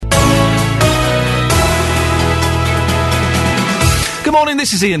Good morning,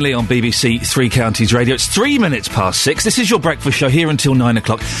 this is Ian Lee on BBC Three Counties Radio. It's 3 minutes past 6. This is your breakfast show here until 9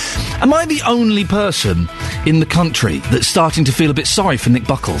 o'clock. Am I the only person in the country that's starting to feel a bit sorry for Nick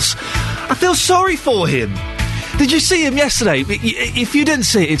Buckles? I feel sorry for him. Did you see him yesterday? If you didn't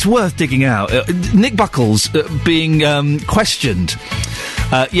see it, it's worth digging out. Nick Buckles being questioned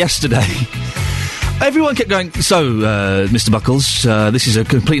yesterday. Everyone kept going, so, Mr. Buckles, this is a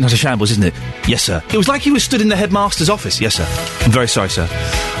complete and utter shambles, isn't it? Yes, sir. It was like he was stood in the headmaster's office. Yes, sir. I'm very sorry, sir.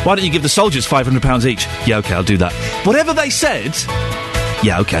 Why don't you give the soldiers £500 each? Yeah, OK, I'll do that. Whatever they said...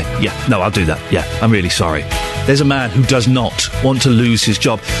 Yeah, OK. Yeah, no, I'll do that. Yeah, I'm really sorry. There's a man who does not want to lose his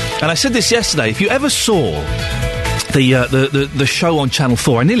job. And I said this yesterday, if you ever saw... The show on Channel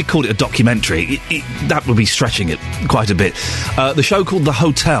 4, I nearly called it a documentary. That would be stretching it quite a bit. The show called The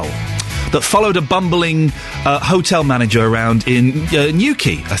Hotel, that followed a bumbling hotel manager around in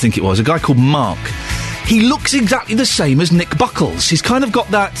Newquay, I think it was, a guy called Mark. He looks exactly the same as Nick Buckles. He's kind of got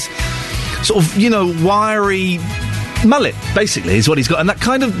that sort of, wiry mullet, basically, is what he's got. And that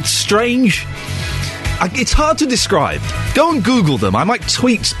kind of strange... it's hard to describe. Go and Google them. I might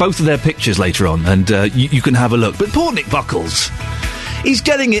tweet both of their pictures later on, and you can have a look. But poor Nick Buckles... he's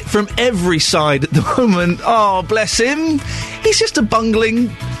getting it from every side at the moment. Oh, bless him. He's just a bungling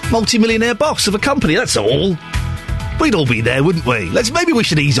multi-millionaire boss of a company, that's all. We'd all be there, wouldn't we? Maybe we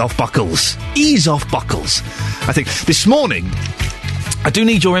should ease off Buckles. Ease off Buckles. I think this morning... I do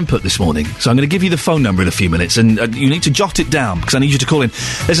need your input this morning, so I'm going to give you the phone number in a few minutes, and you need to jot it down, because I need you to call in.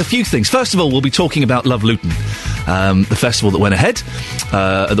 There's a few things. First of all, we'll be talking about Love Luton, the festival that went ahead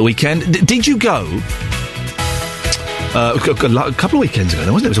at the weekend. Did you go... a couple of weekends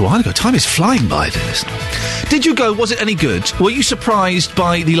ago, wasn't it? It was a while ago. Time is flying by, dear listener. Did you go? Was it any good? Were you surprised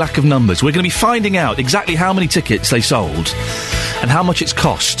by the lack of numbers? We're going to be finding out exactly how many tickets they sold and how much it's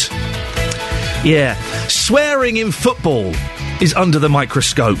cost. Yeah. Swearing in football is under the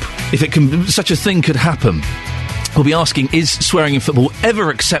microscope. If it can, such a thing could happen. We'll be asking, is swearing in football ever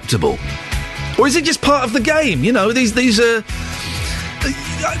acceptable? Or is it just part of the game? These are...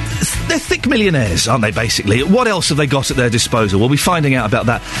 they're thick millionaires, aren't they, basically? What else have they got at their disposal? We'll be finding out about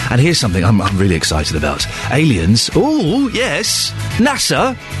that. And here's something I'm really excited about. Aliens. Oh, yes.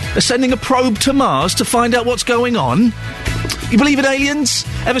 NASA are sending a probe to Mars to find out what's going on. You believe in aliens?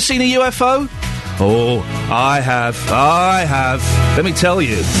 Ever seen a UFO? Oh, I have. Let me tell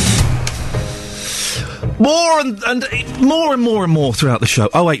you. More and more throughout the show.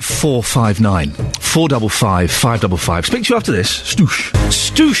 08459 455 555. Speak to you after this.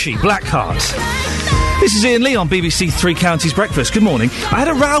 Stooshy Blackheart. This is Ian Lee on BBC Three Counties Breakfast. Good morning. I had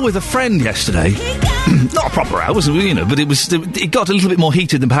a row with a friend yesterday. Not a proper row, wasn't it? But it got a little bit more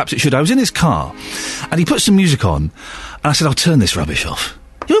heated than perhaps it should. I was in his car, and he put some music on, and I said, I'll turn this rubbish off.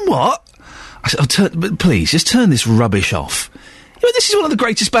 You went, what? I said, please, just turn this rubbish off. This is one of the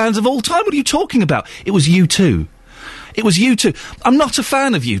greatest bands of all time. What are you talking about? It was U2. It was U2. I'm not a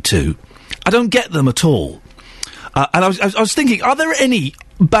fan of U2. I don't get them at all. And I was thinking, are there any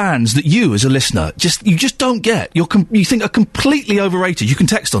bands that you, as a listener, you just don't get? You think are completely overrated? You can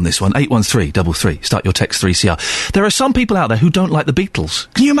text on this one, 81333. Start your text 3CR. There are some people out there who don't like the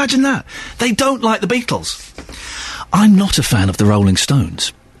Beatles. Can you imagine that? They don't like the Beatles. I'm not a fan of the Rolling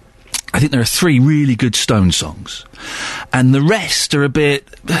Stones. I think there are 3 really good Stone songs. And the rest are a bit,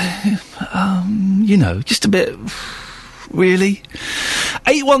 just a bit, really?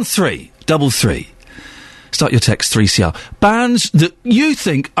 81333. Start your text 3CR. Bands that you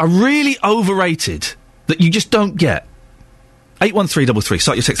think are really overrated, that you just don't get. 81333.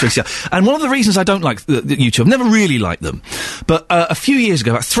 Start your text 3CR. And one of the reasons I don't like the U2, I've never really liked them, but a few years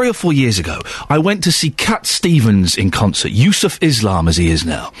ago, about 3 or 4 years ago, I went to see Cat Stevens in concert, Yusuf Islam as he is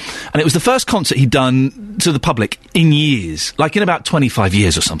now. And it was the first concert he'd done to the public in years, like in about 25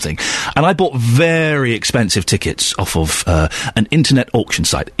 years or something. And I bought very expensive tickets off of an internet auction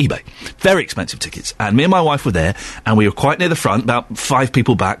site, eBay. Very expensive tickets. And me and my wife were there, and we were quite near the front, about 5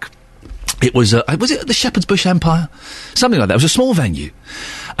 people back. It was it at the Shepherd's Bush Empire? Something like that. It was a small venue.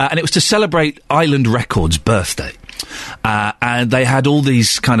 And it was to celebrate Island Records' birthday. And they had all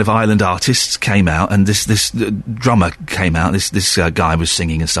these kind of island artists came out, and this drummer came out, this guy was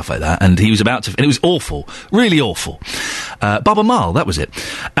singing and stuff like that, and he was about to, and it was awful, really awful. Baba Marl, that was it.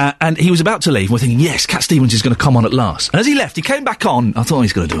 And he was about to leave, and we're thinking, yes, Cat Stevens is going to come on at last. And as he left, he came back on. I thought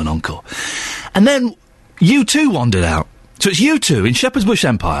he's going to do an encore. And then U2 wandered out. So it's U2 in Shepherd's Bush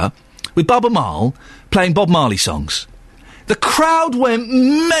Empire, with Baba Marl playing Bob Marley songs. The crowd went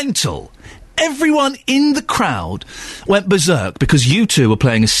mental. Everyone in the crowd went berserk because U2 were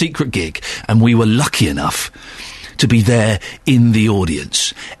playing a secret gig, and we were lucky enough to be there in the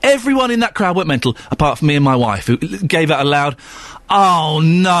audience. Everyone in that crowd went mental, apart from me and my wife, who gave out a loud, "Oh,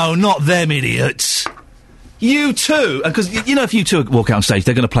 no, not them idiots." U2, because, you know, if U2 walk out on stage,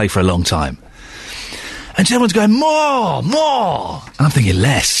 they're going to play for a long time. And everyone's going, more. And I'm thinking,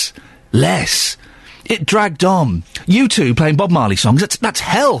 less. It dragged on. U2 playing Bob Marley songs, that's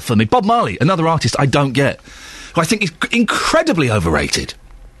hell for me. Bob Marley, another artist I don't get, who I think is incredibly overrated.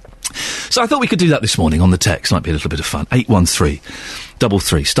 So I thought we could do that this morning on the text. Might be a little bit of fun.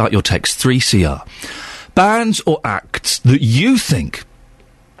 813-33. Start your text, 3CR. Bands or acts that you think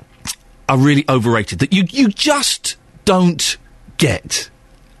are really overrated, that you just don't get.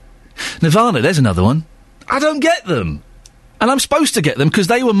 Nirvana, there's another one. I don't get them. And I'm supposed to get them because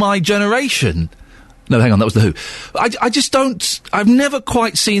they were my generation. No, hang on, that was The Who. I just don't... I've never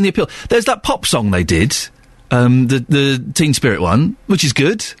quite seen the appeal. There's that pop song they did, the Teen Spirit one, which is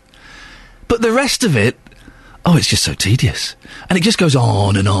good. But the rest of it, it's just so tedious. And it just goes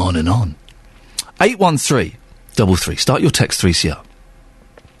on and on and on. 813-33. Start your text 3CR.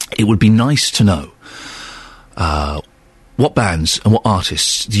 It would be nice to know what bands and what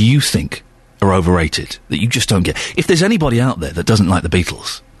artists do you think are overrated, that you just don't get. If there's anybody out there that doesn't like the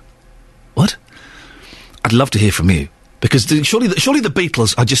Beatles, what? I'd love to hear from you. Because surely the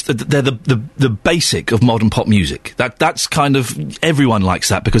Beatles are just, they're the basic of modern pop music. That's kind of, everyone likes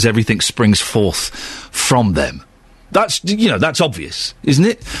that because everything springs forth from them. That's obvious, isn't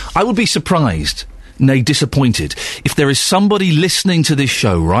it? I would be surprised, nay, disappointed, if there is somebody listening to this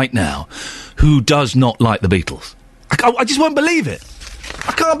show right now who does not like the Beatles. I just won't believe it.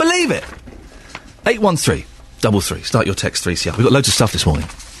 I can't believe it. 813-33. Start your text 3CR. We've got loads of stuff this morning.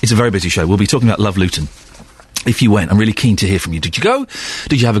 It's a very busy show. We'll be talking about Love Luton. If you went, I'm really keen to hear from you. Did you go?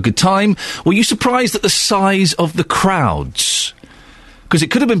 Did you have a good time? Were you surprised at the size of the crowds? Because it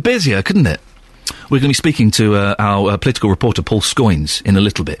could have been busier, couldn't it? We're going to be speaking to our political reporter, Paul Scoynes, in a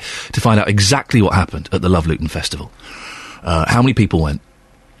little bit to find out exactly what happened at the Love Luton Festival. How many people went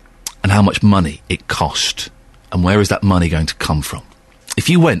and how much money it cost and where is that money going to come from? If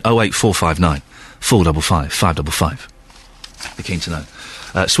you went, 08459 455 555. Be keen to know.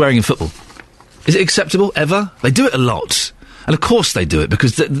 Swearing in football. Is it acceptable, ever? They do it a lot. And of course they do it,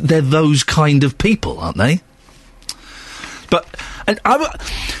 because they're those kind of people, aren't they? But, and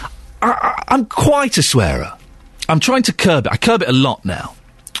I'm quite a swearer. I'm trying to curb it. I curb it a lot now.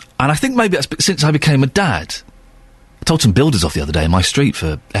 And I think maybe that's since I became a dad. I told some builders off the other day in my street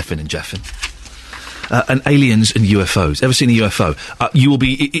for effing and jeffing. And aliens and UFOs. Ever seen a UFO? You will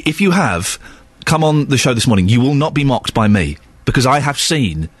be, if you have, come on the show this morning, you will not be mocked by me, because I have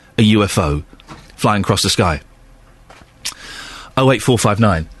seen a UFO flying across the sky.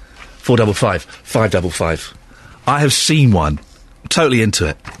 08459 455 555. I have seen one. I'm totally into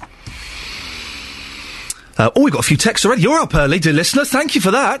it. We've got a few texts already. You're up early, dear listener. Thank you for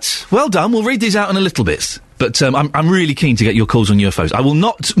that. Well done. We'll read these out in a little bit. But I'm really keen to get your calls on UFOs. I will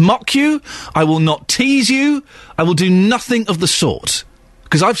not mock you. I will not tease you. I will do nothing of the sort.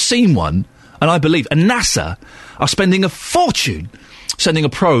 Because I've seen one, and I believe, and NASA are spending a fortune sending a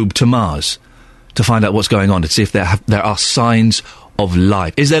probe to Mars to find out what's going on, to see if there are signs of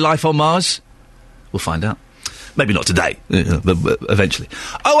life. Is there life on Mars? We'll find out. Maybe not today, but eventually.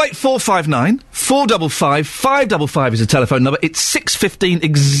 08459 455 555 is the telephone number. It's 6:15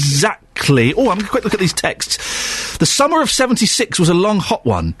 exactly. Oh, I'm going to quick look at these texts. The summer of 76 was a long, hot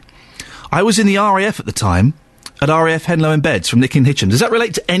one. I was in the RAF at the time, at RAF Henlow and Beds, from Nick in Hitchin. Does that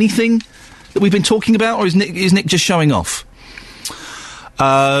relate to anything that we've been talking about, or is Nick just showing off?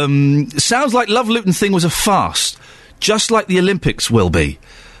 Sounds like Love Luton thing was a farce, just like the Olympics will be.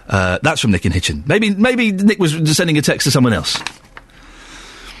 That's from Nick in Hitchin. Maybe Nick was sending a text to someone else.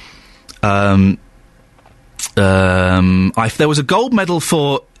 If there was a gold medal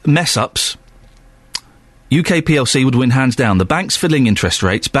for mess-ups, UK PLC would win hands down. The banks fiddling interest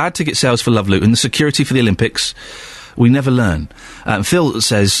rates, bad ticket sales for Love Luton, the security for the Olympics. We never learn. Phil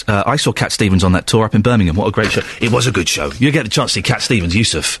says, I saw Cat Stevens on that tour up in Birmingham. What a great show. It was a good show. You get a chance to see Cat Stevens,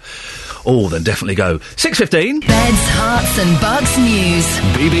 Yusuf. Oh, then definitely go. 6:15. Beds, Hearts and Bucks News.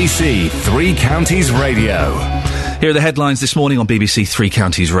 BBC Three Counties Radio. Here are the headlines this morning on BBC Three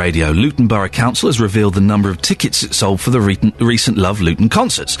Counties Radio. Luton Borough Council has revealed the number of tickets it sold for the recent Love Luton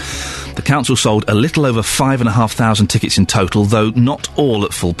concerts. The council sold a little over 5,500 tickets in total, though not all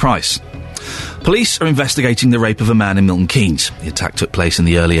at full price. Police are investigating the rape of a man in Milton Keynes. The attack took place in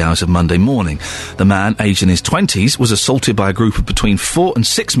the early hours of Monday morning. The man, aged in his 20s, was assaulted by a group of between 4 and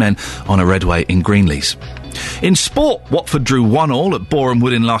 6 men on a Redway in Greenleys. In sport, Watford drew 1-1 at Boreham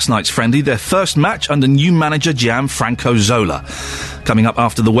Wood in last night's friendly, their first match under new manager Gianfranco Zola. Coming up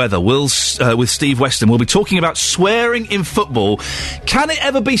after the weather, with Steve Weston, we'll be talking about swearing in football. Can it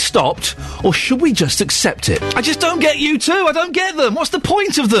ever be stopped, or should we just accept it? I just don't get you two. I don't get them. What's the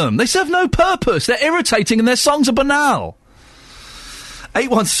point of them? They serve no purpose. They're irritating and their songs are banal.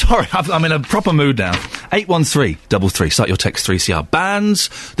 Sorry, I'm in a proper mood now. 81333. Start your text 3CR. Bands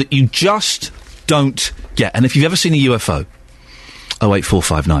that you just don't get. And if you've ever seen a UFO,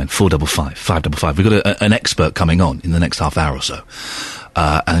 08459 455 555. We've got an expert coming on in the next half hour or so.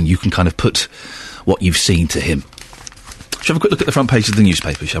 And you can kind of put what you've seen to him. Shall we have a quick look at the front page of the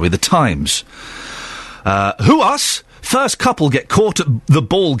newspaper, shall we? The Times. Who us? First couple get caught at the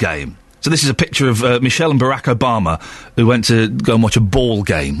ball game. So this is a picture of Michelle and Barack Obama, who went to go and watch a ball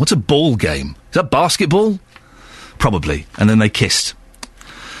game. What's a ball game? Is that basketball? Probably. And then they kissed.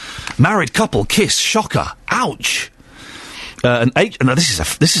 Married couple kiss, shocker. Ouch. This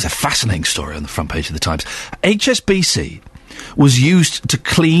is a fascinating story on the front page of the Times. HSBC was used to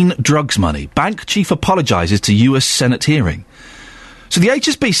clean drugs money. Bank chief apologises to US Senate hearing. So the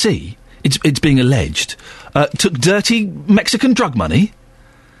HSBC, it's being alleged, took dirty Mexican drug money.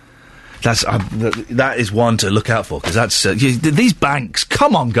 That is one to look out for, because that's these banks.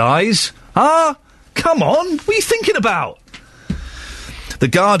 Come on, guys. Come on. What are you thinking about? The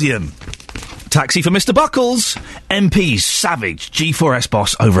Guardian. Taxi for Mr. Buckles. MPs savage G4S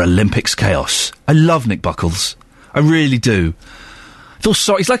boss over Olympics chaos. I love Nick Buckles. I really do. I feel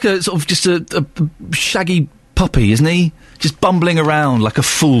sorry. He's like a sort of just a shaggy puppy, isn't he? Just bumbling around like a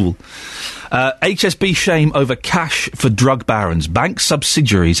fool. HSB shame over cash for drug barons. Bank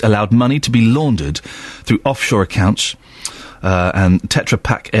subsidiaries allowed money to be laundered through offshore accounts. And Tetra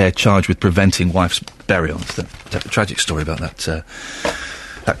Pak heir charged with preventing wife's burial. It's a tragic story about that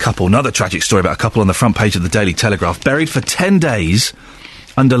couple. Another tragic story about a couple on the front page of the Daily Telegraph. Buried for 10 days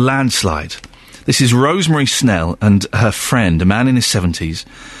under landslide. This is Rosemary Snell and her friend, a man in his 70s,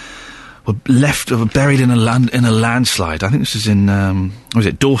 were buried in a landslide. I think this is in,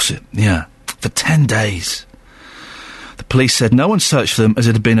 Dorset? Yeah. For 10 days. The police said no one searched for them as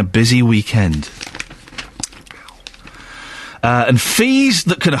it had been a busy weekend. And fees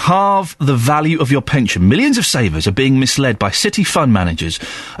that could halve the value of your pension. Millions of savers are being misled by city fund managers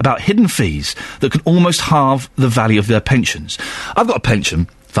about hidden fees that can almost halve the value of their pensions. I've got a pension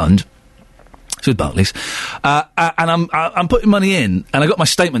fund. It's with Barclays. And I'm putting money in, and I got my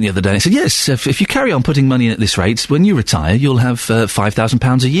statement the other day, and it said, yes, if you carry on putting money in at this rate, when you retire, you'll have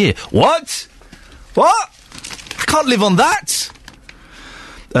 £5,000 a year. What? I can't live on that!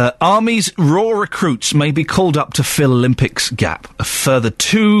 Army's raw recruits may be called up to fill Olympics gap. A further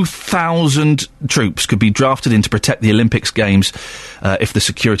 2,000 troops could be drafted in to protect the Olympics Games if the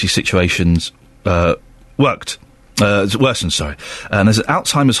security situations worsened, sorry. And there's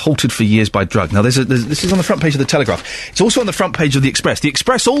Alzheimer's halted for years by drug. Now, this is on the front page of the Telegraph. It's also on the front page of the Express. The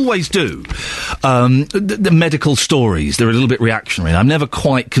Express always do the medical stories. They're a little bit reactionary. I'm never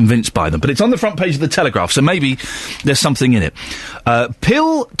quite convinced by them, but it's on the front page of the Telegraph, so maybe there's something in it.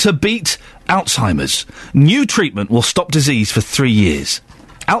 Pill to beat Alzheimer's. New treatment will stop disease for 3 years.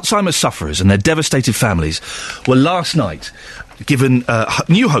 Alzheimer's sufferers and their devastated families were last night given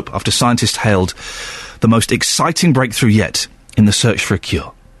new hope after scientists hailed the most exciting breakthrough yet in the search for a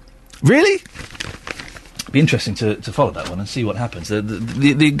cure. Really? It'd be interesting to follow that one and see what happens.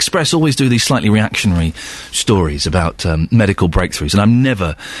 The Express always do these slightly reactionary stories about medical breakthroughs, and I'm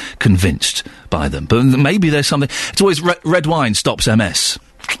never convinced by them. But maybe there's something... It's always red wine stops MS.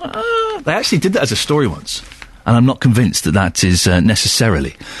 They actually did that as a story once, and I'm not convinced that is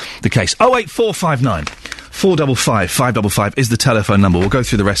necessarily the case. 08459 455 555 is the telephone number. We'll go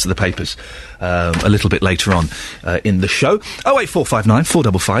through the rest of the papers a little bit later on in the show. 08459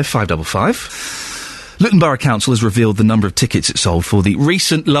 455 555. Luton Borough Council has revealed the number of tickets it sold for the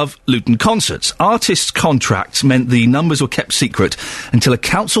recent Love Luton concerts. Artists' contracts meant the numbers were kept secret until a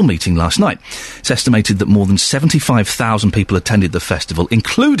council meeting last night. It's estimated that more than 75,000 people attended the festival,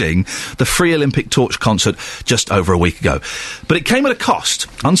 including the Free Olympic Torch concert just over a week ago. But it came at a cost.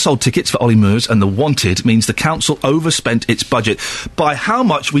 Unsold tickets for Ollie Moores and The Wanted means the council overspent its budget. By how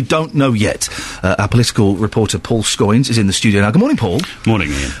much, we don't know yet. Our political reporter Paul Scoynes is in the studio now. Good morning, Paul.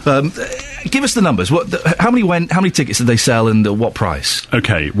 Morning, Ian. Give us the numbers. How many tickets did they sell, and at what price?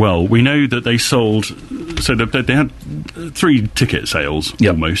 OK, well, we know that they sold... So they had 3 ticket sales,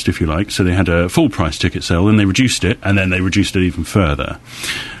 almost, if you like. So they had a full-price ticket sale, then they reduced it, and then they reduced it even further.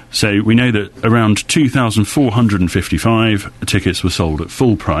 So we know that around 2,455 tickets were sold at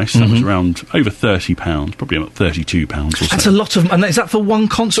full price. That was around over £30, probably about £32 or so. That's a lot of... And is that for one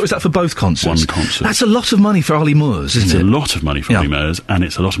concert or is that for both concerts? One concert. That's a lot of money for Ollie Moores, isn't it? It's a lot of money for Ollie Moores, and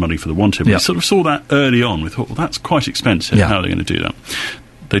it's a lot of money for the Wanted. We sort of saw that early on. We thought, well, that's quite expensive. How are they going to do that?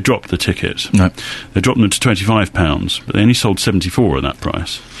 They dropped the ticket. No. They dropped them to £25, but they only sold 74 at that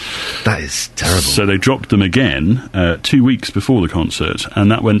price. That is terrible. So they dropped them again 2 weeks before the concert, and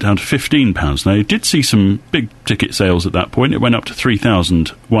that went down to £15. Now, you did see some big ticket sales at that point. It went up to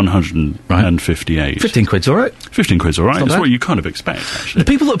 3,158. 15 quid's all right. 15 quid's all right. That's That's what you kind of expect, actually. The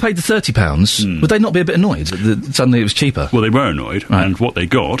people that paid the £30, would they not be a bit annoyed that suddenly it was cheaper? Well, they were annoyed, and what they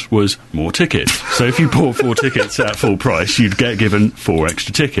got was more tickets. So if you bought 4 tickets at full price, you'd get given 4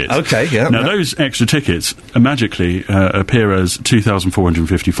 extra tickets. Okay, yeah. Now, those extra tickets magically appear as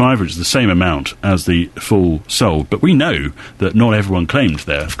 2,455, which is the same amount as the full sold. But we know that not everyone claimed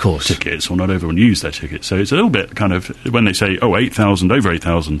their tickets, or not everyone used their tickets. So it's a little bit kind of, when they say, 8,000, over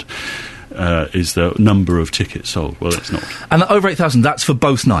 8,000... is the number of tickets sold. Well, it's not. And over 8,000, that's for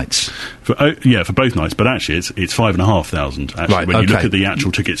both nights? For both nights, but actually it's 5,500, actually, when you look at the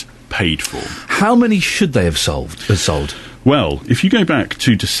actual tickets paid for. How many should they have sold? Well, if you go back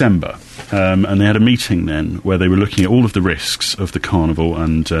to December, and they had a meeting then where they were looking at all of the risks of the carnival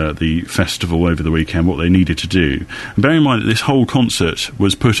and the festival over the weekend, what they needed to do. And bearing in mind that this whole concert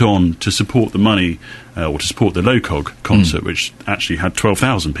was put on to support the money, or to support the LOCOG concert, which actually had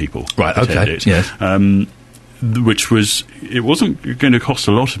 12,000 people attend it. Yes. It wasn't going to cost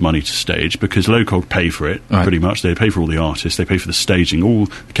a lot of money to stage, because LOCOG pay for it, pretty much. They pay for all the artists, they pay for the staging. All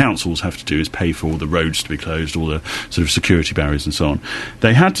the councils have to do is pay for all the roads to be closed, all the sort of security barriers and so on.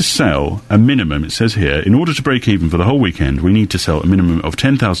 They had to sell a minimum, it says here, in order to break even for the whole weekend, we need to sell a minimum of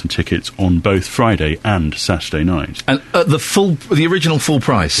 10,000 tickets on both Friday and Saturday night. And the original full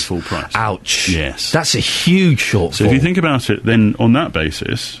price? The full price. Ouch. Yes. That's a huge shortfall. So if you think about it, then on that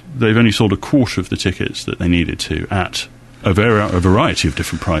basis, they've only sold a quarter of the tickets that they needed to at a variety of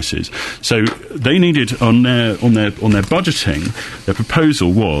different prices. So they needed on their budgeting, their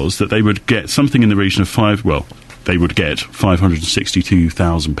proposal was that they would get something in the region of they would get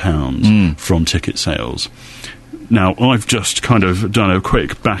 £562,000 from ticket sales. Now, I've just kind of done a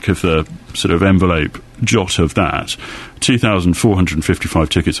quick back of the sort of envelope jot of that. 2,455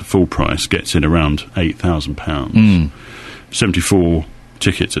 tickets at full price gets in around £8,000. 74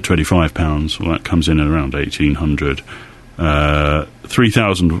 tickets at £25, well, that comes in at around 1,800.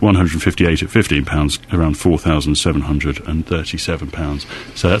 3,158 at £15, around £4,737.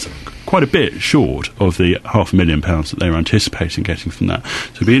 So that's quite a bit short of the £500,000 that they were anticipating getting from that.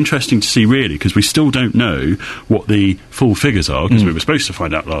 So it'd be interesting to see, really, because we still don't know what the full figures are, because we were supposed to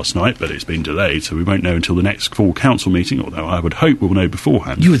find out last night, but it's been delayed, so we won't know until the next full council meeting, although I would hope we'll know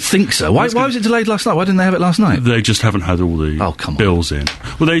beforehand. You would think so. Why was it delayed last night? Why didn't they have it last night? They just haven't had all the bills in.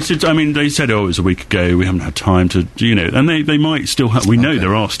 Well, they said, it was a week ago, we haven't had time to, and they might still have, we know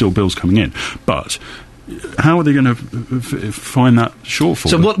there are still bills coming in, but how are they going to find that shortfall?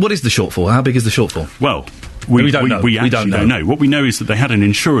 So what is the shortfall? How big is the shortfall? Well, we don't know. We don't know. What we know is that they had an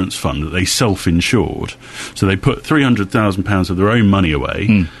insurance fund that they self-insured, so they put £300,000 of their own money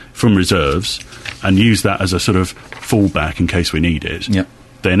away from reserves and used that as a sort of fallback in case we need it. Yep.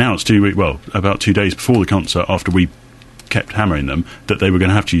 They announced about 2 days before the concert, after we kept hammering them, that they were going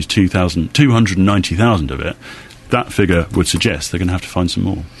to have to use 290,000 of it. That figure would suggest they're going to have to find some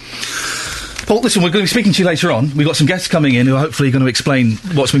more. Paul, listen, we're going to be speaking to you later on. We've got some guests coming in who are hopefully going to explain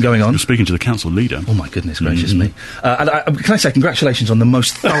what's been going on. You're speaking to the council leader. Oh, my goodness gracious me. Can I say congratulations on the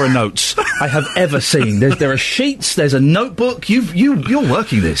most thorough notes I have ever seen. There are sheets, there's a notebook. You're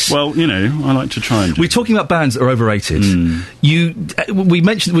working this. Well, I like to try and... We're talking about bands that are overrated. We were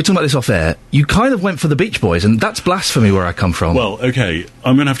talking about this off air. You kind of went for the Beach Boys, and that's blasphemy where I come from. Well, OK,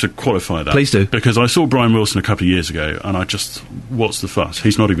 I'm going to have to qualify that. Please do. Because I saw Brian Wilson a couple of years ago, and what's the fuss?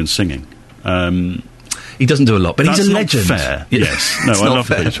 He's not even singing. He doesn't do a lot, but he's a legend. That's not fair. Yes. No, I love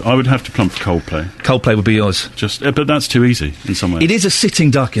the Beach. I would have to plump for Coldplay. Coldplay would be yours. But that's too easy in some ways. It is a sitting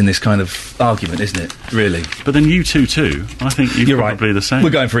duck in this kind of argument, isn't it? Really. But then you two too. I think you're probably right. The same.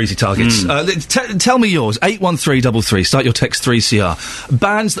 We're going for easy targets. Tell me yours. 81333. Start your text 3CR.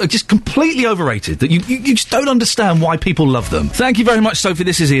 Bands that are just completely overrated, that you just don't understand why people love them. Thank you very much, Sophie.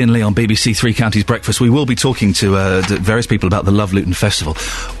 This is Ian Lee on BBC Three Counties Breakfast. We will be talking to various people about the Love Luton Festival.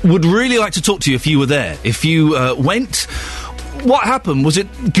 Would really like to talk to you if you were there. If you went. What happened? Was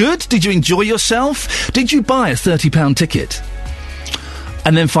it good? Did you enjoy yourself? Did you buy a £30 ticket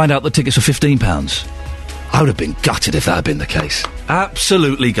and then find out the tickets were £15? I would have been gutted if that had been the case.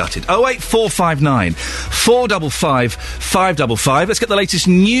 Absolutely gutted. 08459 455 555. Let's get the latest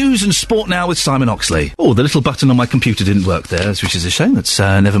news and sport now with Simon Oxley. Oh, the little button on my computer didn't work there, which is a shame. That's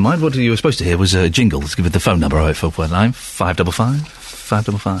never mind. What you were supposed to hear was a jingle. Let's give it the phone number, 08459 555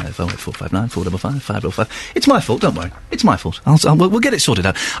 555 08459 455 555. It's my fault, don't worry. It's my fault. We'll get it sorted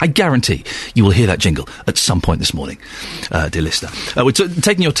out. I guarantee you will hear that jingle at some point this morning, dear listener. We're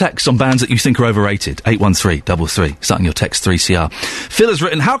taking your texts on bands that you think are overrated. 81333, starting your text 3CR. Phil has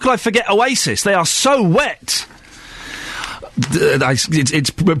written, how could I forget Oasis? They are so wet. It's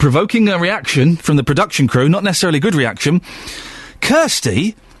provoking a reaction from the production crew, not necessarily a good reaction.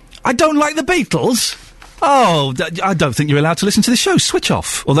 Kirsty, I don't like the Beatles. Oh, I don't think you're allowed to listen to the show. Switch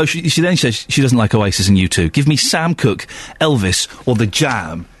off. Although she then says she doesn't like Oasis and U2. Give me Sam Cooke, Elvis, or The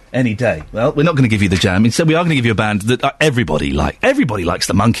Jam any day. Well, we're not going to give you The Jam. Instead, we are going to give you a band that everybody likes. Everybody likes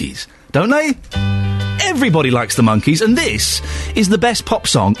the Monkees, don't they? Everybody likes the Monkees, and this is the best pop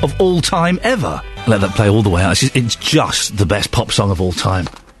song of all time ever. Let that play all the way out. It's just the best pop song of all time.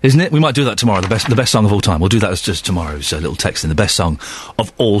 Isn't it? We might do that tomorrow, the best song of all time. We'll do that as just tomorrow's little text in the best song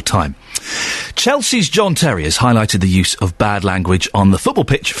of all time. Chelsea's John Terry has highlighted the use of bad language on the football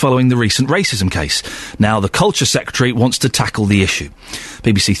pitch following the recent racism case. Now the Culture Secretary wants to tackle the issue.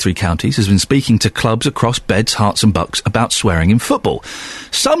 BBC Three Counties has been speaking to clubs across Beds, Herts and Bucks about swearing in football.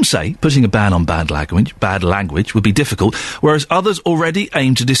 Some say putting a ban on bad language would be difficult, whereas others already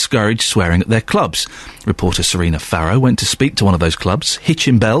aim to discourage swearing at their clubs. Reporter Serena Farrow went to speak to one of those clubs,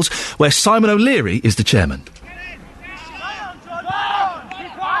 Hitchin Bells, where Simon O'Leary is the chairman.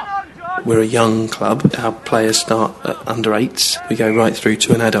 We're a young club. Our players start at under 8s. We go right through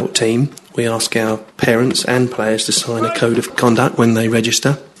to an adult team. We ask our parents and players to sign a code of conduct when they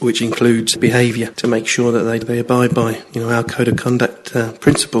register, which includes behaviour to make sure that they abide by, our code of conduct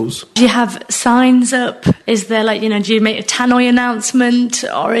principles. Do you have signs up? Is there do you make a tannoy announcement,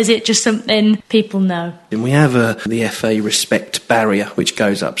 or is it just something people know? And we have the FA respect barrier which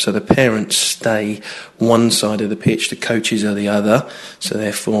goes up, so the parents stay one side of the pitch, the coaches are the other. So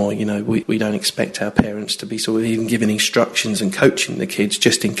therefore, we don't expect our parents to be sort of even giving instructions and coaching the kids.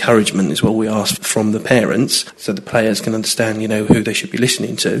 Just encouragement is what we ask from the parents, so the players can understand, who they should be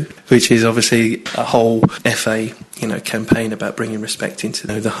listening to, which is obviously a whole FA, campaign about bringing respect into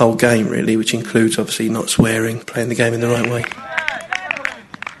the whole game, really, which includes obviously not swearing, playing the game in the right way.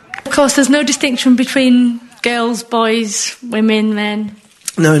 Of course, there's no distinction between girls, boys, women, men.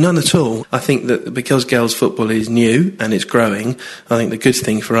 No, none at all. I think that because girls' football is new and it's growing, I think the good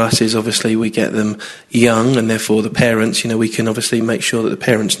thing for us is obviously we get them young, and therefore the parents, we can obviously make sure that the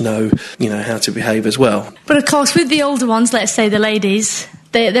parents know, how to behave as well. But of course, with the older ones, let's say the ladies,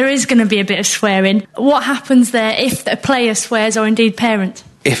 there is going to be a bit of swearing. What happens there if a player swears, or indeed parent?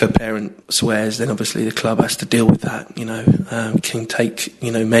 If a parent swears, then obviously the club has to deal with that, can take,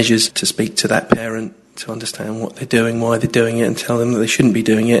 measures to speak to that parent, to understand what they're doing, why they're doing it, and tell them that they shouldn't be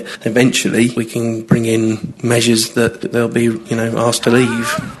doing it. Eventually, we can bring in measures that they'll be, asked to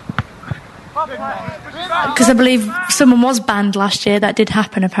leave. Because I believe someone was banned last year. That did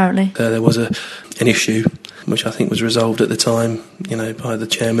happen, apparently. There was an issue, which I think was resolved at the time, by the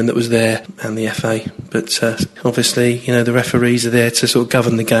chairman that was there and the FA. But obviously, the referees are there to sort of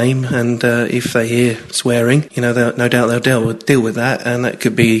govern the game, and if they hear swearing, no doubt they'll deal with that, and that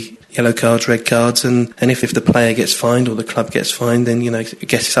could be yellow cards, red cards, and if the player gets fined or the club gets fined, then, it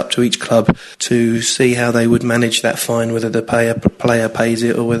gets up to each club to see how they would manage that fine, whether the player pays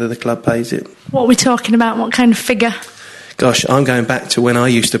it or whether the club pays it. What are we talking about? What kind of figure? Gosh, I'm going back to when I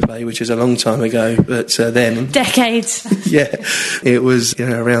used to play, which is a long time ago, but then... Decades. Yeah, it was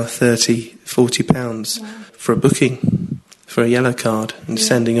around £30, £40 for a booking, for a yellow card, and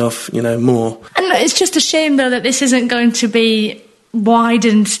sending off, more. And it's just a shame, though, that this isn't going to be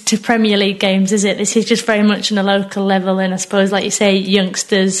widened to Premier League games, is it? This is just very much on a local level, and I suppose, like you say,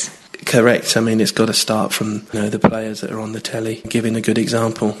 youngsters. Correct. I mean, it's got to start from the players that are on the telly giving a good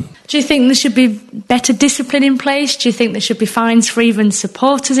example. Do you think there should be better discipline in place? Do you think there should be fines for even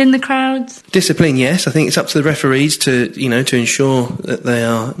supporters in the crowds? Discipline, yes. I think it's up to the referees to to ensure that they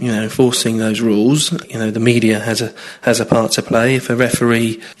are enforcing those rules. The media has a part to play. If a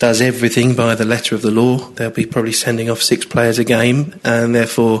referee does everything by the letter of the law, they'll be probably sending off 6 players a game, and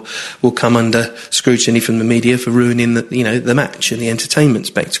therefore will come under scrutiny from the media for ruining the match and the entertainment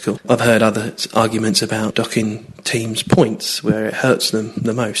spectacle. I've heard other arguments about docking teams points where it hurts them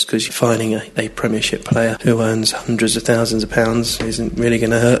the most, because finding a Premiership player who earns hundreds of thousands of pounds isn't really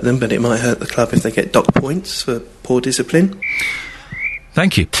going to hurt them, but it might hurt the club if they get docked points for poor discipline.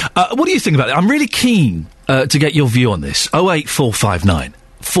 Thank you. What do you think about it? I'm really keen to get your view on this. 08459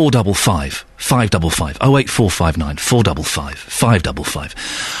 455 555. 08459 455 555.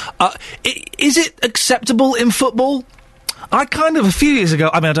 Is it acceptable in football? I kind of, a few years ago,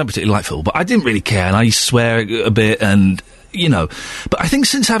 I mean, I don't particularly like football, but I didn't really care, and I used to swear a bit, and, you know. But I think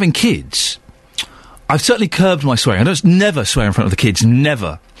since having kids, I've certainly curbed my swearing. I don't never swear in front of the kids,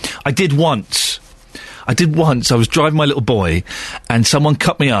 never. I did once. I was driving my little boy, and someone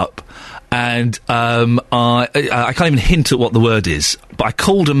cut me up, and I can't even hint at what the word is, but I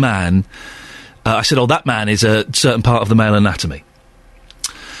called a man, I said, that man is a certain part of the male anatomy.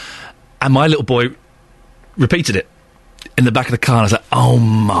 And my little boy repeated it in the back of the car, and I was like, oh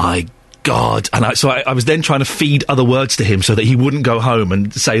my God. And I was then trying to feed other words to him so that he wouldn't go home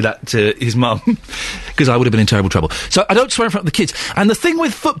and say that to his mum, because I would have been in terrible trouble. So I don't swear in front of the kids. And the thing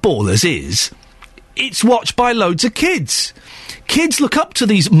with footballers is, it's watched by loads of kids. Kids look up to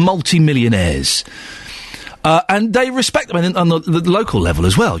these multi-millionaires, and they respect them, and on the local level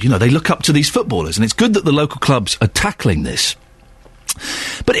as well. You know, they look up to these footballers, and it's good that the local clubs are tackling this.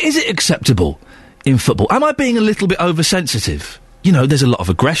 But is it acceptable in football? Am I being a little bit oversensitive? You know, there's a lot of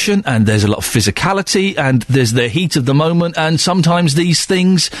aggression, and there's a lot of physicality, and there's the heat of the moment, and sometimes these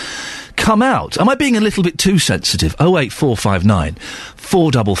things come out. Am I being a little bit too sensitive? 08459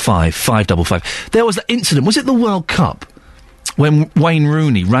 455 555. There was that incident, was it the World Cup, when Wayne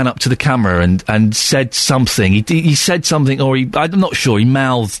Rooney ran up to the camera and said something. He said something, or I'm not sure, he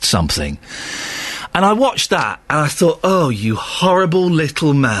mouthed something. And I watched that, and I thought, oh, you horrible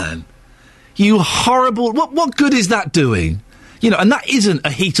little man. You horrible... What good is that doing? You know, and that isn't a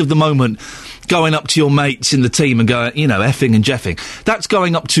heat of the moment going up to your mates in the team and going, you know, effing and jeffing. That's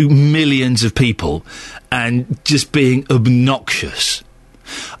going up to millions of people and just being obnoxious.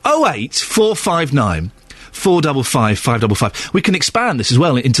 08459 455 555. We can expand this as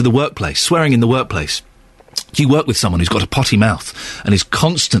well into the workplace, swearing in the workplace. You work with someone who's got a potty mouth and is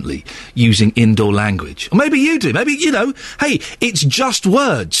constantly using indoor language. Or maybe you do. Maybe, you know, hey, it's just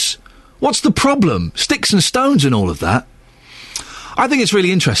words. What's the problem? Sticks and stones and all of that. I think it's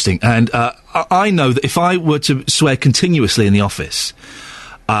really interesting, and I know that if I were to swear continuously in the office,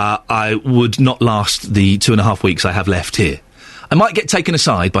 I would not last the 2.5 weeks I have left here. I might get taken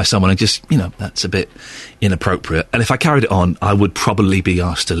aside by someone and just, you know, that's a bit inappropriate. And if I carried it on, I would probably be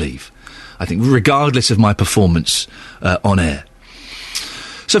asked to leave. I think, regardless of my performance on air.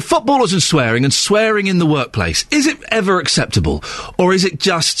 So footballers and swearing in the workplace, is it ever acceptable? Or is it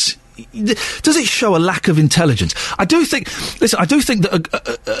just... Does it show a lack of intelligence? I do think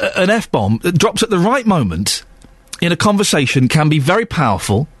that an F-bomb that drops at the right moment in a conversation can be very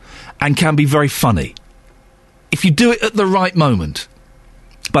powerful and can be very funny. If you do it at the right moment.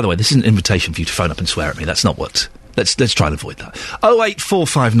 By the way, this isn't an invitation for you to phone up and swear at me. That's not what... Let's try and avoid that.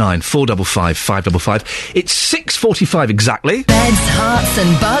 08459 455 555. It's 6:45 exactly. Beds, Hearts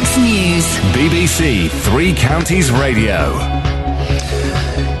and Bucks News. BBC Three Counties Radio.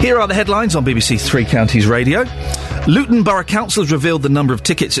 Here are the headlines on BBC Three Counties Radio. Luton Borough Council has revealed the number of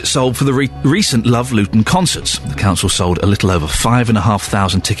tickets it sold for the recent Love Luton concerts. The council sold a little over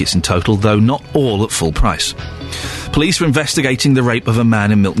 5,500 tickets in total, though not all at full price. Police are investigating the rape of a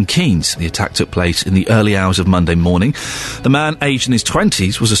man in Milton Keynes. The attack took place in the early hours of Monday morning. The man, aged in his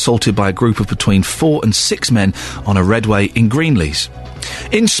 20s, was assaulted by a group of between 4 and 6 men on a Redway in Greenleys.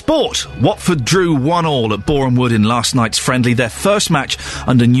 In sport, Watford drew 1-1 at Boreham Wood in last night's friendly, their first match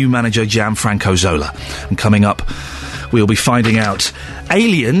under new manager Gianfranco Zola. And coming up, we'll be finding out,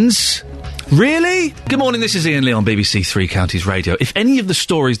 aliens... Really? Good morning, this is Ian Lee on BBC Three Counties Radio. If any of the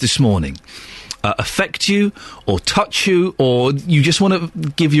stories this morning affect you or touch you, or you just want to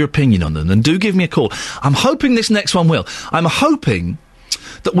give your opinion on them, then do give me a call. I'm hoping this next one will. I'm hoping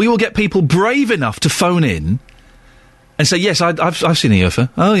that we will get people brave enough to phone in and say, yes, I've seen a UFO.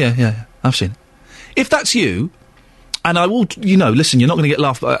 Oh, yeah, I've seen it. If that's you, and I will, you know, listen, you're not going to get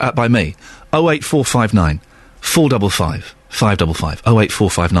laughed at by me. 08459 455 555.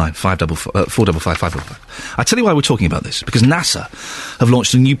 08459 455 555. I tell you why we're talking about this, because NASA have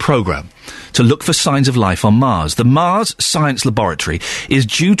launched a new programme to look for signs of life on Mars. The Mars Science Laboratory is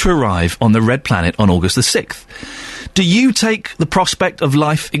due to arrive on the Red Planet on August the 6th. Do you take the prospect of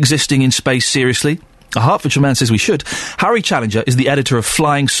life existing in space seriously? A Hertfordshire man says we should. Harry Challenger is the editor of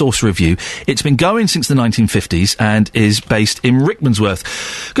Flying Saucer Review. It's been going since the 1950s and is based in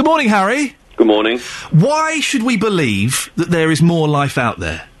Rickmansworth. Good morning, Harry. Good morning. Why should we believe that there is more life out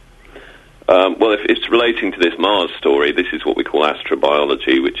there? Well, if it's relating to this Mars story, this is what we call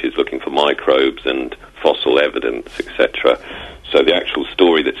astrobiology, which is looking for microbes and fossil evidence, etc. So the actual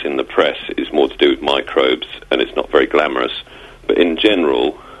story that's in the press is more to do with microbes, and it's not very glamorous. But in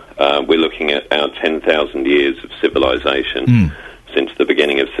general... we're looking at our 10,000 years of civilization. since the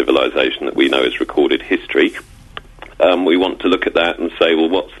beginning of civilization that we know as recorded history. We want to look at that and say, well,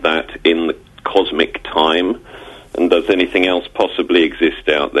 what's that in the cosmic time? And does anything else possibly exist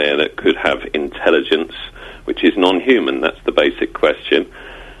out there that could have intelligence which is non-human? That's the basic question.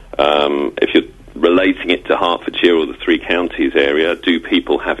 If you're relating it to Hertfordshire or the Three Counties area, do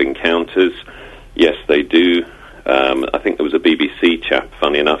people have encounters? Yes, they do. I think there was a BBC chap,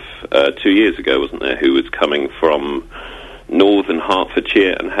 funny enough, 2 years ago, wasn't there, who was coming from northern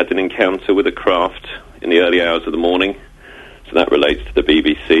Hertfordshire and had an encounter with a craft in the early hours of the morning. So that relates to the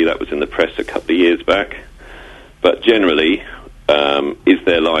BBC. That was in the press a couple of years back. But generally, is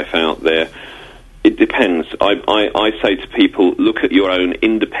there life out there? It depends. I say to people, look at your own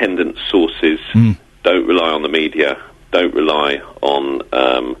independent sources. Don't rely on the media. Don't rely on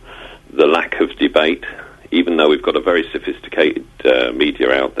the lack of debate, even though we've got a very sophisticated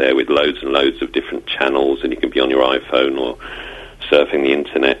media out there with loads and loads of different channels, and you can be on your iPhone or surfing the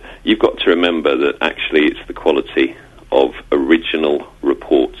internet. You've got to remember that actually it's the quality of original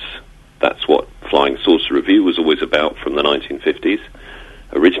reports. That's what Flying Saucer Review was always about from the 1950s.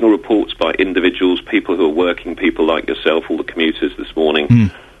 Original reports by individuals, people who are working, people like yourself, all the commuters this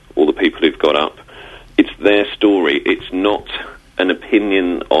morning, all the people who've got up. It's their story. It's not an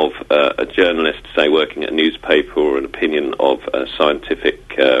opinion of a journalist, say, working at a newspaper, or an opinion of a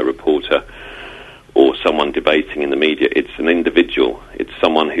scientific reporter, or someone debating in the media. It's an individual. It's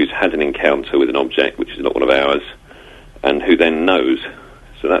someone who's had an encounter with an object which is not one of ours, and who then knows.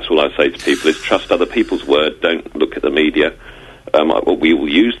 So that's all I say to people, is trust other people's word. Don't look at the media. Well, we will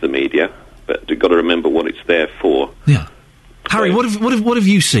use the media, but you've got to remember what it's there for. Yeah. Harry, what have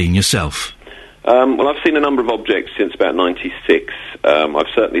you seen yourself? Well, I've seen a number of objects since about 96. I've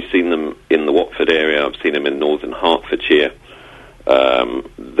certainly seen them in the Watford area. I've seen them in northern Hertfordshire.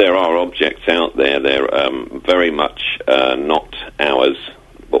 There are objects out there. They're very much not ours,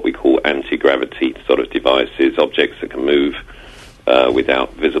 what we call anti-gravity sort of devices, objects that can move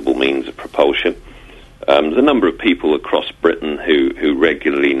without visible means of propulsion. There's a number of people across Britain who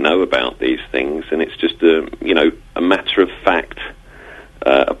regularly know about these things, and it's just a matter of fact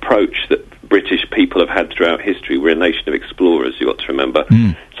approach that British people have had throughout history. We're a nation of explorers, you've got to remember.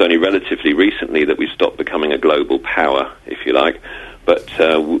 It's only relatively recently that we've stopped becoming a global power, if you like. But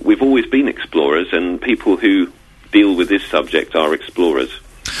we've always been explorers, and people who deal with this subject are explorers.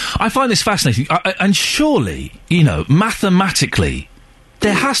 I find this fascinating. And surely, mathematically,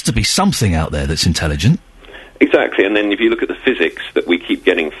 there has to be something out there that's intelligent. Exactly, and then if you look at the physics that we keep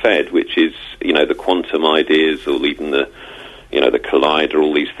getting fed, which is, the quantum ideas, or even the collider,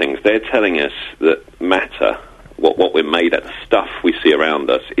 all these things, they're telling us that matter, what we're made of, the stuff we see around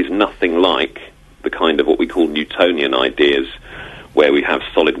us, is nothing like the kind of what we call Newtonian ideas, where we have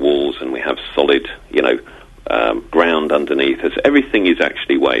solid walls and we have solid, ground underneath us. Everything is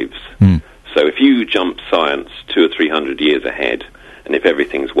actually waves. So if you jump science 200 or 300 years ahead, and if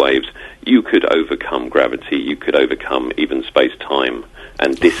everything's waves, you could overcome gravity, you could overcome even space-time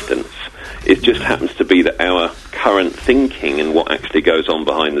and distance. It just happens to be that our current thinking and what actually goes on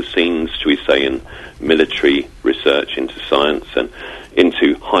behind the scenes, shall we say, in military research into science and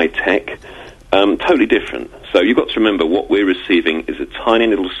into high-tech, totally different. So you've got to remember, what we're receiving is a tiny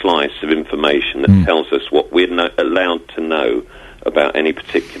little slice of information that tells us what we're allowed to know about any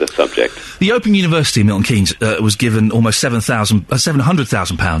particular subject. The Open University in Milton Keynes was given almost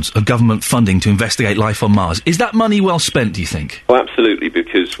 £700,000 of government funding to investigate life on Mars. Is that money well spent, do you think? Oh, absolutely,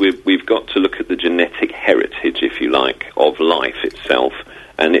 because we've got to look at the genetic heritage, if you like, of life itself.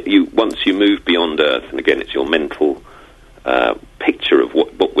 And once you move beyond Earth, and again, it's your mental picture of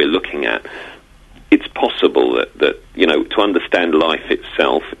what we're looking at, it's possible that to understand life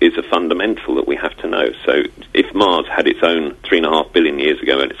itself is a fundamental that we have to know. So if Mars had its own 3.5 billion years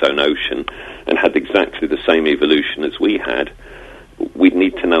ago and its own ocean, and had exactly the same evolution as we had, we'd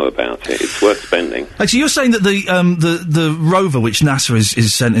need to know about it. It's worth spending. So you're saying that the rover which NASA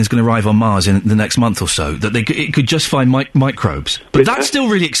is sent is going to arrive on Mars in the next month or so, that it could just find microbes. But that's still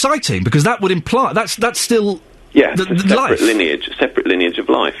really exciting, because that would imply that's still... Yeah, it's a separate lineage of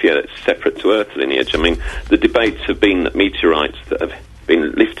life. Yeah, it's separate to Earth lineage. I mean, the debates have been that meteorites that have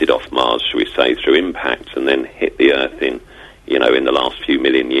been lifted off Mars, shall we say, through impacts and then hit the Earth in the last few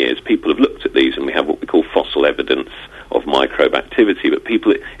million years. People have looked at these, and we have what we call fossil evidence of microbe activity. But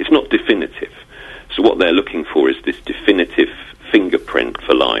it's not definitive. So what they're looking for is this definitive fingerprint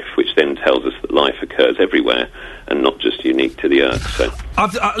for life, which then tells us that life occurs everywhere. and not just unique to the Earth. So,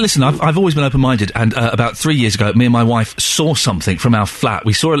 I've always been open-minded, and about 3 years ago, me and my wife saw something from our flat.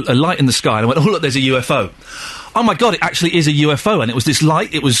 We saw a light in the sky, and I went, "Oh, look, there's a UFO." Oh my God, it actually is a UFO, and it was this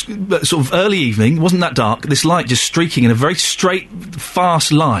light, it was sort of early evening, it wasn't that dark, this light just streaking in a very straight,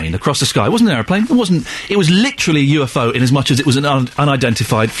 fast line across the sky. It wasn't an aeroplane, it was literally a UFO in as much as it was an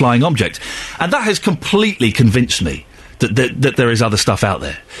unidentified flying object. And that has completely convinced me that there is other stuff out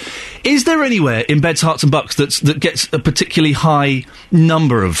there. Is there anywhere in Beds, Herts and Bucks that gets a particularly high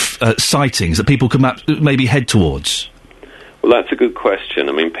number of sightings that people could maybe head towards? Well, that's a good question.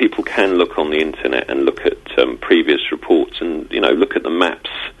 I mean, people can look on the internet and look at previous reports and, look at the maps,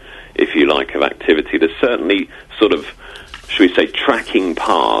 if you like, of activity. There's certainly sort of, should we say, tracking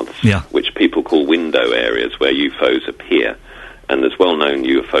paths, which people call window areas, where UFOs appear. And there's well-known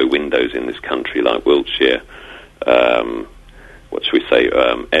UFO windows in this country, like Wiltshire,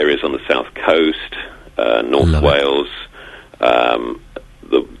 areas on the south coast, North Wales,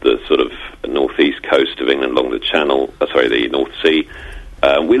 the sort of northeast coast of England along the Channel, the North Sea.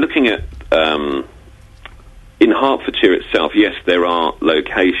 We're looking at, in Hertfordshire itself, yes, there are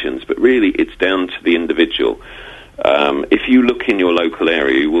locations, but really it's down to the individual. If you look in your local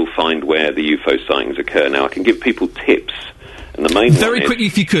area, you will find where the UFO sightings occur. Now, I can give people tips. And the main Very quickly,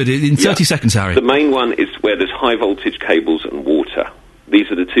 if you could, in 30 seconds, Harry. The main one is where there's high voltage cables and water.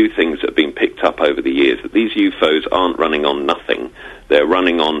 These are the two things that have been picked up over the years, that these UFOs aren't running on nothing. They're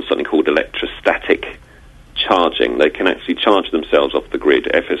running on something called electrostatic charging. They can actually charge themselves off the grid.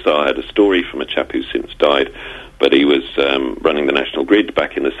 FSR had a story from a chap who's since died, but he was running the national grid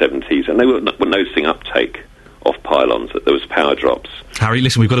back in the 70s, and they were noticing uptake off pylons, that there was power drops. Harry,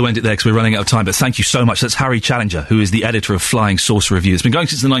 listen, we've got to end it there because we're running out of time, but thank you so much. That's Harry Challenger, who is the editor of Flying Saucer Review. It's been going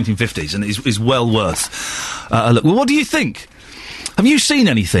since the 1950s and is well worth a look. Well, what do you think? Have you seen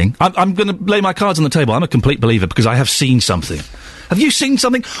anything? I'm going to lay my cards on the table. I'm a complete believer because I have seen something. Have you seen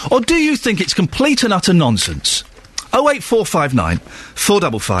something? Or do you think it's complete and utter nonsense? 08459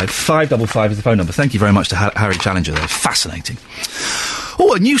 455 555 is the phone number. Thank you very much to Harry Challenger there. Fascinating.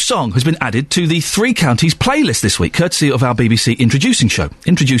 Oh, a new song has been added to the Three Counties playlist this week, courtesy of our BBC Introducing show.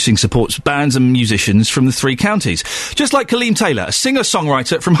 Introducing supports bands and musicians from the Three Counties. Just like Kaleem Taylor, a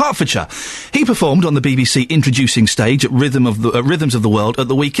singer-songwriter from Hertfordshire. He performed on the BBC Introducing stage at Rhythms of the World at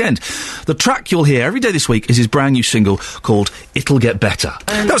the weekend. The track you'll hear every day this week is his brand new single called It'll Get Better.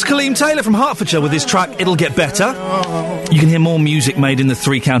 That was Kaleem Taylor from Hertfordshire with his track It'll Get Better. You can hear more music made in the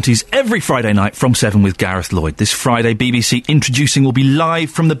Three Counties every Friday night from 7 with Gareth Lloyd. This Friday, BBC Introducing will be live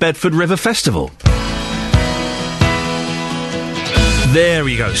from the Bedford River Festival. There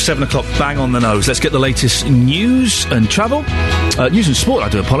we go, 7 o'clock, bang on the nose. Let's get the latest news and travel. News and sport, I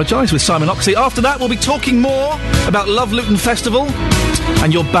do apologise, with Simon Oxley. After that, we'll be talking more about Love Luton Festival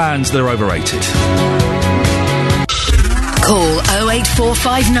and your bands that are overrated. Call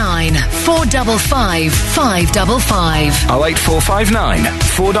 08459 455 555. 08459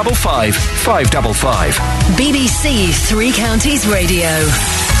 455 555. BBC Three Counties Radio.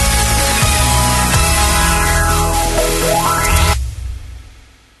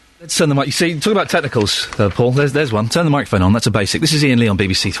 Let's turn the mic. You see, talk about technicals, Paul. There's one. Turn the microphone on. That's a basic. This is Ian Lee on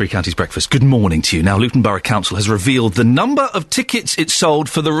BBC Three Counties Breakfast. Good morning to you. Now, Luton Borough Council has revealed the number of tickets it sold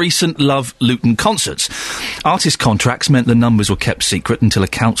for the recent Love Luton concerts. Artist contracts meant the numbers were kept secret until a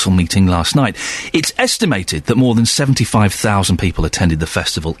council meeting last night. It's estimated that more than 75,000 people attended the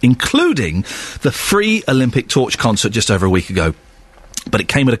festival, including the free Olympic Torch concert just over a week ago. But it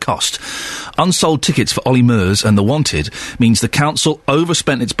came at a cost. Unsold tickets for Ollie Murs and The Wanted means the council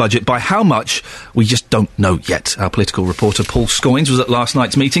overspent its budget by how much, we just don't know yet. Our political reporter Paul Scoynes was at last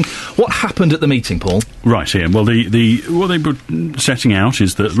night's meeting. What happened at the meeting, Paul? Right, Ian. Well, what they were setting out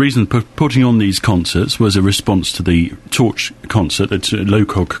is that the reason for putting on these concerts was a response to the Torch concert, the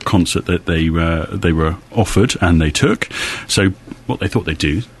LOCOG concert that they were offered and they took. So what they thought they'd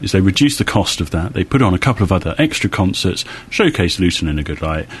do is they reduced the cost of that. They put on a couple of other extra concerts, showcase Luton in a good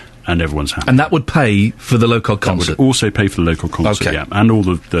light, and everyone's happy. And that would pay for the LOCOG concert? That would also pay for the local concert, okay. Yeah, and all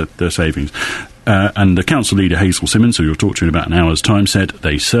the savings. And the council leader, Hazel Simmons, who you'll talk to in about an hour's time, said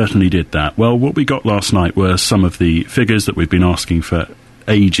they certainly did that. Well, what we got last night were some of the figures that we've been asking for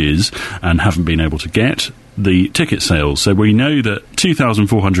ages and haven't been able to get. The ticket sales. So we know that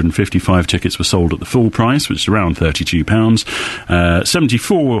 2,455 tickets were sold at the full price, which is around £32.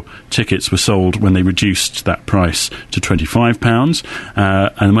 74 tickets were sold when they reduced that price to £25.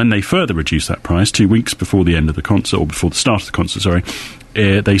 And when they further reduced that price, 2 weeks before the end of the concert, or before the start of the concert,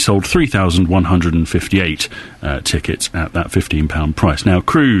 they sold 3,158 tickets at that £15 price. Now,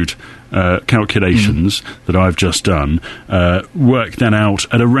 crude calculations that I've just done work that out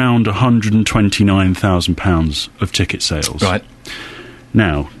at around £129,000 of ticket sales. Right.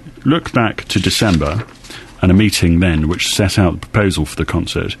 Now, look back to December and a meeting then which set out the proposal for the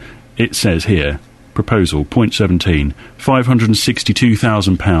concert. It says here, proposal, point 17,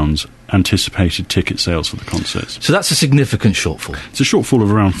 £562,000 anticipated ticket sales for the concerts. So that's a significant shortfall. It's a shortfall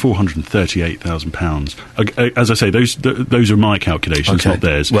of around £438,000. As I say, those are my calculations, not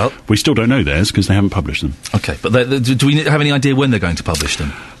theirs. Well, we still don't know theirs because they haven't published them. Okay, but do we have any idea when they're going to publish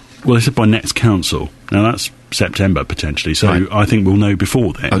them? Well, they said by next council. Now, that's September, potentially, so right. I think we'll know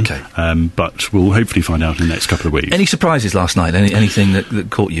before then. Okay. But we'll hopefully find out in the next couple of weeks. Any surprises last night? Anything that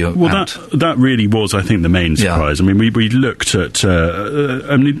caught you out? That really was, I think, the main surprise. Yeah. I mean, we looked at...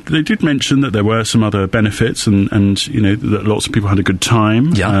 they did mention that there were some other benefits and you know, that lots of people had a good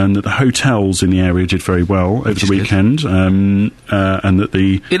time, and that the hotels in the area did very well over the weekend, and that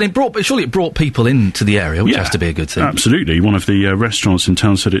the... Surely it brought people into the area, which has to be a good thing. Absolutely. One of the restaurants in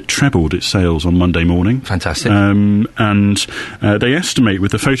town said it trebled its sales on Monday morning. Fantastic. And they estimate,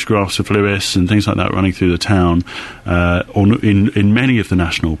 with the photographs of Lewis and things like that running through the town, in many of the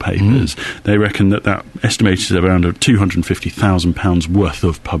national papers, they reckon that estimated around £250,000 worth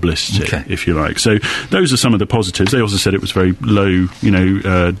of publicity, if you like. So those are some of the positives. They also said it was very low,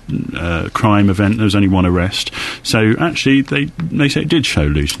 crime event. There was only one arrest. So actually, they say it did show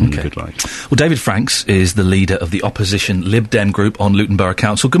Luton in a good light. Well, David Franks is the leader of the opposition Lib Dem group on Luton Borough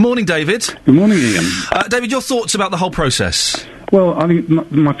Council. Good morning, David. Good morning, Ian. David, your thoughts about the whole process? Well, I think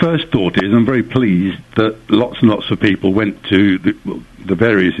my first thought is I'm very pleased that lots and lots of people went to the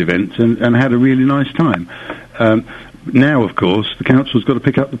various events and had a really nice time. Now, of course, the council's got to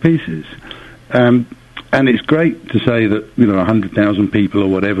pick up the pieces. And it's great to say that, 100,000 people or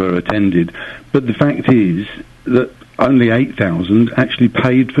whatever attended, but the fact is that only 8,000 actually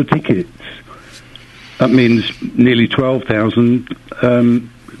paid for tickets. That means nearly 12,000,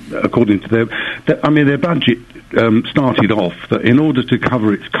 according to their budget started off that in order to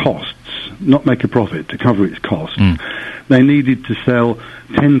cover its costs, not make a profit, to cover its costs, they needed to sell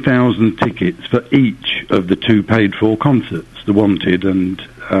 10,000 tickets for each of the two paid-for concerts, The Wanted and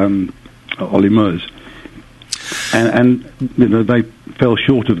Ollie Murs. And they fell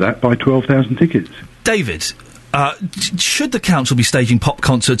short of that by 12,000 tickets. David, should the council be staging pop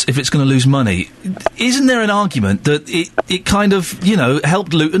concerts if it's going to lose money? Isn't there an argument that it kind of,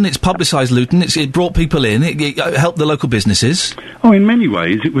 helped Luton, it's publicised Luton, it brought people in, it helped the local businesses? Oh, in many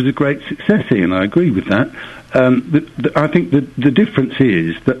ways it was a great success, Ian, I agree with that. I think the difference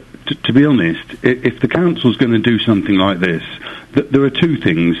is that, to be honest, if the council's going to do something like this, there are two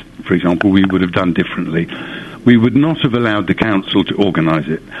things, for example, we would have done differently. We would not have allowed the council to organise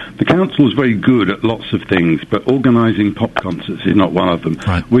it. The council is very good at lots of things, but organising pop concerts is not one of them.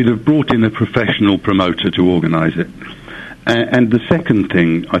 Right. We'd have brought in a professional promoter to organise it. And the second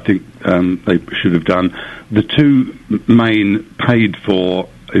thing I think they should have done, the two main paid-for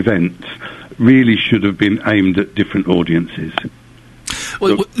events really should have been aimed at different audiences.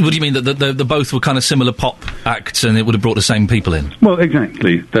 What do you mean, that the both were kind of similar pop acts and it would have brought the same people in? Well,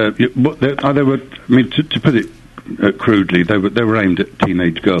 exactly. They were, to put it crudely, they were aimed at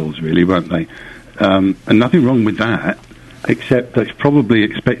teenage girls, really, weren't they? And nothing wrong with that, except that's probably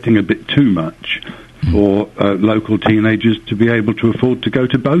expecting a bit too much for local teenagers to be able to afford to go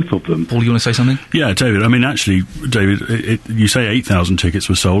to both of them. Paul, you want to say something? Yeah, David. I mean, actually, David, you say 8,000 tickets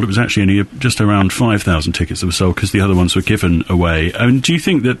were sold. It was actually only just around 5,000 tickets that were sold because the other ones were given away. And do you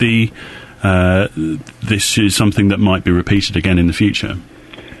think that this is something that might be repeated again in the future?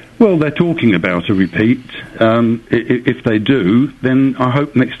 Well, they're talking about a repeat. If they do, then I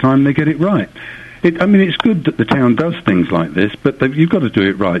hope next time they get it right. It's good that the town does things like this, but you've got to do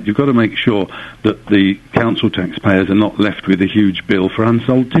it right. You've got to make sure that the council taxpayers are not left with a huge bill for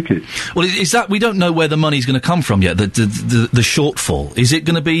unsold tickets. Well, is that, we don't know where the money's going to come from yet, the shortfall. Is it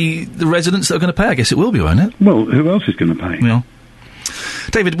going to be the residents that are going to pay? I guess it will be, won't it? Well, who else is going to pay? Yeah.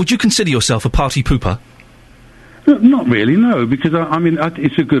 David, would you consider yourself a party pooper? Not really, no, because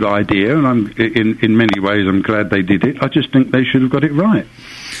it's a good idea, and in many ways I'm glad they did it. I just think they should have got it right.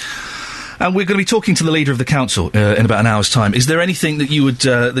 And we're going to be talking to the leader of the council in about an hour's time. Is there anything that you would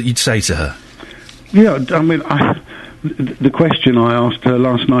that you'd say to her? Yeah, the question I asked her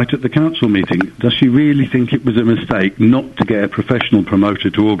last night at the council meeting: does she really think it was a mistake not to get a professional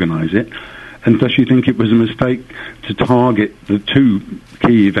promoter to organise it? And does she think it was a mistake to target the two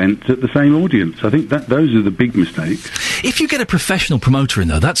key events at the same audience? I think those are the big mistakes. If you get a professional promoter in,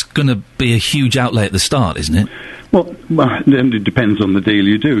 though, that's going to be a huge outlay at the start, isn't it? Well, then it depends on the deal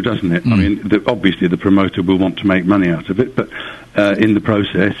you do, doesn't it? I mean, obviously the promoter will want to make money out of it, but in the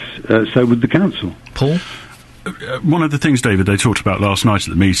process, so would the council. Paul? One of the things, David, they talked about last night at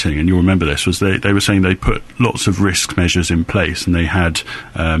the meeting, and you'll remember this, was they were saying they put lots of risk measures in place, and they had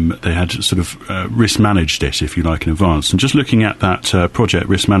sort of risk managed it, if you like, in advance. And just looking at that project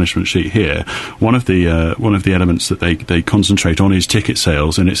risk management sheet here, one of the elements that they concentrate on is ticket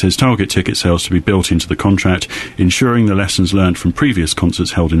sales, and it says target ticket sales to be built into the contract, ensuring the lessons learned from previous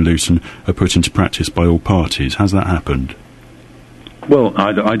concerts held in Luton are put into practice by all parties. Has that happened? Well,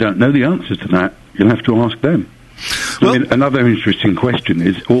 I don't know the answer to that. You'll have to ask them. Well, I mean, another interesting question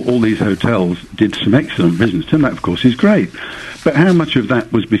is, all these hotels did some excellent business, and that, of course, is great. But how much of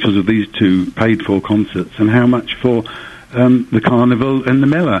that was because of these two paid-for concerts, and how much for the Carnival and the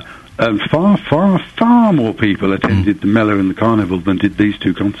Mellor? Far more people attended the Mellor and the Carnival than did these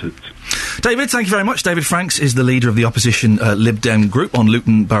two concerts. David, thank you very much. David Franks is the leader of the opposition Lib Dem group on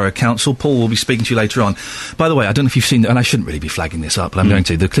Luton Borough Council. Paul will be speaking to you later on. By the way, I don't know if you've seen, and I shouldn't really be flagging this up, but I'm going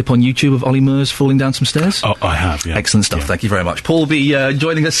to, the clip on YouTube of Ollie Murs falling down some stairs. Oh, I have, yeah. Excellent stuff, thank you very much. Paul will be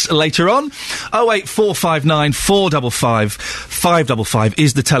joining us later on. 08459 455 555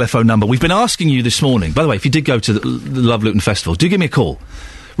 is the telephone number. We've been asking you this morning, by the way, if you did go to the Love Luton Festival, do give me a call.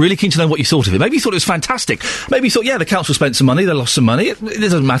 Really keen to know what you thought of it. Maybe you thought it was fantastic. Maybe you thought, yeah, the council spent some money, they lost some money. It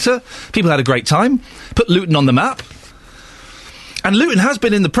doesn't matter. People had a great time. Put Luton on the map. And Luton has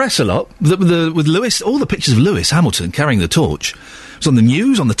been in the press a lot with Lewis. All the pictures of Lewis Hamilton carrying the torch. It was on the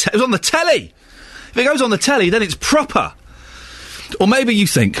news, it was on the telly. If it goes on the telly, then it's proper. Or maybe you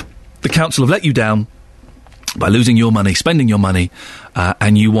think the council have let you down by losing your money, spending your money,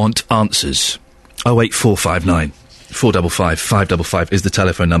 and you want answers. 08459 455 555 is the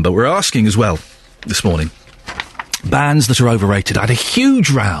telephone number. We're asking as well this morning, bands that are overrated. I had a huge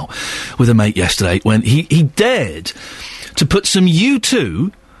row with a mate yesterday when he dared to put some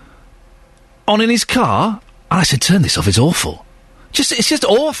U2 on in his car, and I said, turn this off, it's awful. It's just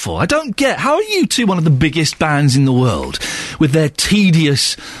awful. I don't get, how are U2 one of the biggest bands in the world with their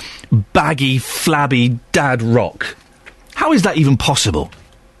tedious, baggy, flabby dad rock? How is that even possible?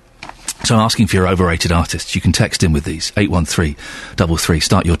 So I'm asking for your overrated artists. You can text in with these. 81333.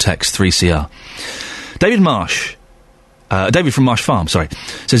 Start your text 3CR. David from Marsh Farm,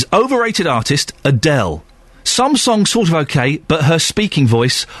 says, overrated artist, Adele. Some songs sort of okay, but her speaking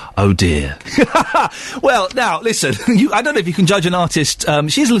voice, oh dear. Well, now, listen, I don't know if you can judge an artist.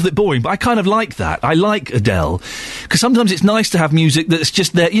 She is a little bit boring, but I kind of like that. I like Adele, because sometimes it's nice to have music that's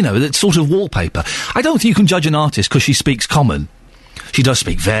just there, that's sort of wallpaper. I don't think you can judge an artist because she speaks common. She does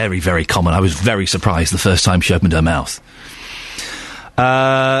speak very, very common. I was very surprised the first time she opened her mouth.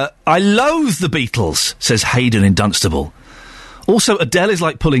 I loathe the Beatles, says Hayden in Dunstable. Also, Adele is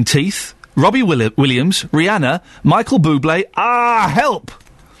like pulling teeth. Robbie Williams, Rihanna, Michael Bublé. Help!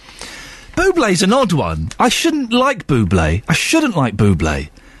 Bublé's an odd one. I shouldn't like Bublé.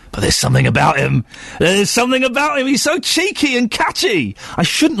 But there's something about him. He's so cheeky and catchy. I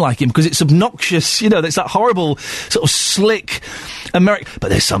shouldn't like him because it's obnoxious. There's that horrible, sort of slick American. But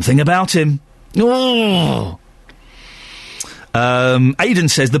there's something about him. Oh. Aidan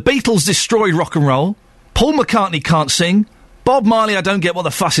says, the Beatles destroyed rock and roll. Paul McCartney can't sing. Bob Marley, I don't get what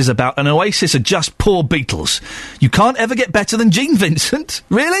the fuss is about. And Oasis are just poor Beatles. You can't ever get better than Gene Vincent.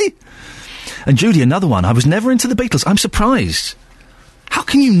 Really? And Judy, another one. I was never into the Beatles. I'm surprised. How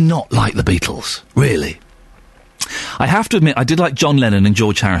can you not like the Beatles? Really? I have to admit, I did like John Lennon and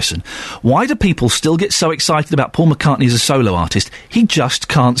George Harrison. Why do people still get so excited about Paul McCartney as a solo artist? He just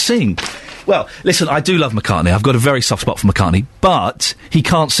can't sing. Well, listen, I do love McCartney. I've got a very soft spot for McCartney, but he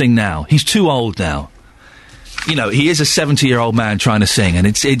can't sing now. He's too old now. He is a 70-year-old man trying to sing, and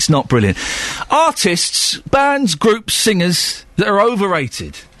it's not brilliant. Artists, bands, groups, singers that are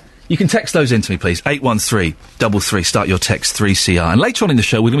overrated. You can text those in to me, please. 81333. Start your text 3CR. And later on in the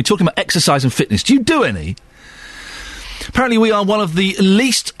show, we're going to be talking about exercise and fitness. Do you do any? Apparently, we are one of the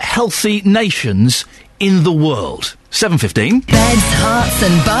least healthy nations in the world. 7:15. Beds, Hearts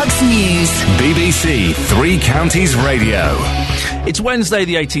and Bucks News. BBC Three Counties Radio. It's Wednesday,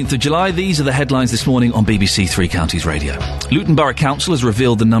 the 18th of July. These are the headlines this morning on BBC Three Counties Radio. Luton Borough Council has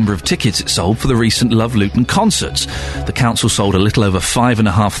revealed the number of tickets it sold for the recent Love Luton concerts. The council sold a little over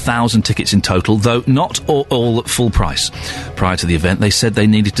 5,500 tickets in total, though not all at full price. Prior to the event, they said they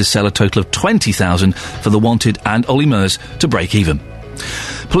needed to sell a total of 20,000 for The Wanted and Ollie Murs to break even.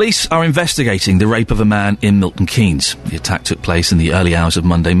 Police are investigating the rape of a man in Milton Keynes. The attack took place in the early hours of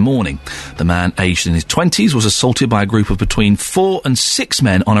Monday morning. The man, aged in his 20s, was assaulted by a group of between 4 and 6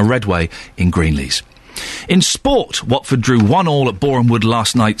 men on a Redway in Greenleys. In sport, Watford drew 1-1 at Boreham Wood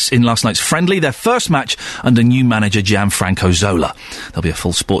last night's friendly, their first match under new manager Gianfranco Zola. There'll be a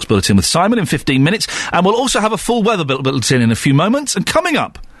full sports bulletin with Simon in 15 minutes, and we'll also have a full weather bulletin in a few moments. And coming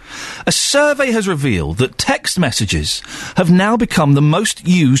up, a survey has revealed that text messages have now become the most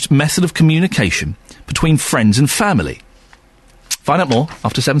used method of communication between friends and family. Find out more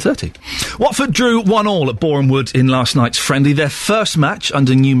after 7:30. Watford drew 1-1 at Boreham Wood in last night's friendly, their first match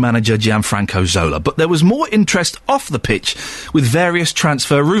under new manager Gianfranco Zola. But there was more interest off the pitch with various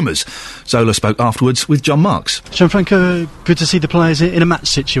transfer rumours. Zola spoke afterwards with John Marks. Gianfranco, good to see the players in a match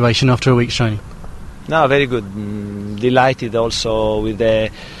situation after a week's training. No, very good. Delighted also with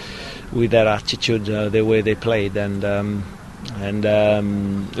their attitude, the way they played, and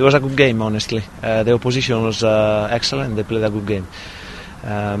it was a good game, honestly. The opposition was excellent. They played a good game.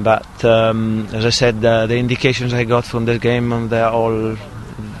 But as I said, the indications I got from the game, they are all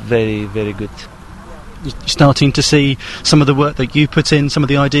very, very good. You're starting to see some of the work that you put in, some of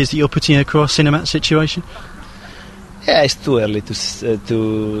the ideas that you're putting across in a match situation? Yeah, it's too early to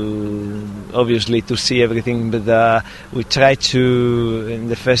obviously to see everything, but we try to in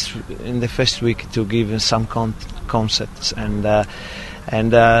the first week to give some concepts, and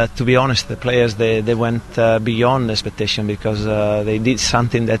to be honest, the players they went beyond expectation, because they did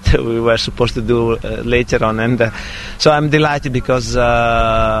something that we were supposed to do later on, and so I'm delighted, because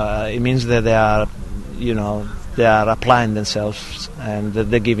it means that they are applying themselves and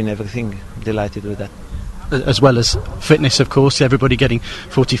they're giving everything. Delighted with that. As well as fitness, of course, everybody getting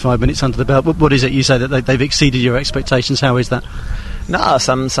 45 minutes under the belt. What is it you say that they've exceeded your expectations? How is that? No,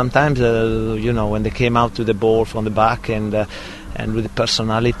 sometimes when they came out to the ball from the back and with the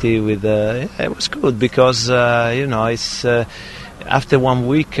personality, it was good, because it's after 1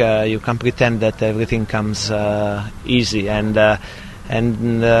 week you can pretend that everything comes easy, and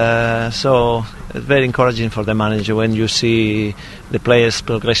so it's very encouraging for the manager when you see the players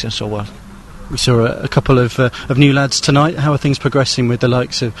progressing so well. We saw a couple of new lads tonight. How are things progressing with the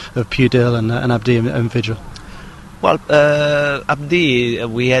likes of Pudil and Abdi and Vidra? Well, Abdi,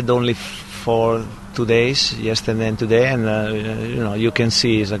 we had only for 2 days, yesterday and today, and you can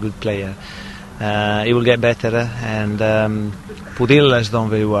see he's a good player. He will get better, and Pudil has done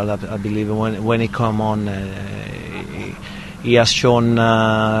very well, I believe. When he come on, he has shown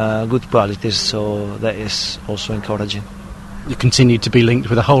good qualities, so that is also encouraging. You continue to be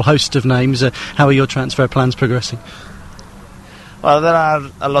linked with a whole host of names. How are your transfer plans progressing? Well, there are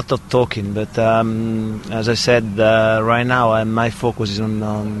a lot of talking, but as I said, right now my focus is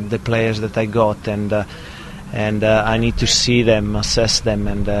on the players that I got, and I need to see them, assess them,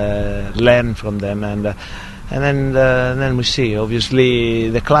 and learn from them, and then we see.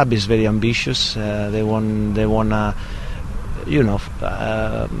 Obviously, the club is very ambitious. They want to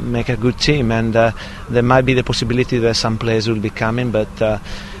make a good team, and there might be the possibility that some players will be coming, but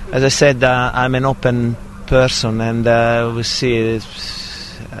as I said, I'm an open person, and we'll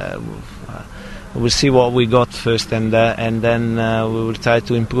see what we got first, and then we will try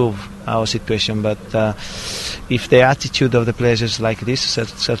to improve our situation, but if the attitude of the players is like this,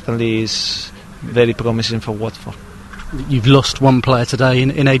 certainly is very promising for Watford. You've lost one player today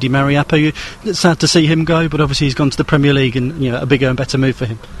in Adi Mariappa. It's sad to see him go, but obviously he's gone to the Premier League, and a bigger and better move for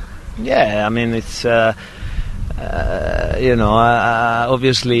him. Yeah, I mean, it's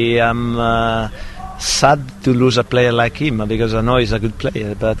obviously I'm sad to lose a player like him, because I know he's a good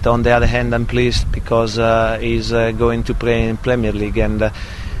player, but on the other hand I'm pleased because he's going to play in Premier League, and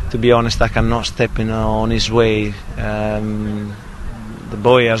to be honest, I cannot step on his way. The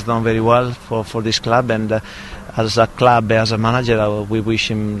boy has done very well for this club, and as a club, as a manager, we wish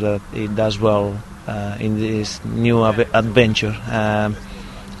him that he does well in this new adventure.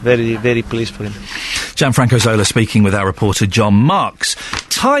 Very, very pleased for him. Gianfranco Zola speaking with our reporter John Marks.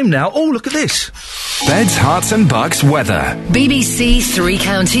 Time now. Oh, look at this. Beds, Hearts and Bucks weather. BBC Three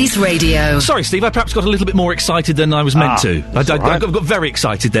Counties Radio. Sorry, Steve, I perhaps got a little bit more excited than I was meant to. I got very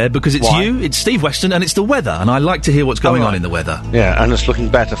excited there because it's you, it's Steve Weston, and it's the weather, and I like to hear what's going on in the weather. Yeah, and it's looking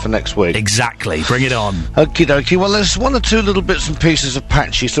better for next week. Exactly. Bring it on. Okie dokie. Well, there's one or two little bits and pieces of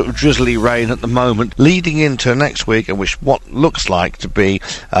patchy sort of drizzly rain at the moment, leading into next week, and what looks like to be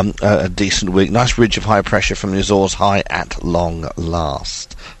a decent week. Nice ridge of high pressure from the Azores high at long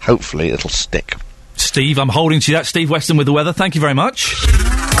last. Hopefully it'll stick. Steve, I'm holding to that. Steve Weston with the weather. Thank you very much.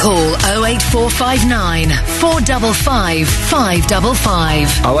 Call 08459 455 555.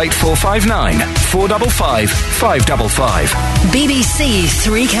 08459 455 555. BBC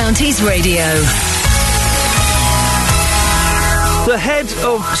Three Counties Radio. The head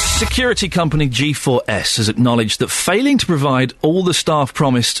of security company G4S has acknowledged that failing to provide all the staff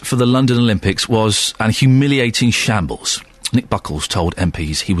promised for the London Olympics was an humiliating shambles. Nick Buckles told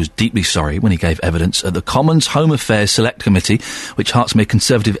MPs he was deeply sorry when he gave evidence at the Commons Home Affairs Select Committee, which Hertsmere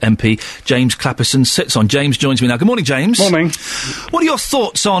Conservative MP James Clapperson sits on. James joins me now. Good morning, James. Morning. What are your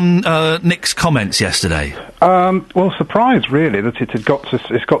thoughts on Nick's comments yesterday? Well, surprised really that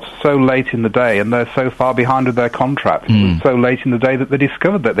it's got so late in the day and they're so far behind with their contract. It was so late in the day that they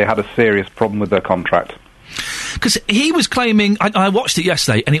discovered that they had a serious problem with their contract. Because he was claiming, I watched it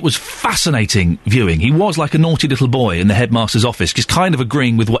yesterday, and it was fascinating viewing. He was like a naughty little boy in the headmaster's office, just kind of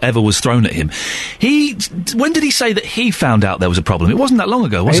agreeing with whatever was thrown at him. When did he say that he found out there was a problem? It wasn't that long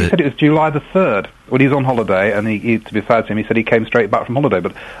ago, was it? He said it was July the 3rd. When he was on holiday, and he to be fair to him, he said he came straight back from holiday,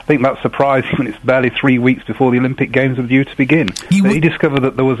 but I think that's surprising when it's barely 3 weeks before the Olympic Games are due to begin. He discovered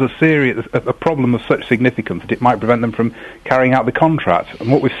that there was a problem of such significance that it might prevent them from carrying out the contract.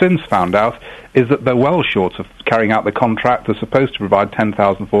 And what we've since found out is that they're well short of carrying out the contract. They're supposed to provide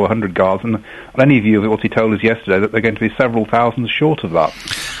 10,400 guards, and on any view of what he told us yesterday, that they're going to be several thousands short of that.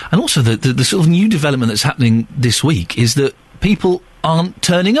 And also, the sort of new development that's happening this week is that people aren't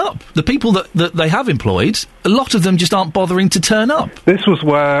turning up. The people that they have employed, a lot of them just aren't bothering to turn up. This was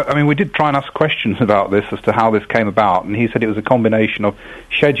where, I mean, we did try and ask questions about this as to how this came about, and he said it was a combination of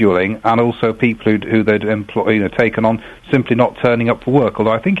scheduling and also people who they'd taken on simply not turning up for work.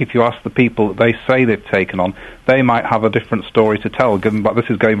 Although I think if you ask the people that they say they've taken on, they might have a different story to tell, but this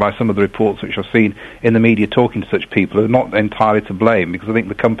is going by some of the reports which I've seen in the media talking to such people who are not entirely to blame, because I think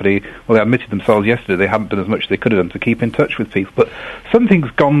the company, well, they admitted themselves yesterday they haven't done as much as they could have done to keep in touch with people. But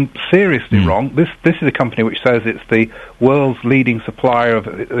something's gone seriously wrong. This is a company which says it's the world's leading supplier of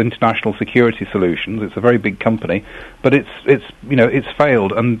international security solutions. It's a very big company, but it's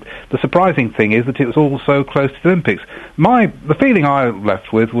failed. And the surprising thing is that it was all so close to the Olympics. The feeling I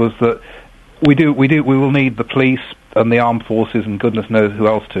left with was that we will need the police and the armed forces and goodness knows who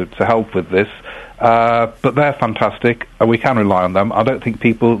else to help with this. But they're fantastic, and we can rely on them. I don't think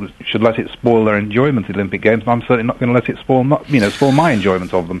people should let it spoil their enjoyment of the Olympic Games, and I'm certainly not going to let it spoil my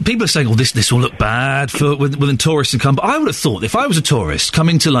enjoyment of them. People are saying, this will look bad when tourists come. But I would have thought, if I was a tourist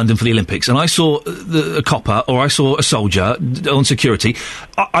coming to London for the Olympics, and I saw a copper or I saw a soldier on security,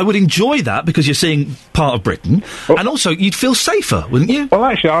 I would enjoy that because you're seeing part of Britain, and also you'd feel safer, wouldn't you? Well,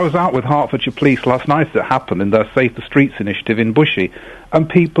 actually, I was out with Hertfordshire Police last night as it happened in their Safer Streets initiative in Bushey, and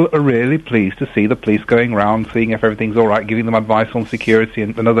people are really pleased to see the police going around, seeing if everything's all right, giving them advice on security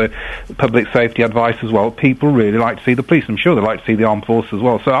and other public safety advice as well. People really like to see the police. I'm sure they like to see the armed forces as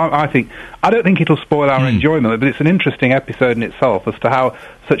well. So I don't think it'll spoil our enjoyment, but it's an interesting episode in itself as to how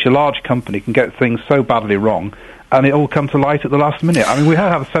such a large company can get things so badly wrong, and it all come to light at the last minute. I mean, we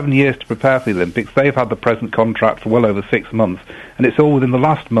have 7 years to prepare for the Olympics. They've had the present contract for well over 6 months, and it's all within the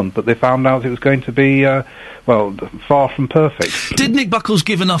last month that they found out it was going to be, far from perfect. Did Nick Buckles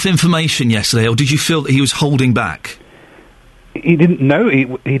give enough information yesterday, or did you feel that he was holding back? He didn't know. He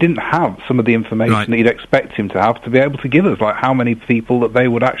didn't have some of the information that you'd expect him to have to be able to give us, like how many people that they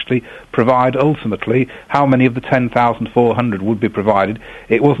would actually provide ultimately, how many of the 10,400 would be provided.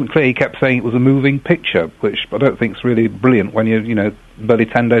 It wasn't clear. He kept saying it was a moving picture, which I don't think is really brilliant when you're, barely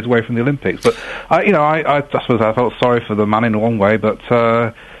 10 days away from the Olympics. But, I suppose I felt sorry for the man in one way, but,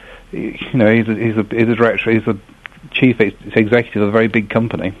 he's a director, he's a chief executive of a very big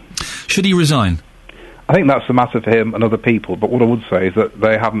company. Should he resign? I think that's a matter for him and other people, but what I would say is that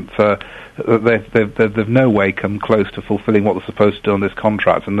they haven't, they've no way come close to fulfilling what they're supposed to do on this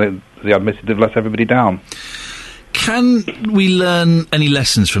contract, and they admitted they've let everybody down. Can we learn any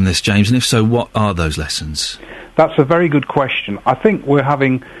lessons from this, James, and if so, what are those lessons? That's a very good question. I think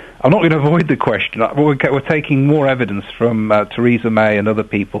I'm not going to avoid the question. We're taking more evidence from Theresa May and other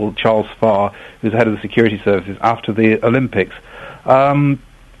people, Charles Farr, who's head of the security services, after the Olympics.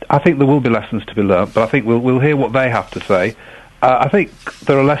 I think there will be lessons to be learnt, but I think we'll hear what they have to say. I think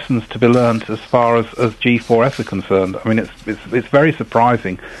there are lessons to be learnt as far as G4S are concerned. I mean, it's very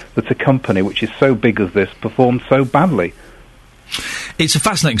surprising that a company which is so big as this performed so badly. It's a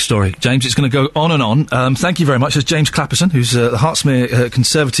fascinating story, James. It's going to go on and on. Thank you very much. There's James Clapperson, who's the Hertsmere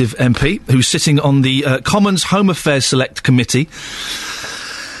Conservative MP, who's sitting on the Commons Home Affairs Select Committee.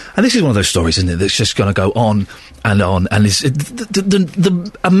 And this is one of those stories, isn't it, that's just going to go on, and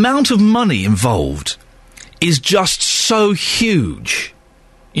the amount of money involved is just so huge.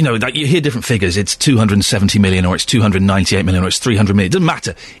 That you hear different figures. It's 270 million, or it's 298 million, or it's 300 million. It doesn't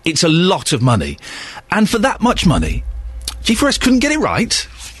matter. It's a lot of money. And for that much money, G4S couldn't get it right.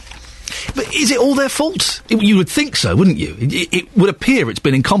 But is it all their fault? You would think so, wouldn't you? It would appear it's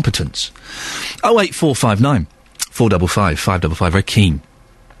been incompetence. 08459 455 555. Very keen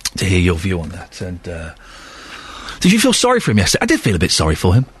to hear your view on that. And did you feel sorry for him yesterday? I did feel a bit sorry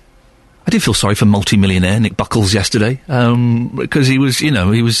for him. I did feel sorry for multi-millionaire Nick Buckles yesterday, because he was, he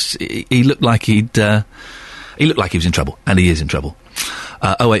looked like he looked like he was in trouble, and he is in trouble.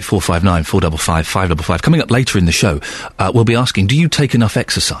 08459 455 555. Coming up later in the show, we'll be asking, do you take enough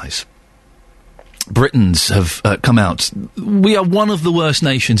exercise? Britons have come out. We are one of the worst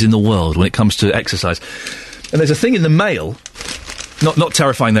nations in the world when it comes to exercise. And there's a thing in the Mail, not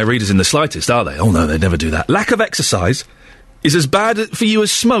terrifying their readers in the slightest, are they? Oh no, they'd never do that. Lack of exercise is as bad for you as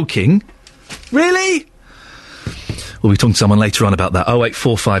smoking? Really? We'll be talking to someone later on about that.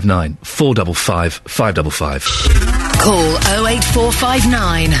 08459 455 555. Call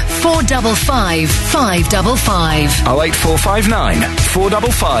 08459 455 555. 08459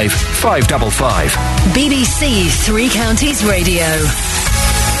 455 555. BBC Three Counties Radio.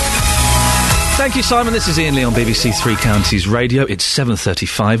 Thank you, Simon. This is Ian Lee on BBC Three Counties Radio. It's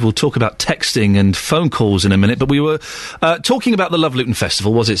 7:35. We'll talk about texting and phone calls in a minute, but we were talking about the Love Luton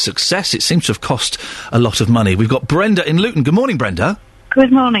Festival. Was it a success? It seems to have cost a lot of money. We've got Brenda in Luton. Good morning, Brenda.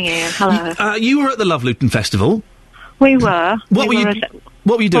 Good morning, Ian. Hello. You were at the Love Luton Festival. We were. What were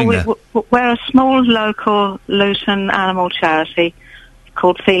you doing there? We're a small local Luton animal charity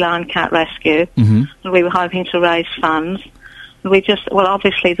called Feline Cat Rescue, and we were hoping to raise funds.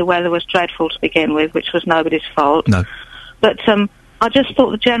 Obviously the weather was dreadful to begin with, which was nobody's fault. No. But I just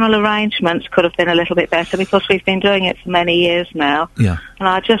thought the general arrangements could have been a little bit better, because we've been doing it for many years now. Yeah. And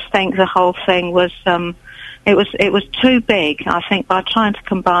I just think the whole thing was, it was too big. I think by trying to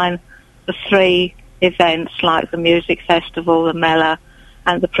combine the three events, like the music festival, the Mela,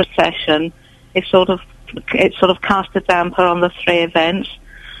 and the procession, it sort of cast a damper on the three events.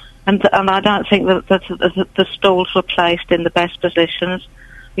 And I don't think that the stalls were placed in the best positions,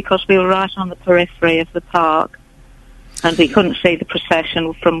 because we were right on the periphery of the park, and we couldn't see the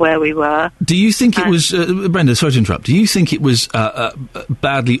procession from where we were. Do you think it was, Brenda, sorry to interrupt, do you think it was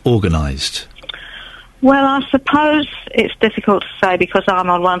badly organised? Well, I suppose it's difficult to say, because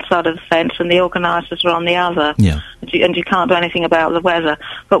I'm on one side of the fence and the organisers are on the other. Yeah. And you can't do anything about the weather.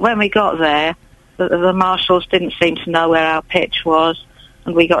 But when we got there, the marshals didn't seem to know where our pitch was,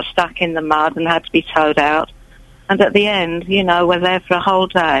 and we got stuck in the mud and had to be towed out. And at the end, we're there for a whole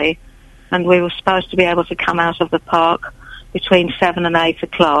day, and we were supposed to be able to come out of the park between 7 and 8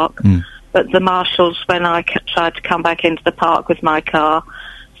 o'clock. But the marshals, when I tried to come back into the park with my car,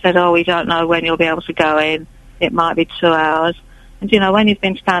 said, we don't know when you'll be able to go in. It might be 2 hours. And, when you've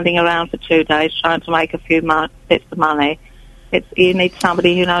been standing around for 2 days trying to make a few bits of money, you need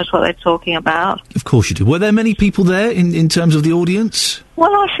somebody who knows what they're talking about. Of course you do. Were there many people there in terms of the audience?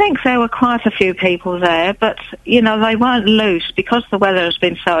 Well, I think there were quite a few people there, but, they weren't loose, because the weather has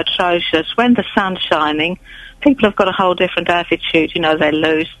been so atrocious. When the sun's shining, people have got a whole different attitude. They're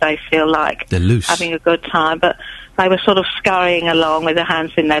loose, they feel like they're loose, having a good time, but they were sort of scurrying along with their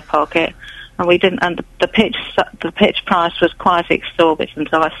hands in their pocket. And we didn't. And the pitch price was quite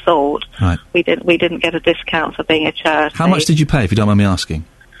exorbitant, I thought. Right. We didn't get a discount for being a charity. How much did you pay, if you don't mind me asking?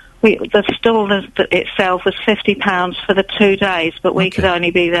 The stall itself was £50 for the 2 days, but we could only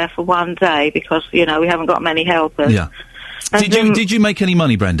be there for 1 day, because we haven't got many helpers. Yeah. Did you make any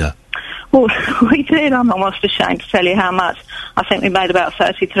money, Brenda? Well, we did. I'm almost ashamed to tell you how much. I think we made about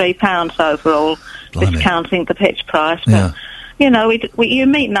 £33 overall, discounting the pitch price. But, yeah. You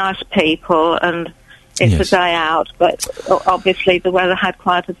meet nice people, and it's a day out, but obviously the weather had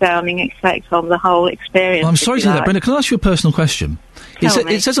quite a downing effect on the whole experience. Well, I'm sorry to hear that, Brenda. Can I ask you a personal question?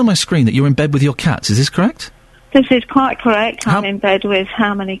 It says on my screen that you're in bed with your cats. Is this correct? This is quite correct. I'm in bed with...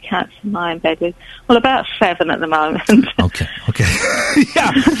 How many cats am I in bed with? Well, about 7 at the moment. Okay.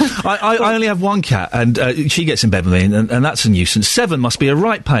 Yeah. I only have one cat, and she gets in bed with me, and that's a nuisance. 7 must be a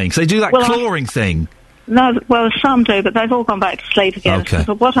right pain, because they do that clawing thing. No, well, some do, but they've all gone back to sleep again. Okay.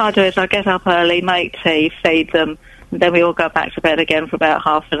 So what I do is I get up early, make tea, feed them, and then we all go back to bed again for about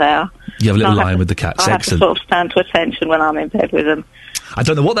half an hour. You have a little line with the cats. I have Excellent. to sort of stand to attention when I'm in bed with them. I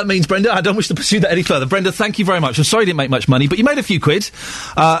don't know what that means, Brenda. I don't wish to pursue that any further. Brenda, thank you very much. I'm sorry you didn't make much money, but you made a few quid,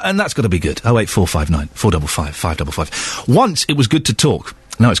 and that's got to be good. 08459 455 555. Once it was good to talk.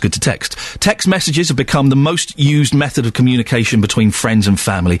 Now it's good to text. Text messages have become the most used method of communication between friends and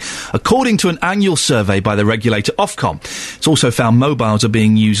family, according to an annual survey by the regulator Ofcom. It's also found mobiles are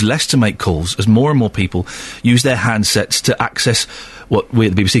being used less to make calls, as more and more people use their handsets to access what we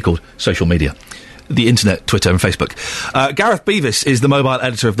at the BBC called social media. The internet, Twitter and Facebook. Gareth Beavis is the mobile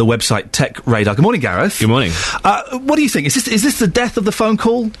editor of the website Tech Radar. Good morning, Gareth. Good morning. What do you think? Is this the death of the phone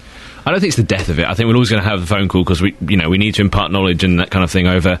call? I don't think it's the death of it. I think we're always going to have the phone call because we need to impart knowledge and that kind of thing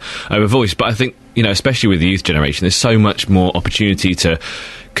over voice. But I think, especially with the youth generation, there's so much more opportunity to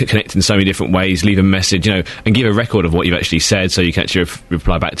connect in so many different ways, leave a message, and give a record of what you've actually said so you can actually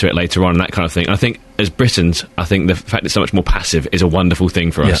reply back to it later on and that kind of thing. And I think as Britons, I think the fact it's so much more passive is a wonderful thing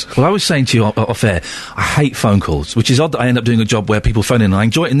for us. Well, I was saying to you off air, I hate phone calls, which is odd that I end up doing a job where people phone in, and I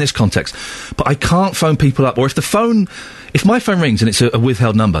enjoy it in this context, but I can't phone people up, or if my phone rings and it's a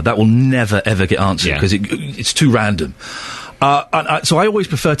withheld number, that will never ever get answered because it's too random. So I always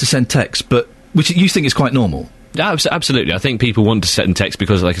prefer to send text, but which you think is quite normal. Yeah, absolutely. I think people want to send text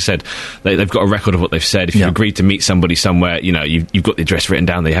because, like I said, they've got a record of what they've said. If you've agreed to meet somebody somewhere, you've got the address written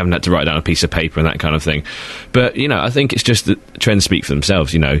down. They haven't had to write down a piece of paper and that kind of thing. But, I think it's just that trends speak for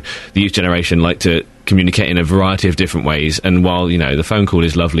themselves. The youth generation like to communicate in a variety of different ways. And while, the phone call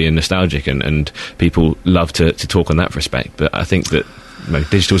is lovely and nostalgic and people love to talk on that respect, but I think that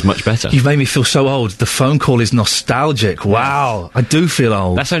digital is much better. You've made me feel so old. The phone call is nostalgic. Wow. I do feel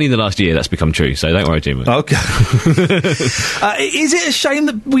old. That's only the last year that's become true, so don't worry too much. Okay. Is it a shame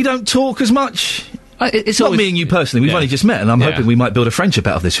that we don't talk as much? It's not me and you personally. We've only just met, and I'm hoping we might build a friendship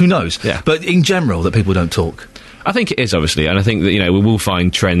out of this. Who knows? Yeah. But in general, that people don't talk. I think it is, obviously, and I think that, we will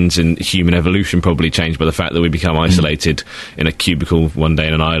find trends in human evolution probably changed by the fact that we become isolated in a cubicle one day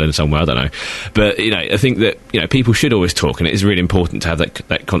in an island somewhere, I don't know. But, I think that, people should always talk, and it is really important to have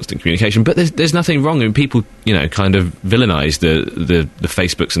that constant communication. But there's nothing wrong, and people, kind of villainise the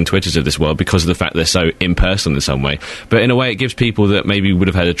Facebooks and Twitters of this world because of the fact they're so impersonal in some way. But in a way, it gives people that maybe would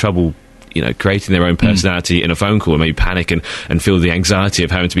have had a trouble creating their own personality in a phone call and maybe panic and feel the anxiety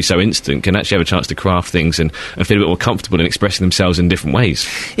of having to be so instant can actually have a chance to craft things and feel a bit more comfortable in expressing themselves in different ways.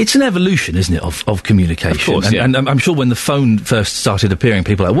 It's an evolution, isn't it, of communication? Of course, and I'm sure when the phone first started appearing,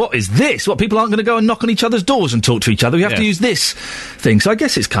 people were like, what is this? What, people aren't going to go and knock on each other's doors and talk to each other? We have to use this thing. So I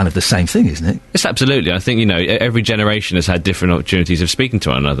guess it's kind of the same thing, isn't it? It's absolutely. I think, every generation has had different opportunities of speaking to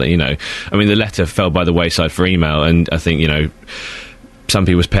one another, I mean, the letter fell by the wayside for email, and I think, some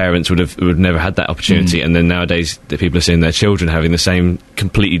people's parents would have never had that opportunity, and then nowadays the people are seeing their children having the same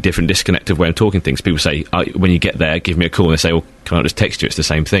completely different disconnected way of talking things. People say, when you get there, give me a call, and they say, well, can I just text you? It's the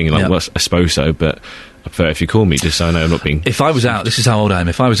same thing. And well, I suppose so, but I prefer if you call me, just so I know I'm not being... If I was out, this is how old I am,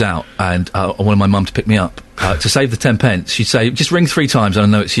 if I was out and I wanted my mum to pick me up, to save the 10 pence, she'd say, just ring 3 times and I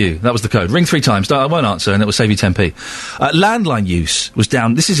know it's you. That was the code. Ring 3 times, I won't answer, and it will save you 10p. Landline use was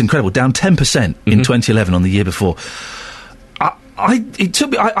down, this is incredible, down 10% in 2011 on the year before. It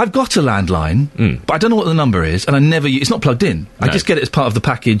took me. I've got a landline, but I don't know what the number is, and I never. It's not plugged in. No. I just get it as part of the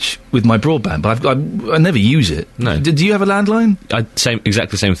package with my broadband, but I never use it. No. Do you have a landline?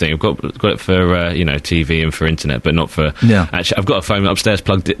 Exactly the same thing. I've got it for TV and for internet, but not for. Yeah. Actually, I've got a phone upstairs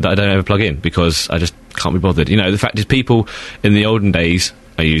plugged that I don't ever plug in because I just can't be bothered. The fact is, people in the olden days.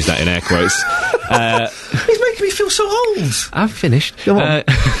 I use that in air quotes. He's making me feel so old. I've finished. Go on.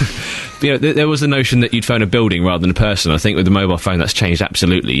 There was the notion that you'd phone a building rather than a person. I think with the mobile phone, that's changed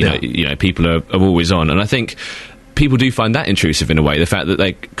absolutely. You know, people are always on, and I think people do find that intrusive in a way, the fact that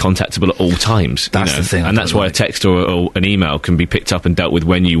they're contactable at all times. That's the thing. And that's why a text or an email can be picked up and dealt with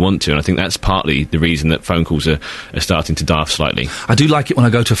when you want to, and I think that's partly the reason that phone calls are starting to die off slightly. I do like it when I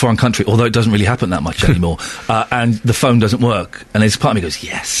go to a foreign country, although it doesn't really happen that much anymore, and the phone doesn't work, and there's part of me goes,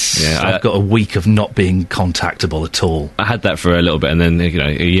 yes, I've got a week of not being contactable at all. I had that for a little bit, and then,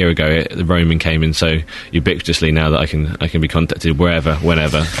 a year ago, the roaming came in so ubiquitously now that I can be contacted wherever,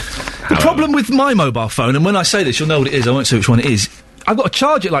 whenever. The problem with my mobile phone, and when I say this, you'll know what it is, I won't say which one it is, I've got to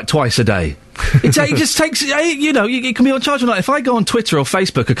charge it like twice a day. It just takes, it can be on charge all night. If I go on Twitter or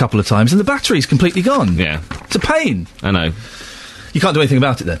Facebook a couple of times and the battery's completely gone. Yeah. It's a pain. I know. You can't do anything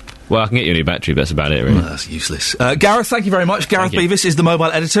about it then? Well, I can get you a new battery, but that's about it, really. Well, that's useless. Gareth, thank you very much. Gareth Beavis is the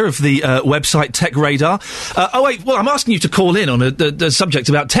mobile editor of the website Tech Radar. I'm asking you to call in on the subject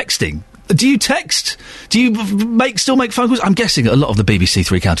about texting. Do you text? Do you still make phone calls? I'm guessing a lot of the BBC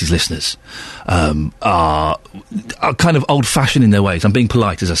Three Counties listeners are kind of old-fashioned in their ways. I'm being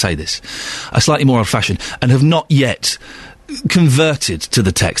polite as I say this. Are slightly more old-fashioned and have not yet converted to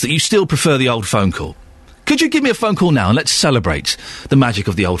the text, that you still prefer the old phone call. Could you give me a phone call now and let's celebrate the magic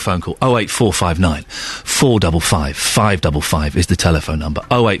of the old phone call? 08459 455 555 is the telephone number.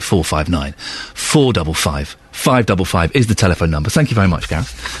 08459 455 555 is the telephone number. Thank you very much,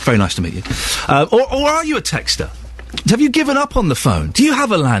 Gareth. Very nice to meet you. Or are you a texter? Have you given up on the phone? Do you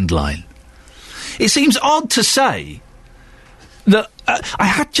have a landline? It seems odd to say that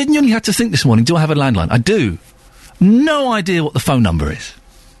I genuinely had to think this morning, do I have a landline? I do. No idea what the phone number is.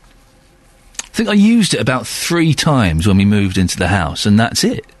 I think I used it about 3 times when we moved into the house, and that's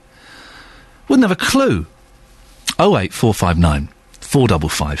it. Wouldn't have a clue. 08459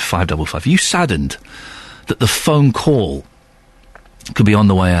 455 555. Are you saddened that the phone call could be on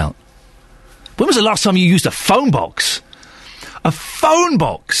the way out? When was the last time you used a phone box? A phone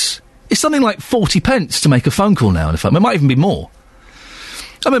box! It's something like 40 pence to make a phone call now on a phone. It might even be more.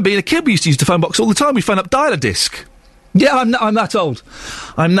 I remember being a kid, we used to use the phone box all the time. We phone up dial-a-disc. Yeah, I'm that old.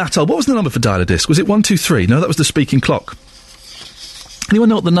 I'm that old. What was the number for dial-a-disc? Was it 123? No, that was the speaking clock. Anyone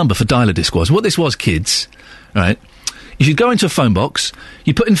know what the number for dial-a-disc was? What this was, kids, right? You should go into a phone box,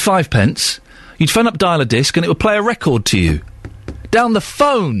 you put in 5 pence, you'd phone up dial-a-disc, and it would play a record to you. Down the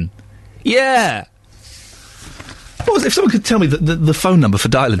phone! Yeah! What was, if someone could tell me the phone number for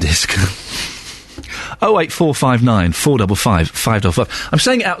dial-a-disc. 08459 455 555. I'm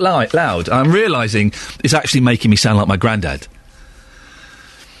saying it out loud. I'm realising it's actually making me sound like my granddad.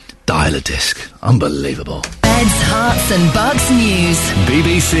 Dial-a-disc. Unbelievable. Beds, Hearts and Bucks News.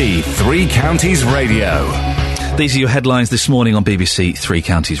 BBC Three Counties Radio. These are your headlines this morning on BBC Three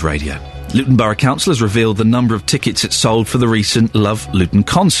Counties Radio. Luton Borough Council has revealed the number of tickets it sold for the recent Love Luton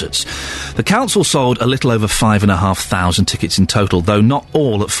concerts. The council sold a little over 5,500 tickets in total, though not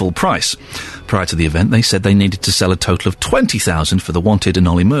all at full price. Prior to the event, they said they needed to sell a total of 20,000 for The Wanted and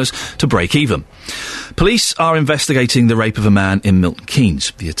Ollie Murs to break even. Police are investigating the rape of a man in Milton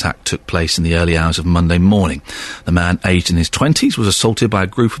Keynes. The attack took place in the early hours of Monday morning. The man, aged in his 20s, was assaulted by a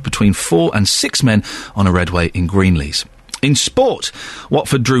group of between 4 and 6 men on a Redway in Greenleys. In sport,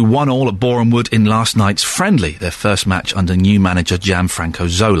 Watford drew 1-1 at Boreham Wood in last night's friendly, their first match under new manager Gianfranco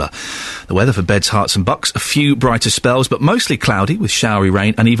Zola. The weather for Beds, Hearts and Bucks, a few brighter spells, but mostly cloudy with showery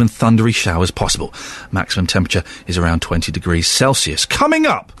rain and even thundery showers possible. Maximum temperature is around 20 degrees Celsius. Coming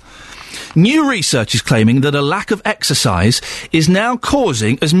up, new research is claiming that a lack of exercise is now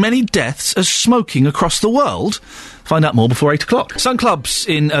causing as many deaths as smoking across the world. Find out more before 8 o'clock. Some clubs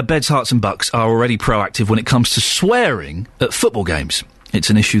in Beds, Hearts and Bucks are already proactive when it comes to swearing at football games. It's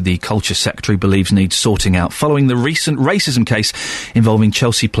an issue the Culture Secretary believes needs sorting out following the recent racism case involving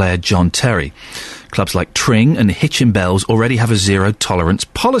Chelsea player John Terry. Clubs like Tring and Hitchin Bells already have a zero-tolerance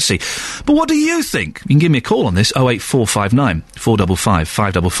policy. But what do you think? You can give me a call on this, 08459 455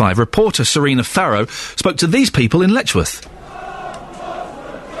 555. Reporter Serena Farrow spoke to these people in Letchworth.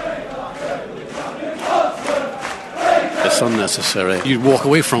 It's unnecessary. You'd walk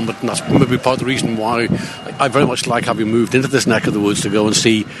away from it, and that's maybe part of the reason why I very much like having moved into this neck of the woods to go and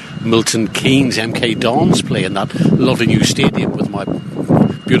see Milton Keynes MK Dons play in that lovely new stadium with my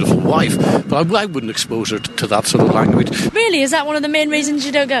beautiful wife. But I wouldn't expose her to that sort of language. Really? Is that one of the main reasons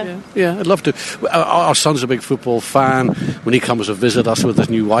you don't go? Yeah, I'd love to. Our son's a big football fan. When he comes to visit us with his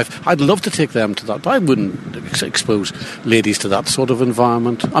new wife, I'd love to take them to that, but I wouldn't expose ladies to that sort of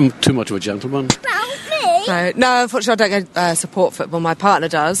environment. I'm too much of a gentleman. No, unfortunately I don't go support football. My partner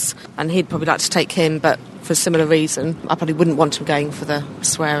does, and he'd probably like to take him, but for a similar reason. I probably wouldn't want him going for the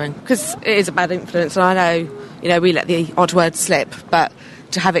swearing, because it is a bad influence, and I know, we let the odd word slip, but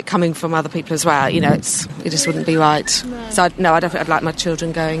to have it coming from other people as well, it just wouldn't be right. No. So, I don't think I'd like my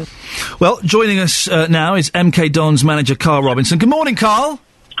children going. Well, joining us now is MK Dons manager Carl Robinson. Good morning, Carl.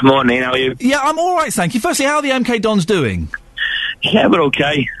 Good morning, how are you? Yeah, I'm all right, thank you. Firstly, how are the MK Dons doing? Yeah, we're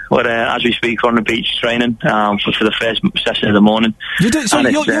okay. We're, as we speak, we're on the beach training for the first session of the morning.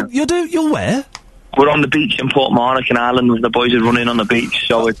 You're where? We're on the beach in Portmarnock in Ireland with the boys are running on the beach,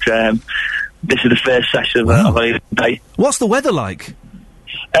 so it's this is the first session of a day. What's the weather like?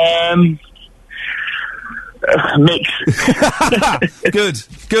 Mixed. Good.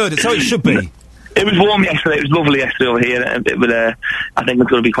 It's how it should be. It was warm yesterday. It was lovely yesterday over here. I think it's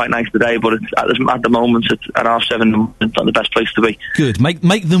going to be quite nice today, but at the moment, it's at 7:30. It's not the best place to be. Good. Make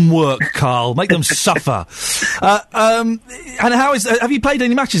them work, Carl. Make them suffer. And have you played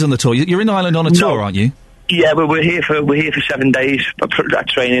any matches on the tour? You're in Ireland on a tour, aren't you? Yeah, but we're here for 7 days. A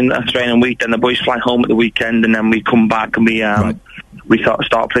training week. Then the boys fly home at the weekend, and then we come back and we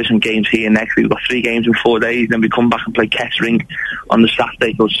start playing some games here next week. We've got 3 games in 4 days, then we come back and play Kettering on the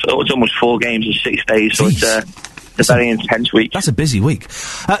Saturday. So it's almost 4 games in 6 days, so it's a very intense week. That's a busy week.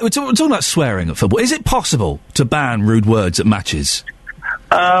 We're talking about swearing at football. Is it possible to ban rude words at matches?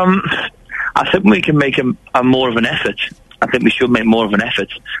 I think we can make a more of an effort. I think we should make more of an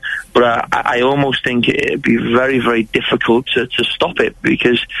effort. But I almost think it'd be very, very difficult to stop it,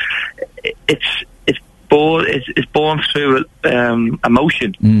 because it's born through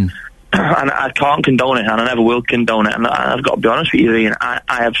emotion. And I can't condone it, and I never will condone it. And I've got to be honest with you, Ian, I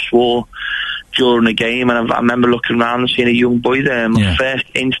have swore during the game, and I remember looking around and seeing a young boy there. My first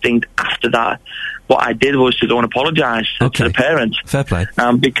instinct after that, what I did was to go and apologise to the parents. Fair play.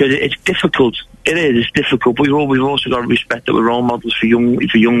 Because it's difficult. It is. It's difficult. We've also got to respect that we're role models for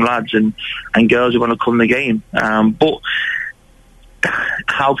young lads and girls who want to come to the game. But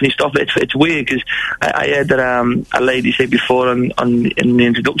how can you stop it? It's weird because I heard that a lady say before in the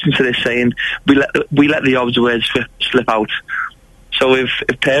introduction to this saying we let the odds words slip out. So if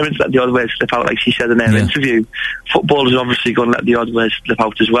parents let the odd words slip out, like she said in her interview, footballers are obviously going to let the odd words slip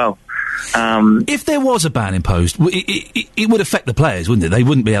out as well. If there was a ban imposed, it would affect the players, wouldn't it? They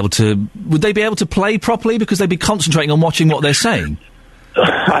wouldn't be able to. Would they be able to play properly because they'd be concentrating on watching what they're saying?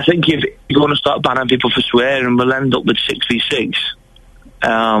 I think if you're going to start banning people for swearing, we'll end up with 6v6.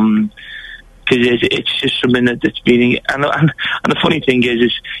 Because it's just something that's been... And the funny thing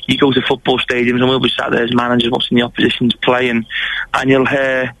is you go to football stadiums and we'll be sat there as managers watching the opposition's playing, and you'll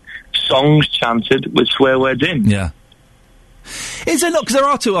hear songs chanted with swear words in. Yeah. Is there not? Because there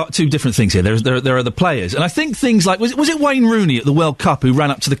are two different things here. There are the players, and I think things like was it Wayne Rooney at the World Cup who ran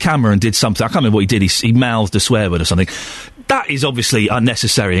up to the camera and did something? I can't remember what he did. He mouthed a swear word or something. That is obviously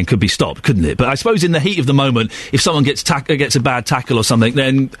unnecessary and could be stopped, couldn't it? But I suppose in the heat of the moment, if someone gets a bad tackle or something,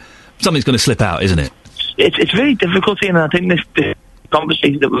 then something's going to slip out, isn't it? It's very difficult, and I think this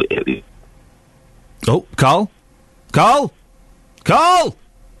conversation that Oh, Carl.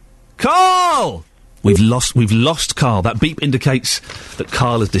 We've lost Carl. That beep indicates that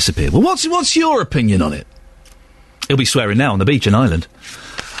Carl has disappeared. Well, what's your opinion on it? He'll be swearing now on the beach in Ireland.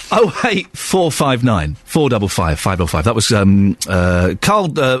 08459 455 555. That was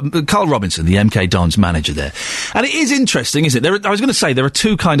Carl Robinson, the MK Dons manager there. And it is interesting, isn't it? I was going to say there are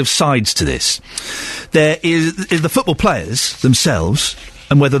two kind of sides to this. There is the football players themselves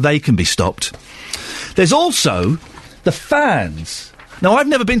and whether they can be stopped. There's also the fans. Now, I've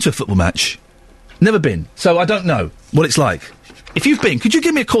never been to a football match. Never been. So I don't know what it's like. If you've been, could you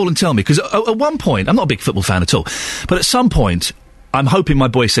give me a call and tell me? Because at one point, I'm not a big football fan at all, but at some point, I'm hoping my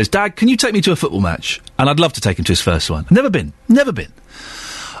boy says, Dad, can you take me to a football match? And I'd love to take him to his first one. Never been. And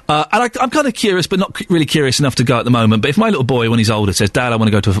I'm kind of curious, but not really curious enough to go at the moment. But if my little boy, when he's older, says, Dad, I want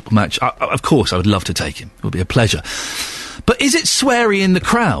to go to a football match, of course, I would love to take him. It would be a pleasure. But is it sweary in the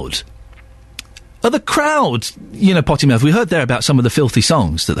crowd? Are the crowd, potty mouth? We heard there about some of the filthy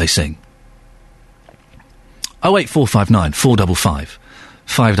songs that they sing. 08459 455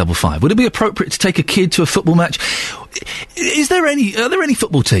 555. Would it be appropriate to take a kid to a football match? Are there any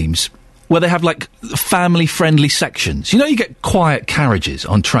football teams where they have, like, family-friendly sections? You get quiet carriages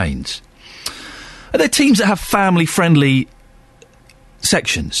on trains. Are there teams that have family-friendly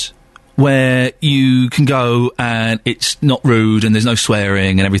sections where you can go and it's not rude and there's no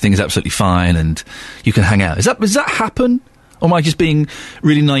swearing and everything is absolutely fine and you can hang out? Does that happen? Or am I just being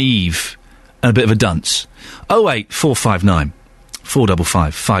really naive and a bit of a dunce? 08459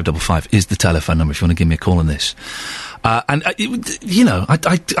 455 555 is the telephone number if you want to give me a call on this. I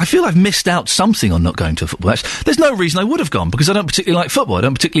feel I've missed out something on not going to a football match. There's no reason I would have gone because I don't particularly like football. I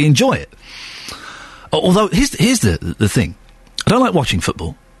don't particularly enjoy it. Although, here's the thing. I don't like watching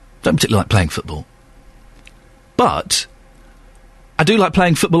football. Don't particularly like playing football. But I do like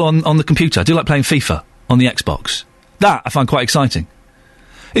playing football on the computer. I do like playing FIFA on the Xbox. That I find quite exciting.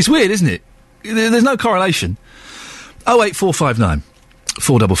 It's weird, isn't it? There's no correlation. 08459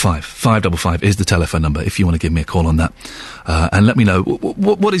 455 555 is the telephone number if you want to give me a call on that. And let me know,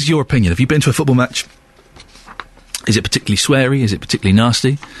 what is your opinion? Have you been to a football match? Is it particularly sweary? Is it particularly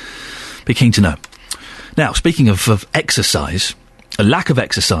nasty? Be keen to know. Now, speaking of exercise, a lack of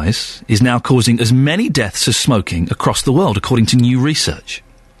exercise is now causing as many deaths as smoking across the world, according to new research.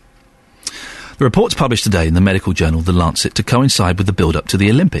 The report's published today in the medical journal The Lancet to coincide with the build-up to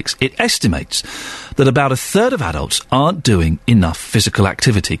the Olympics. It estimates that about a third of adults aren't doing enough physical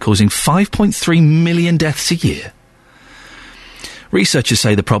activity, causing 5.3 million deaths a year. Researchers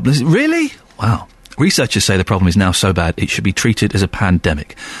say the problem is... Really? Wow. Researchers say the problem is now so bad it should be treated as a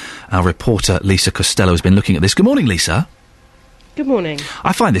pandemic. Our reporter Lisa Costello has been looking at this. Good morning, Lisa. Good morning.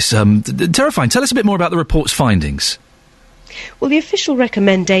 I find this terrifying. Tell us a bit more about the report's findings. Well, the official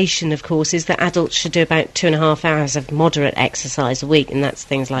recommendation, of course, is that adults should do about 2.5 hours of moderate exercise a week, and that's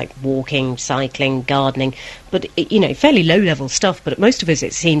things like walking, cycling, gardening, but, fairly low-level stuff, but most of us,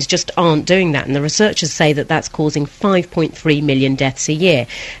 it seems, just aren't doing that, and the researchers say that that's causing 5.3 million deaths a year.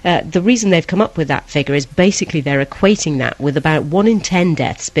 The reason they've come up with that figure is basically they're equating that with about 1 in 10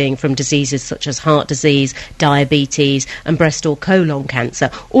 deaths being from diseases such as heart disease, diabetes, and breast or colon cancer,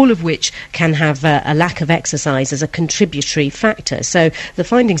 all of which can have a lack of exercise as a contributory factor. So the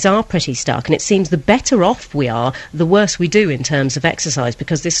findings are pretty stark, and it seems the better off we are, the worse we do in terms of exercise,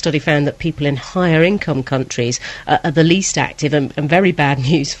 because this study found that people in higher income countries countries are the least active, and very bad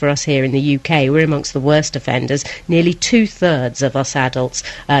news for us here in the UK. We're amongst the worst offenders. Nearly 2/3 of us adults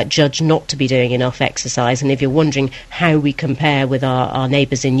judge not to be doing enough exercise, and if you're wondering how we compare with our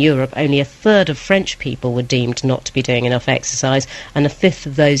neighbours in Europe, only 1/3 of French people were deemed not to be doing enough exercise, and 1/5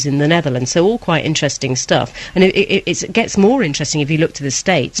 of those in the Netherlands. So all quite interesting stuff. And it gets more interesting if you look to the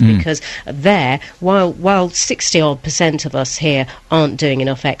States, because there, while 60-odd% of us here aren't doing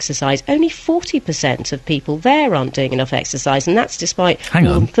enough exercise, only 40% of people there aren't doing enough exercise, and that's despite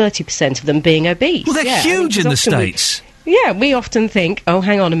more than 30% of them being obese. Well, they're huge in the States. We often think, oh,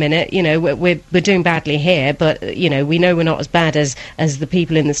 hang on a minute, you know, we're doing badly here, but, you know we're not as bad as the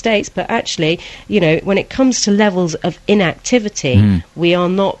people in the States, but actually, you know, when it comes to levels of inactivity, we are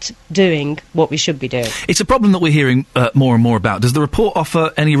not doing what we should be doing. It's a problem that we're hearing more and more about. Does the report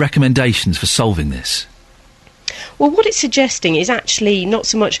offer any recommendations for solving this? Well, what it's suggesting is actually not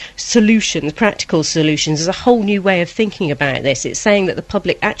so much solutions, practical solutions, as a whole new way of thinking about this. It's saying that the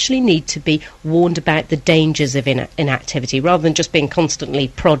public actually need to be warned about the dangers of inactivity, rather than just being constantly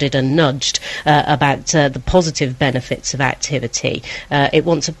prodded and nudged about the positive benefits of activity. It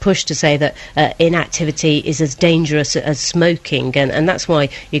wants a push to say that inactivity is as dangerous as smoking, and that's why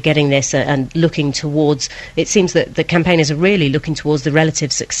you're getting this and looking towards... It seems that the campaigners are really looking towards the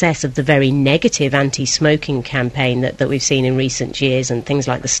relative success of the very negative anti-smoking campaign that we've seen in recent years, and things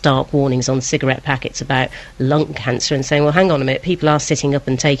like the stark warnings on cigarette packets about lung cancer, and saying, well, hang on a minute, people are sitting up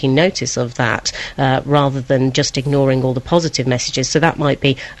and taking notice of that, rather than just ignoring all the positive messages. So that might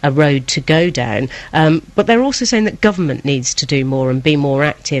be a road to go down. But they're also saying that government needs to do more and be more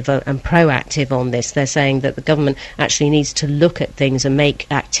active and proactive on this. They're saying that the government actually needs to look at things and make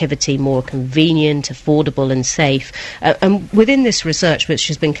activity more convenient, affordable and safe. And within this research, which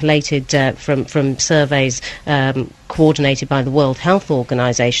has been collated from surveys coordinated by the World Health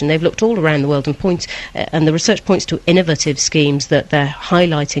Organization, they've looked all around the world and the research points to innovative schemes that they're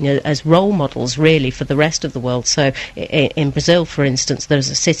highlighting as role models really for the rest of the world. So in Brazil, for instance, there's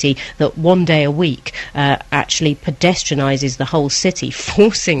a city that one day a week actually pedestrianises the whole city,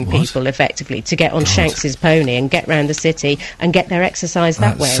 forcing people effectively to get on Shanks's pony and get round the city and get their exercise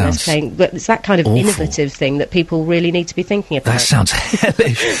that way. And they're saying that it's that kind of innovative thing that people really need to be thinking about. That sounds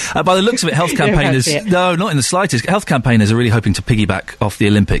hellish. By the looks of it, health campaigners... No, not in the slightest. Health campaigners are really hoping to piggyback off the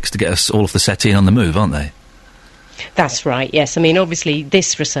Olympics to get us all off the settee and on the move, aren't they? That's right, yes. I mean, obviously,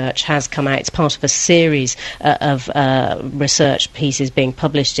 this research has come out. It's part of a series of research pieces being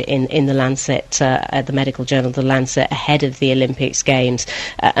published in the Lancet, the medical journal, the Lancet, ahead of the Olympics Games.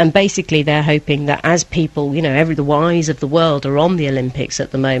 And basically, they're hoping that as people, you know, the eyes of the world are on the Olympics at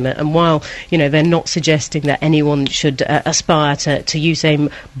the moment, and while, you know, they're not suggesting that anyone should aspire to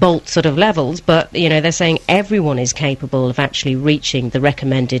Usain Bolt sort of levels, but, you know, they're saying everyone is capable of actually reaching the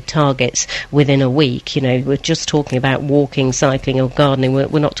recommended targets within a week. You know, we're just talking about walking, cycling or gardening.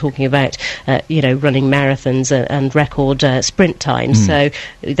 We're not talking about, running marathons and record sprint times. So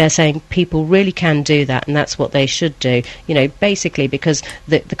they're saying people really can do that, and that's what they should do. You know, basically because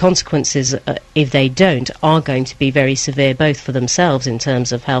the consequences, if they don't, are going to be very severe, both for themselves in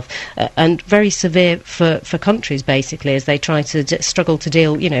terms of health and very severe for countries, basically, as they try to struggle to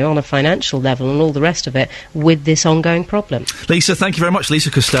deal, you know, on a financial level and all the rest of it with this ongoing problem. Lisa, thank you very much. Lisa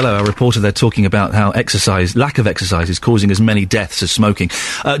Costello, our reporter there, talking about how lack of exercise is causing as many deaths as smoking.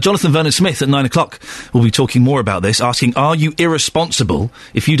 Jonathan Vernon-Smith at 9 o'clock will be talking more about this, asking, are you irresponsible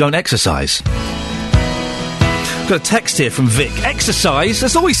if you don't exercise? I've got a text here from Vic. Exercise?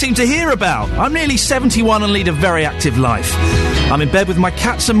 That's all we seem to hear about. I'm nearly 71 and lead a very active life. I'm in bed with my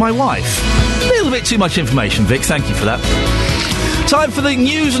cats and my wife. A little bit too much information, Vic. Thank you for that. Time for the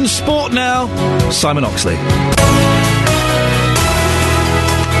news and sport now. Simon Oxley.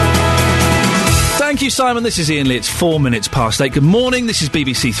 Thank you, Simon. This is Ian Lee. It's 4 minutes past 8. Good morning. This is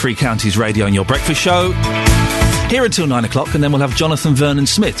BBC Three Counties Radio and your breakfast show. Here until 9 o'clock, and then we'll have Jonathan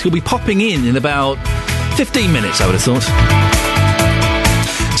Vernon-Smith, who'll be popping in about 15 minutes, I would have thought.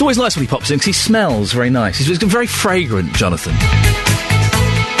 It's always nice when he pops in, because he smells very nice. He's very fragrant, Jonathan.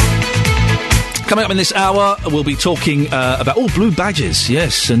 Coming up in this hour, we'll be talking about blue badges,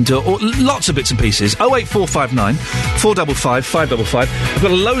 yes, and lots of bits and pieces. 08459 455 555. I've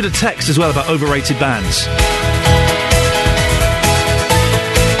got a load of text as well about overrated bands.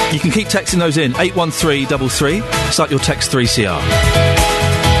 You can keep texting those in. 81333. Start your text 3CR.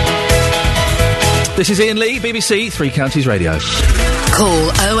 This is Ian Lee, BBC Three Counties Radio.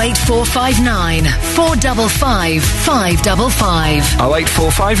 Call 08459 455 555.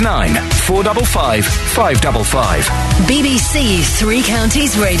 08459 455 555. BBC Three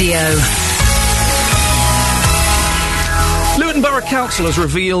Counties Radio. Luton Borough Council has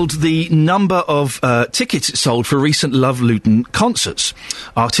revealed the number of tickets it sold for recent Love Luton concerts.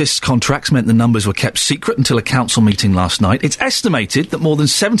 Artists' contracts meant the numbers were kept secret until a council meeting last night. It's estimated that more than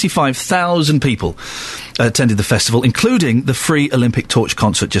 75,000 people attended the festival, including the free Olympic Torch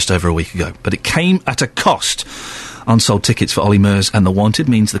concert just over a week ago. But it came at a cost. Unsold tickets for Ollie Murs and The Wanted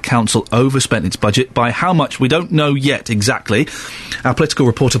means the council overspent its budget. By how much, we don't know yet exactly. Our political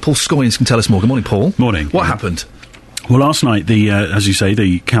reporter Paul Scoyens can tell us more. Good morning, Paul. Morning. What happened? Well, last night, as you say,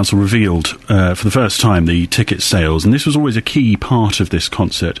 the council revealed for the first time the ticket sales, and this was always a key part of this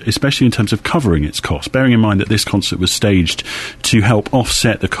concert, especially in terms of covering its costs, bearing in mind that this concert was staged to help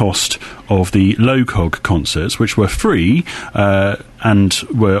offset the cost of the low-cog concerts, which were free and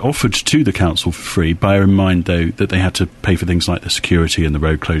were offered to the council for free. Bear in mind, though, that they had to pay for things like the security and the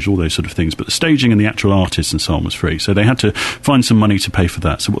road closure, all those sort of things, but the staging and the actual artists and so on was free, so they had to find some money to pay for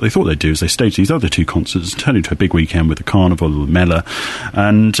that. So what they thought they'd do is they stage these other two concerts and turn into a big weekend with the Carnival, the Mela,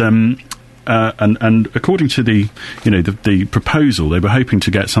 and according to the proposal, they were hoping to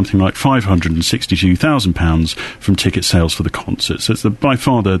get something like £562,000 from ticket sales for the concert. So it's by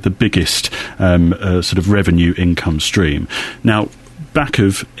far the biggest sort of revenue income stream. Now, back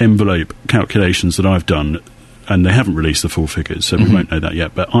of envelope calculations that I've done, and they haven't released the full figures, so we won't know that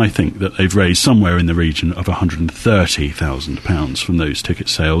yet, but I think that they've raised somewhere in the region of £130,000 from those ticket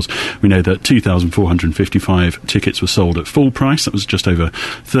sales. We know that 2,455 tickets were sold at full price. That was just over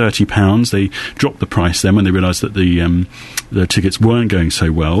 £30. They dropped the price then when they realised that the tickets weren't going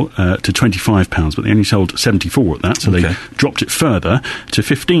so well to £25, but they only sold 74 at that, so they dropped it further to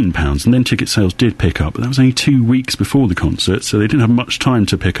 £15, and then ticket sales did pick up, but that was only 2 weeks before the concert, so they didn't have much time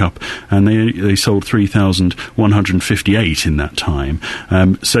to pick up, and they sold 3,158 in that time.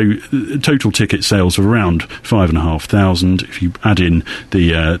 So total ticket sales of around 5,500. If you add in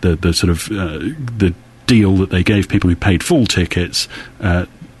the sort of the deal that they gave people who paid full tickets,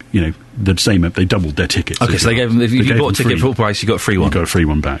 the same, they doubled their tickets. Okay, so they gave them, if you bought a ticket full price, you got a free one. You got a free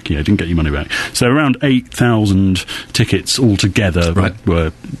one back, didn't get your money back. So around 8,000 tickets altogether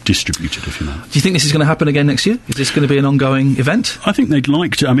were distributed, if you know. Do you think this is going to happen again next year? Is this going to be an ongoing event? I think they'd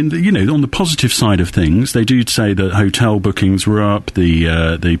like to. I mean, on the positive side of things, they do say that hotel bookings were up,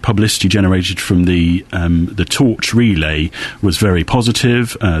 the publicity generated from the torch relay was very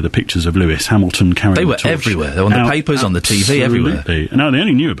positive, the pictures of Lewis Hamilton carrying the torch. They were everywhere. They were on the papers, on the TV, everywhere. No, they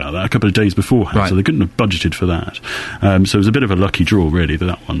only knew about that a couple of days beforehand, so they couldn't have budgeted for that. So it was a bit of a lucky draw, really,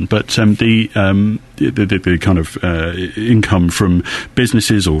 that one. But the kind of income from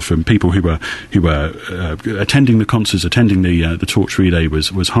businesses or from people who were attending the concerts, attending the torch relay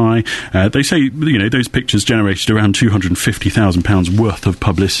was high. They say those pictures generated around £250,000 worth of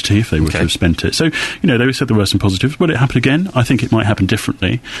publicity if they were to have spent it. So they said there were some positives. Will it happen again? I think it might happen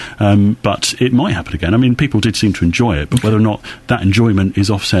differently, but it might happen again. I mean, people did seem to enjoy it, but whether or not that enjoyment is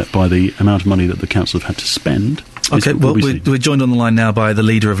offset by the amount of money that the council have had to spend. Okay, well, we're joined on the line now by the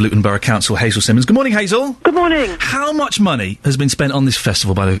leader of Luton Borough Council, Hazel Simmons. Good morning, Hazel. Good morning. How much money has been spent on this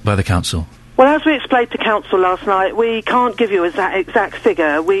festival by the council? Well, as we explained to council last night, we can't give you that exact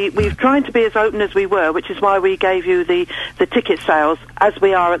figure. We've tried to be as open as we were, which is why we gave you the ticket sales as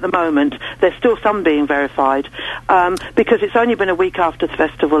we are at the moment. There's still some being verified because it's only been a week after the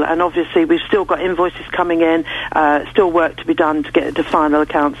festival, and obviously we've still got invoices coming in, still work to be done to get to final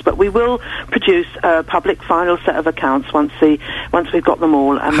accounts. But we will produce a public final set of accounts once we've got them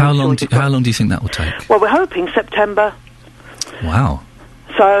all. And how long do you think that will take? Well, we're hoping September. Wow.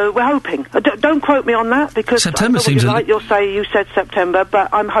 So we're hoping. Don't quote me on that because September seems you'll say you said September, but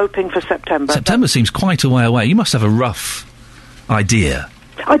I'm hoping for September. September seems quite a way away. You must have a rough idea.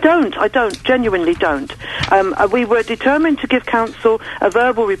 I genuinely don't. We were determined to give council a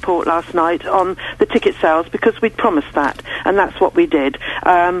verbal report last night on the ticket sales because we'd promised that, and that's what we did.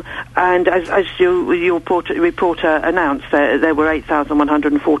 And as your reporter announced, there were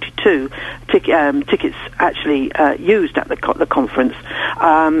 8,142 tickets actually used at the conference.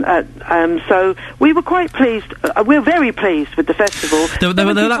 So we were quite pleased. We're very pleased with the festival. There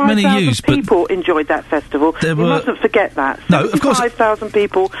were that many used, but people enjoyed that festival. You mustn't forget that. No, of course. 5,000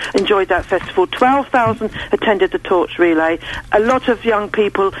 people enjoyed that festival. 12,000 attended the torch relay. A lot of young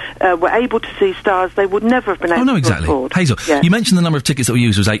people were able to see stars they would never have been able to afford. Hazel, you mentioned the number of tickets that were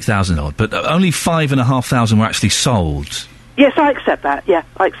used was 8,000 odd, but only 5,500 were actually sold. Yes, I accept that. Yeah,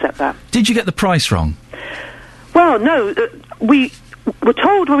 I accept that. Did you get the price wrong? Well, no. We're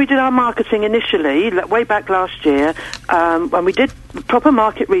told when we did our marketing initially, way back last year, when we did proper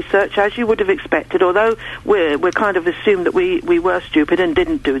market research, as you would have expected, although we're kind of assumed that we were stupid and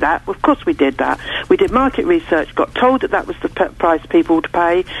didn't do that. Of course we did that. We did market research, got told that was the price people would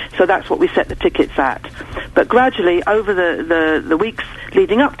pay, so that's what we set the tickets at. But gradually, over the weeks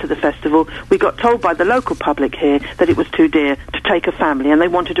leading up to the festival, we got told by the local public here that it was too dear to take a family, and they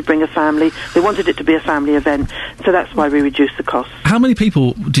wanted to bring a family. They wanted it to be a family event, so that's why we reduced the cost. How many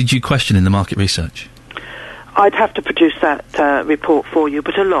people did you question in the market research? I'd have to produce that report for you,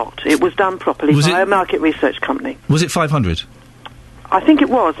 but a lot. It was done properly by a market research company. Was it 500? I think it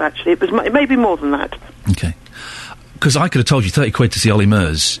was, actually. It may be more than that. Okay. Because I could have told you 30 quid to see Ollie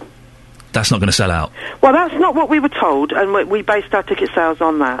Murs. That's not going to sell out. Well, that's not what we were told, and we based our ticket sales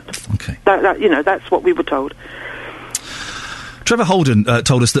on that. Okay. That's what we were told. Trevor Holden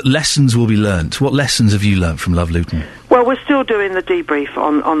told us that lessons will be learnt. What lessons have you learnt from Love Luton? Well, we're still doing the debrief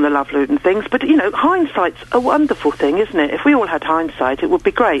on the Love Luton things, but, hindsight's a wonderful thing, isn't it? If we all had hindsight, it would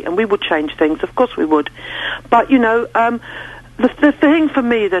be great, and we would change things. Of course we would. But, the thing for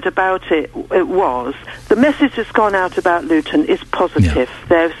me that about it was the message that's gone out about Luton is positive. Yeah.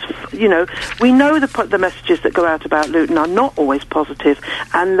 There's, we know the messages that go out about Luton are not always positive,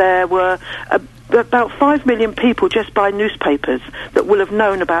 and there were about 5 million people just by newspapers that will have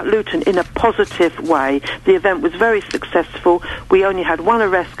known about Luton in a positive way. The event was very successful. We only had one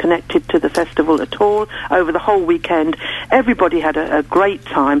arrest connected to the festival at all over the whole weekend. Everybody had a great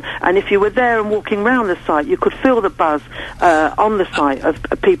time, and if you were there and walking around the site, you could feel the buzz on the site of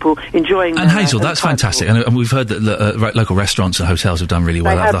people enjoying. And Hazel, that's fantastic. And we've heard that local restaurants and hotels have done really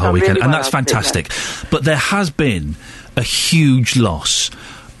well over the whole weekend, and that's fantastic. But there has been a huge loss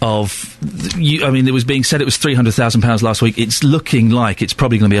of, it was being said it was £300,000 last week. It's looking like it's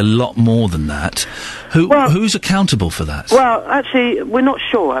probably going to be a lot more than that. Who's accountable for that? Well, actually, we're not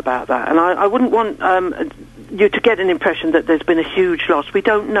sure about that, and I wouldn't want you to get an impression that there's been a huge loss. We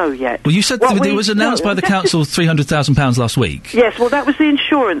don't know yet. Well, you said it was announced by the council £300,000 last week. Yes, well, that was the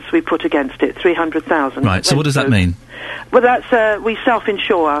insurance we put against it, £300,000. Right, so what does that mean? Well, that's we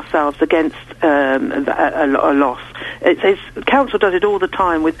self-insure ourselves against a loss. The council does it all the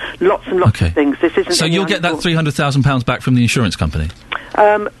time with lots and lots of things. This isn't. So you'll get that £300,000 back from the insurance company?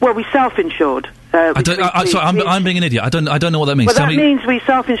 Well, we self-insured. I'm being an idiot. I don't know what that means. Well, that means we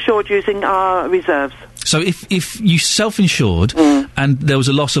self-insured using our reserves. So if you self-insured and there was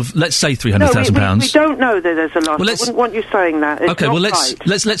a loss of, let's say, £300,000... we don't know that there's a loss. I wouldn't want you saying that.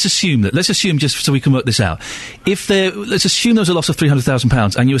 It's let's assume that. Let's assume, just so we can work this out. Let's assume there was a loss of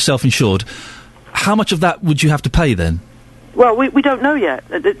 £300,000 and you were self-insured, how much of that would you have to pay then? Well, we don't know yet.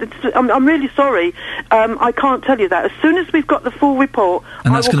 I'm really sorry. I can't tell you that. As soon as we've got the full report,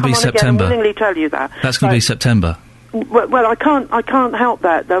 and that's going to be September. I will willingly tell you that. That's going to be September. Well, I can't help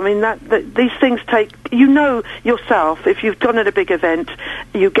that. I mean, these things take. You know yourself, if you've done at a big event,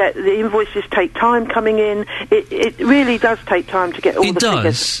 you get the invoices take time coming in. It really does take time to get all the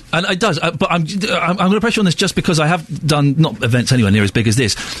figures. And it does. But I'm going to pressure on this just because I have done not events anywhere near as big as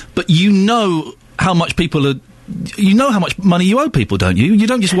this. But you know how much people are. You know how much money you owe people, don't you? You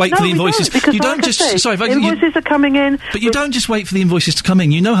don't just wait for the invoices. You don't just. Invoices are coming in. But you don't just wait for the invoices to come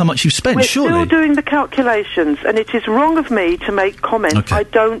in. You know how much you've spent, surely. We're still doing the calculations, and it is wrong of me to make comments. Okay. I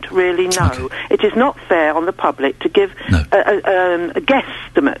don't really know. Okay. It is not fair on the public to give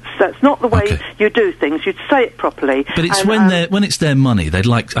guesstimates. That's not the way you do things. You'd say it properly. But it's when it's their money. They'd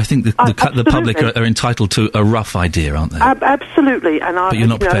like. I think the public are entitled to a rough idea, aren't they? Absolutely. And but you're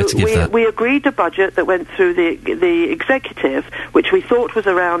not prepared to give that. We agreed a budget that went through the executive, which we thought was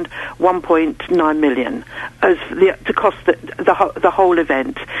around 1.9 million to cost the whole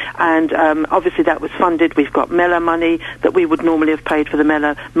event, and obviously that was funded. We've got Mellor money that we would normally have paid for the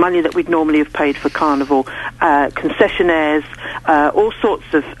Mellor, money that we'd normally have paid for Carnival, concessionaires, all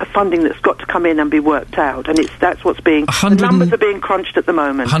sorts of funding that's got to come in and be worked out, and that's what's being. The numbers are being crunched at the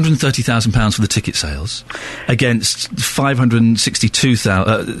moment. £130,000 for the ticket sales against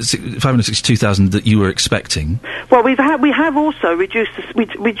 562,000 that you were expecting. Well, we have also reduced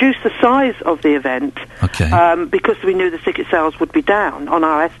the size of the event because we knew the ticket sales would be down on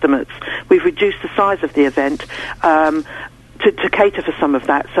our estimates. We've reduced the size of the event to cater for some of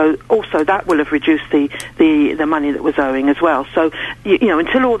that. So also that will have reduced the money that was owing as well. So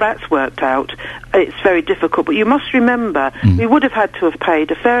until all that's worked out, it's very difficult. But you must remember, we would have had to have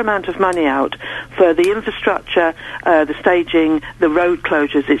paid a fair amount of money out for the infrastructure, the staging, the road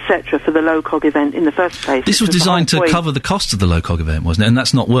closures, etc., for the low-cog event in the first place. This was designed to cover the cost of the low-cog event, wasn't it? And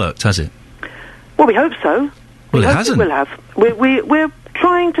that's not worked, has it? Well, we hope so. Well, it hasn't. We'll have. We're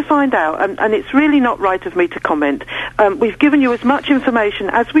trying waiting to find out, and it's really not right of me to comment. We've given you as much information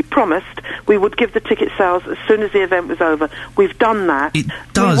as we promised we would give the ticket sales as soon as the event was over. We've done that. It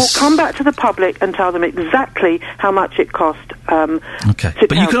does. We will come back to the public and tell them exactly how much it cost. Okay,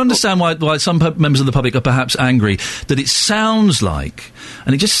 but you can understand why some members of the public are perhaps angry that it sounds like,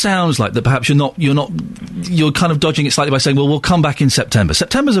 and it just sounds like that perhaps you're kind of dodging it slightly by saying, well, we'll come back in September.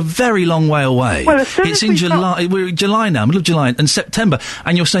 September's a very long way away. Well, as soon it's as in July. We're in July now, middle of July, and September,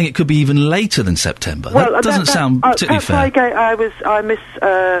 and you're saying it could be even later than September. Well, that doesn't sound particularly fair.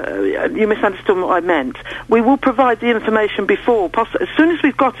 You misunderstood what I meant. We will provide the information before, as soon as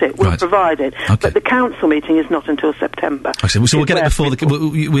we've got it, we'll provide it. Okay. But the council meeting is not until September. Okay, so we'll get it before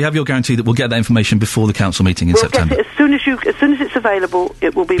we have your guarantee that we'll get that information before the council meeting in September. Get it as soon as it's available,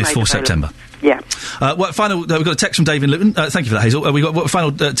 it will be made before available. September. Yeah. We've got a text from Dave in Luton. Thank you for that, Hazel. We've got a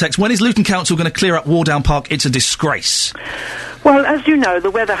final text. When is Luton Council going to clear up Wardown Park? It's a disgrace. Well, as you know, the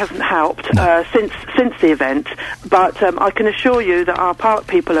weather hasn't helped since the event, but I can assure you that our park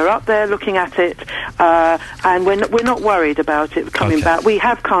people are up there looking at it, and we're not worried about it coming back. We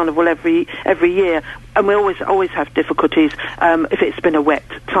have carnival every year, and we always have difficulties if it's been a wet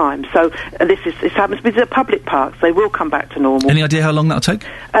time. So this happens with the public parks; they will come back to normal. Any idea how long that'll take?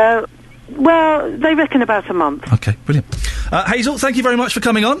 Well, they reckon about a month. Okay, brilliant. Hazel, thank you very much for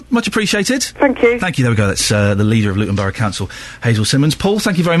coming on. Much appreciated. Thank you. Thank you. There we go. That's the leader of Luton Borough Council, Hazel Simmons. Paul,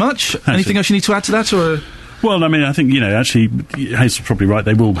 thank you very much. Anything else you need to add to that, or...? Well, I mean, I think, actually, Hazel's probably right.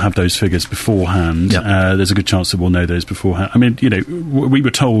 They will have those figures beforehand. Yep. There's a good chance that we'll know those beforehand. I mean, we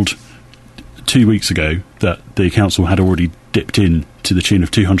were told 2 weeks ago that the council had already dipped in to the tune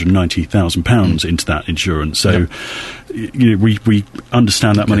of £290,000 into that insurance. So, we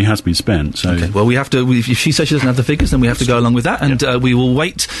understand that money has been spent. So, well, we have to. If she says she doesn't have the figures, then we have to go along with that, and we will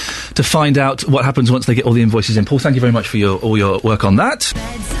wait to find out what happens once they get all the invoices in. Paul, thank you very much for all your work on that.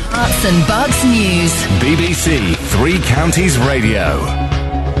 Herts and Bucks News. BBC Three Counties Radio.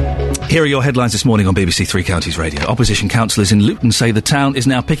 Here are your headlines this morning on BBC Three Counties Radio. Opposition councillors in Luton say the town is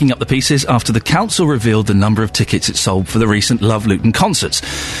now picking up the pieces after the council revealed the number of tickets it sold for the recent Love Luton concerts.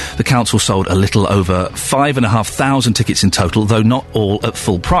 The council sold a little over 5,500 tickets in total, though not all at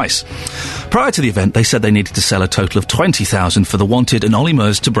full price. Prior to the event, they said they needed to sell a total of 20,000 for the Wanted and Ollie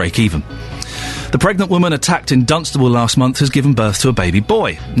Murs to break even. The pregnant woman attacked in Dunstable last month has given birth to a baby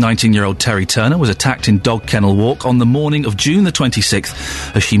boy. 19-year-old Terry Turner was attacked in Dog Kennel Walk on the morning of June the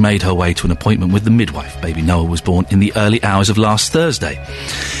 26th as she made her way to an appointment with the midwife. Baby Noah was born in the early hours of last Thursday.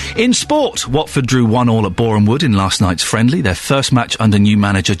 In sport, Watford drew 1-1 at Boreham Wood in last night's friendly, their first match under new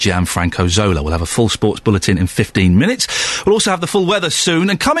manager Gianfranco Zola. We'll have a full sports bulletin in 15 minutes. We'll also have the full weather soon.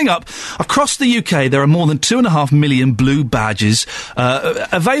 And coming up, across the UK, there are more than 2.5 million blue badges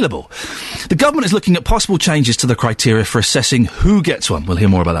available. The government is looking at possible changes to the criteria for assessing who gets one. We'll hear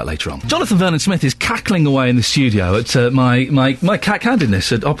more about that later on. Jonathan Vernon-Smith is cackling away in the studio at my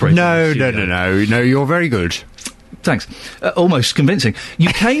cat-handedness at operating. No, you're very good. Thanks. Almost convincing. You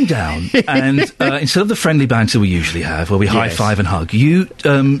came down and instead of the friendly banter we usually have, where we high-five and hug, you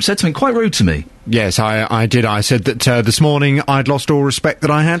said something quite rude to me. Yes, I did. I said that this morning I'd lost all respect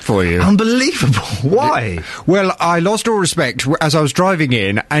that I had for you. Unbelievable. Why? Well, I lost all respect as I was driving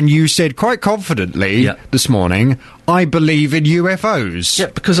in, and you said quite confidently this morning, I believe in UFOs. Yeah,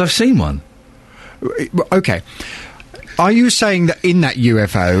 because I've seen one. Okay. Are you saying that in that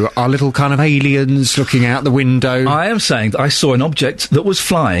UFO are little kind of aliens looking out the window? I am saying that I saw an object that was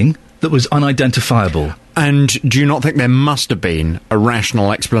flying that was unidentifiable. And do you not think there must have been a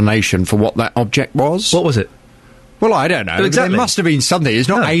rational explanation for what that object was? What was it? Well, I don't know. Exactly. There must have been something. It's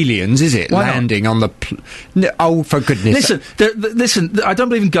not aliens, is it? Why landing on the... oh, for goodness sake. Listen, I don't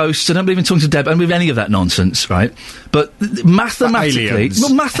believe in ghosts, I don't believe in talking to Deb, I don't believe in any of that nonsense, right? But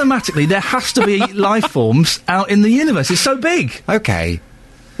mathematically, there has to be life forms out in the universe. It's so big. Okay.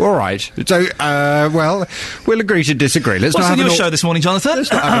 All right. So, well, we'll agree to disagree. What's on your show this morning, Jonathan?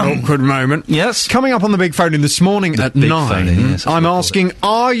 Let's not have an awkward moment. Yes. Coming up on the big phone in this morning at 9, I'm asking,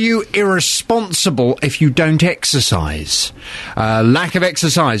 are you irresponsible if you don't exercise? Lack of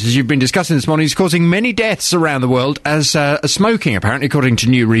exercise, as you've been discussing this morning, is causing many deaths around the world as smoking, apparently, according to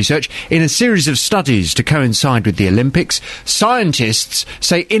new research. In a series of studies to coincide with the Olympics, scientists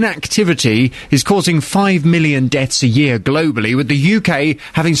say inactivity is causing 5 million deaths a year globally, with the UK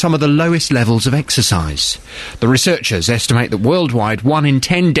having some of the lowest levels of exercise. The researchers estimate that worldwide 1 in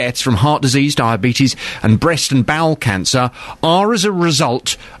 10 deaths from heart disease, diabetes and breast and bowel cancer are as a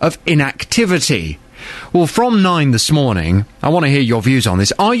result of inactivity. Well, from 9 this morning, I want to hear your views on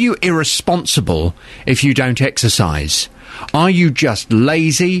this. Are you irresponsible if you don't exercise? Are you just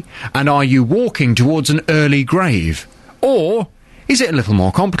lazy? And are you walking towards an early grave? Or Is it a little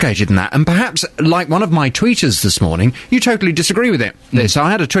more complicated than that? And perhaps, like one of my tweeters this morning, you totally disagree with it. So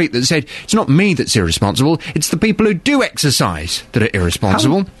I had a tweet that said, it's not me that's irresponsible, it's the people who do exercise that are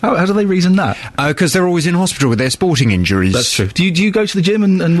irresponsible. How do they reason that? Because they're always in hospital with their sporting injuries. That's true. Do you go to the gym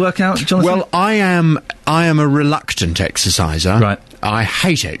and work out, Jonathan? Well, I am a reluctant exerciser. Right. I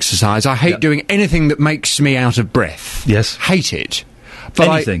hate exercise. I hate doing anything that makes me out of breath. Yes. Hate it.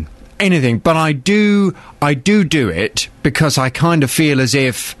 But Anything. But I do it because I kind of feel as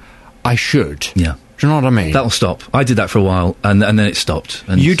if I should. Yeah. Do you know what I mean? That'll stop. I did that for a while, and then it stopped.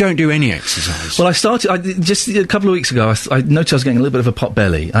 And you don't do any exercise? Well, just a couple of weeks ago, I noticed I was getting a little bit of a pot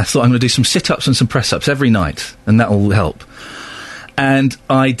belly. I thought I'm going to do some sit-ups and some press-ups every night, and that'll help. And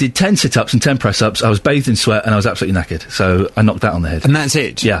I did 10 sit-ups and 10 press-ups. I was bathed in sweat, and I was absolutely knackered. So I knocked that on the head. And that's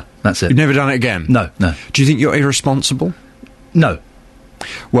it? Yeah, that's it. You've never done it again? No. Do you think you're irresponsible? No.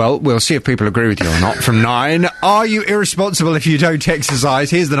 Well, we'll see if people agree with you or not from 9. Are you irresponsible if you don't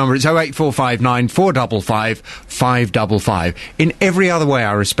exercise? Here's the number. It's 08459 455 555. In every other way,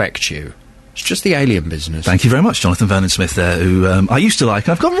 I respect you. It's just the alien business. Thank you very much, Jonathan Vernon-Smith there, who I used to like.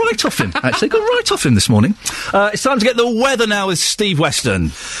 I've gone right off him, actually. Got right off him this morning. It's time to get the weather now with Steve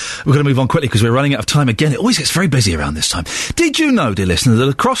Weston. We're going to move on quickly because we're running out of time again. It always gets very busy around this time. Did you know, dear listener, that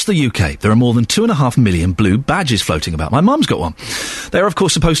across the UK there are more than 2.5 million blue badges floating about? My mum's got one. They're, of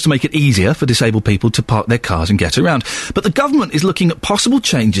course, supposed to make it easier for disabled people to park their cars and get around. But the government is looking at possible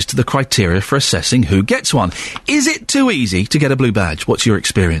changes to the criteria for assessing who gets one. Is it too easy to get a blue badge? What's your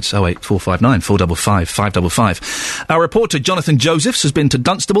experience? 08459 455 555. Our reporter Jonathan Josephs has been to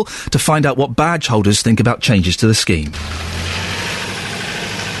Dunstable to find out what badge holders think about changes to the scheme.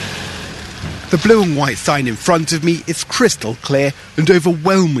 The blue and white sign in front of me is crystal clear and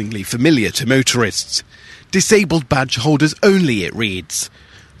overwhelmingly familiar to motorists. Disabled badge holders only, it reads.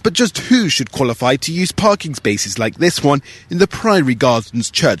 But just who should qualify to use parking spaces like this one in the Priory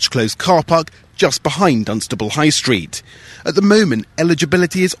Gardens Church Close car park just behind Dunstable High Street? At the moment,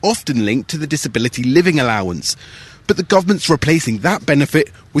 eligibility is often linked to the Disability Living Allowance, but the government's replacing that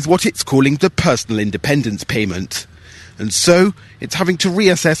benefit with what it's calling the Personal Independence Payment. And so, it's having to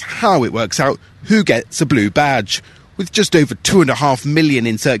reassess how it works out who gets a blue badge. With just over 2.5 million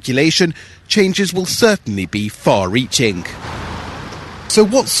in circulation, changes will certainly be far-reaching. So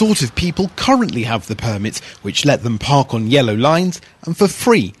what sort of people currently have the permits which let them park on yellow lines and for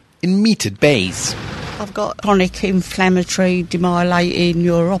free in metered bays? I've got chronic inflammatory demyelinating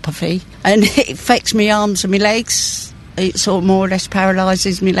neuropathy and it affects my arms and my legs. It sort of more or less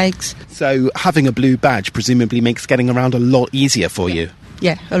paralyses my legs. So having a blue badge presumably makes getting around a lot easier for you?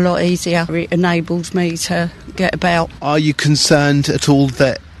 Yeah, a lot easier. It enables me to get about. Are you concerned at all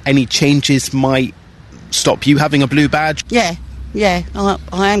that any changes might stop you having a blue badge? Yeah,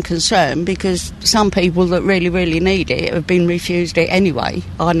 I am concerned because some people that really, really need it have been refused it anyway.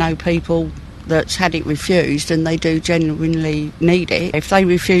 I know people that's had it refused and they do genuinely need it. If they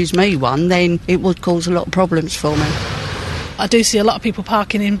refuse me one, then it would cause a lot of problems for me. I do see a lot of people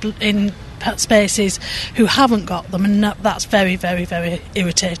parking in spaces who haven't got them, and that's very, very, very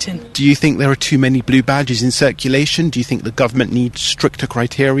irritating. Do you think there are too many blue badges in circulation? Do you think the government needs stricter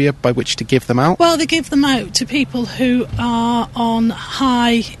criteria by which to give them out? Well, they give them out to people who are on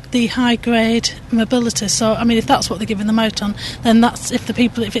the high-grade mobility. So, I mean, if that's what they're giving them out on, then that's if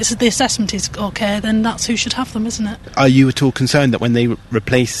it's the assessment is okay, then that's who should have them, isn't it? Are you at all concerned that when they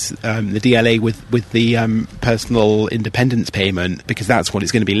replace the DLA with the personal independence payment, because that's what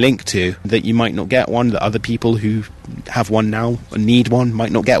it's going to be linked to, that you might not get one, that other people who have one now and need one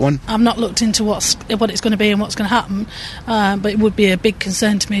might not get one? I've not looked into what it's going to be and what's going to happen, but it would be a big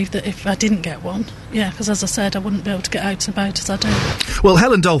concern to me that if I didn't get one. Yeah, because as I said, I wouldn't be able to get out and about as I do. Well,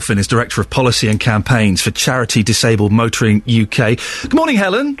 Helen Dolphin is Director of Policy and Campaigns for Charity Disabled Motoring UK. Good morning,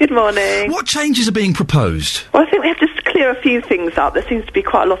 Helen. Good morning. What changes are being proposed? Well, I think we have to clear a few things up. There seems to be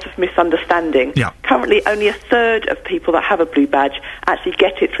quite a lot of misunderstanding. Yeah. Currently, only a third of people that have a blue badge actually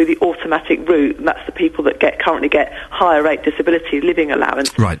get it through the automatic route, and that's the people that currently get higher rate disability living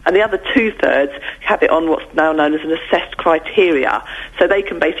allowance. Right. And the other 2/3 have it on what's now known as an assessed criteria, so they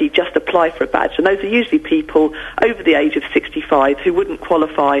can basically just apply for a badge. And those are usually people over the age of 65 who wouldn't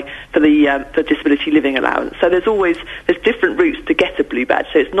qualify for the disability living allowance. So there's different routes to get a blue badge,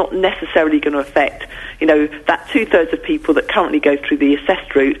 so it's not necessarily going to affect, that 2/3 of people that currently go through the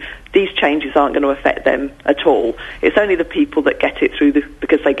assessed route. These changes aren't going to affect them at all. It's only the people that get it through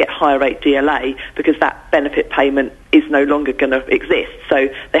because they get higher rate DLA, because that benefit payment is no longer going to exist. So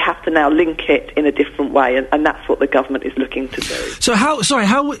they have to now link it in a different way, and that's what the government is looking to do. So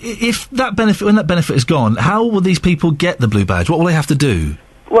if that benefit, when that benefit is gone, how will these people get the blue badge? What will they have to do?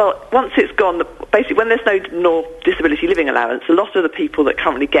 Well, once it's gone, basically, when there's no disability living allowance, a lot of the people that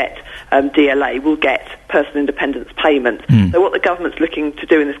currently get DLA will get personal independence payment. So what the government's looking to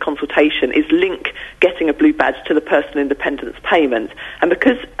do in this consultation is link getting a blue badge to the personal independence payment. And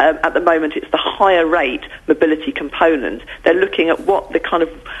because at the moment it's the higher rate mobility component, they're looking at what the kind of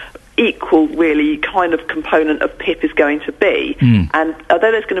equal, really, kind of component of PIP is going to be. And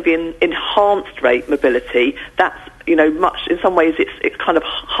although there's going to be an enhanced rate mobility, that's, much, in some ways it's kind of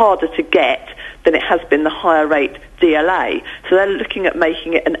harder to get than it has been the higher rate DLA. So they're looking at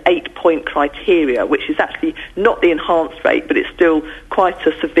making it an 8-point criteria, which is actually not the enhanced rate, but it's still quite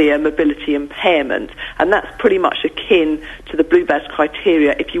a severe mobility impairment. And that's pretty much akin to the blue badge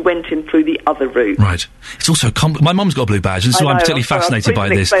criteria if you went in through the other route. Right. It's also my mum's got a blue badge, and so I'm particularly fascinated by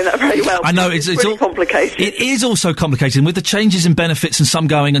this. Explain that very well. I know it's really complicated. It is also complicated, and with the changes in benefits and some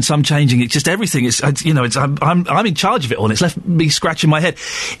going and some changing. It's just everything. I'm in charge of it all, and it's left me scratching my head.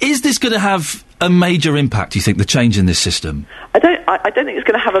 Is this going to have a major impact, do you think, the change in this system? I don't think it's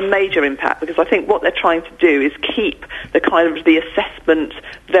going to have a major impact, because I think what they're trying to do is keep the assessment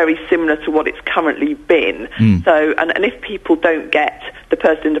very similar to what it's currently been. So, and if people don't get the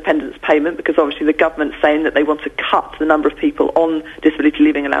personal independence payment, because obviously the government's saying that they want to cut the number of people on disability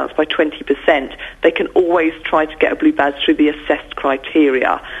living allowance by 20%, they can always try to get a blue badge through the assessed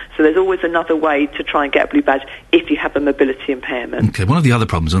criteria. So there's always another way to try and get a blue badge if you have a mobility impairment. Okay, one of the other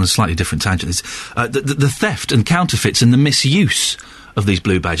problems, on a slightly different tangent, is the theft and counterfeits and the misuse of these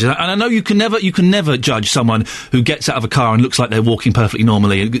blue badges. And I know you can never judge someone who gets out of a car and looks like they're walking perfectly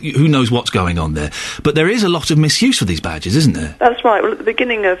normally, and who knows what's going on there. But there is a lot of misuse of these badges, isn't there? That's right. Well, at the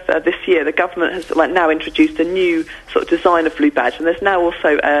beginning of this year, the government has now introduced a new sort of design of blue badge, and there's now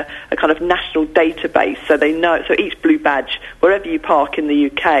also a kind of national database, so they know. So each blue badge, wherever you park in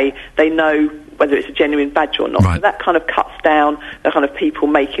the UK, they know whether it's a genuine badge or not. Right. So that kind of cuts down the kind of people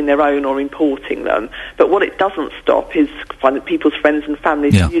making their own or importing them. But what it doesn't stop is finding people's friends and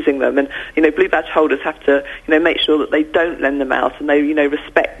families using them. And, blue badge holders have to, make sure that they don't lend them out and they,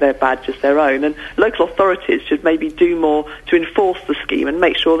 respect their badge as their own. And local authorities should maybe do more to enforce the scheme and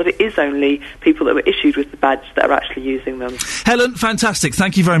make sure that it is only people that were issued with the badge that are actually using them. Helen, fantastic.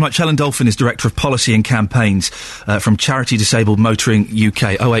 Thank you very much. Helen Dolphin is Director of Policy and Campaigns from Charity Disabled Motoring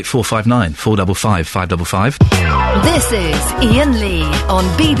UK. 08459 455 555. This is Ian Lee on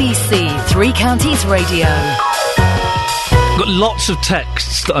BBC Three Counties Radio. I've got lots of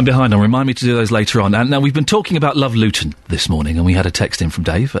texts that I'm behind on. Remind me to do those later on. And now, we've been talking about Love Luton this morning, and we had a text in from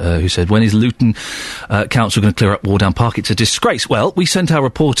Dave who said, when is Luton Council going to clear up Wardown Park? It's a disgrace. Well, we sent our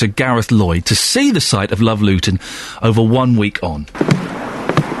reporter Gareth Lloyd to see the site of Love Luton over 1 week on.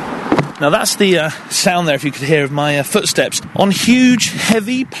 Now that's the sound there, if you could hear, of my footsteps on huge,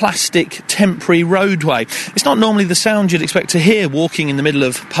 heavy, plastic, temporary roadway. It's not normally the sound you'd expect to hear walking in the middle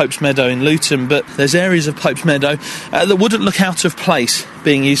of Pope's Meadow in Luton, but there's areas of Pope's Meadow that wouldn't look out of place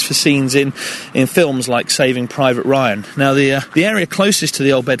being used for scenes in films like Saving Private Ryan. Now the area closest to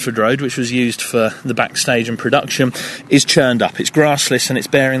the Old Bedford Road, which was used for the backstage and production, is churned up. It's grassless and it's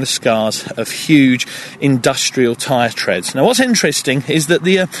bearing the scars of huge industrial tyre treads. Now what's interesting is that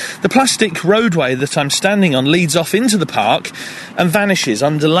the plastic roadway that I'm standing on leads off into the park and vanishes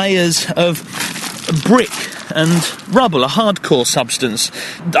under layers of brick and rubble, a hardcore substance.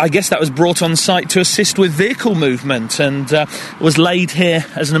 I guess that was brought on site to assist with vehicle movement and was laid here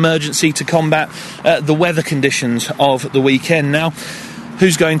as an emergency to combat the weather conditions of the weekend. Now,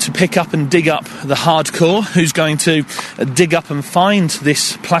 who's going to pick up and dig up the hardcore? Who's going to dig up and find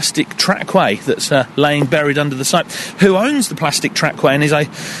this plastic trackway that's laying buried under the site? Who owns the plastic trackway and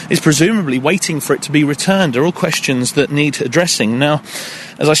is presumably waiting for it to be returned? Are all questions that need addressing. Now,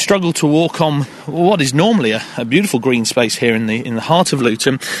 as I struggle to walk on what is normally a beautiful green space here in the heart of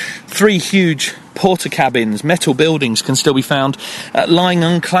Luton, 3 huge porter cabins, metal buildings, can still be found lying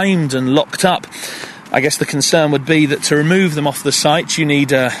unclaimed and locked up. I guess the concern would be that to remove them off the site, you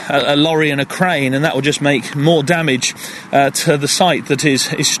need a lorry and a crane, and that will just make more damage to the site that is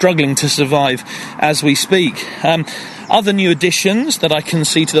struggling to survive as we speak. Other new additions that I can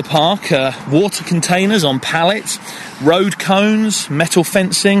see to the park are water containers on pallets, road cones, metal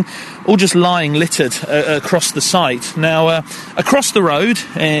fencing, all just lying littered across the site. Now, across the road,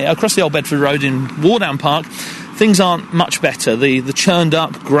 across the Old Bedford Road in Wardown Park, things aren't much better. The churned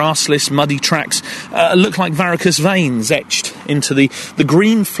up, grassless, muddy tracks look like varicose veins etched into the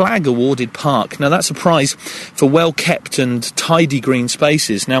Green Flag awarded park. Now, that's a prize for well-kept and tidy green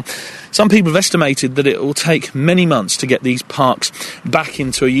spaces. Now, some people have estimated that it will take many months to get these parks back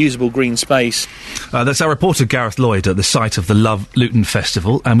into a usable green space. That's our reporter Gareth Lloyd at the site of the Love Luton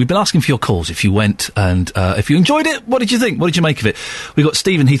Festival, and we've been asking for your calls if you went and if you enjoyed it. What did you think? What did you make of it? We've got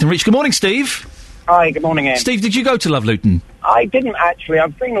Steve in Heath and Reach. Good morning, Steve. Hi, good morning, Ian. Steve, did you go to Love Luton? I didn't actually.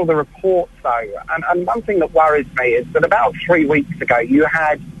 I've seen all the reports, though, and one thing that worries me is that about 3 weeks ago you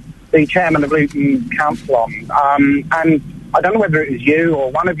had the chairman of Luton Council on, and I don't know whether it was you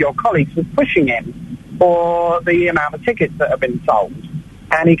or one of your colleagues was pushing him for the amount of tickets that have been sold.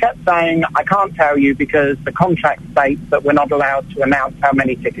 And he kept saying, I can't tell you because the contract states that we're not allowed to announce how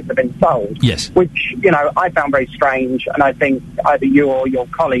many tickets have been sold. Yes. Which, you know, I found very strange, and I think either you or your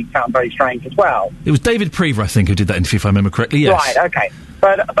colleague found very strange as well. It was David Prever, I think, who did that interview, if I remember correctly, yes. Right, okay.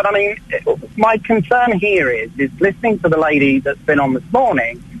 But I mean, my concern here is listening to the lady that's been on this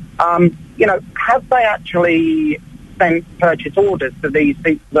morning, you know, have they actually sent purchase orders to these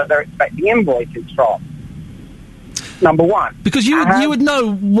people that they're expecting invoices from? Number one. Because you would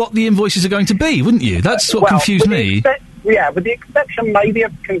know what the invoices are going to be, wouldn't you? That's what confused me. With the exception maybe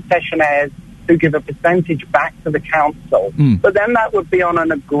of concessionaires who give a percentage back to the council, but then that would be on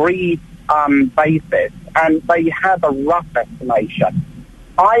an agreed basis, and they have a rough estimation.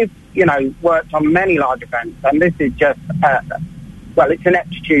 I've, you know, worked on many large events, and this is just, it's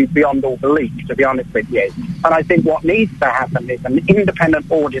ineptitude beyond all belief, to be honest with you. And I think what needs to happen is an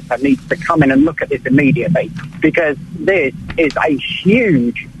independent auditor needs to come in and look at this immediately, because this is a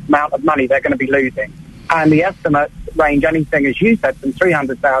huge amount of money they're going to be losing. And the estimates range anything, as you said, from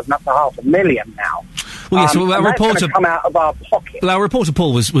 300,000 up to $500,000 now. Well, yes, well, our reporter come out of our pocket. Well, our reporter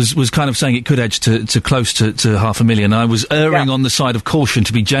Paul was kind of saying it could edge to close to $500,000. I was erring on the side of caution,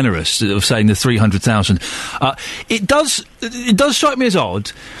 to be generous, of saying the 300,000. It does strike me as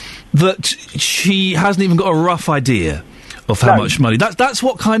odd that she hasn't even got a rough idea of how much money. That's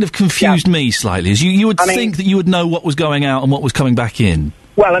what kind of confused me slightly. Is you would think that you would know what was going out and what was coming back in.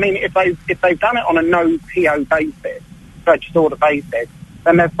 Well, I mean, if they've done it on a no PO basis, purchase order basis,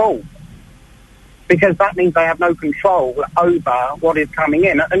 then they're full. Because that means they have no control over what is coming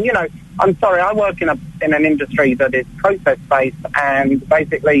in. And, you know, I'm sorry, I work in an industry that is process-based, and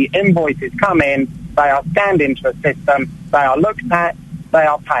basically invoices come in, they are scanned into a system, they are looked at, they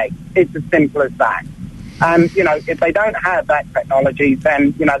are paid. It's as simple as that. And, you know, if they don't have that technology,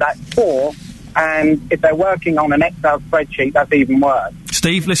 then, you know, that's poor. And if they're working on an Excel spreadsheet, that's even worse.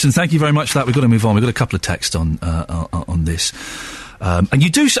 Steve, listen, thank you very much for that. We've got to move on. We've got a couple of texts on this. And you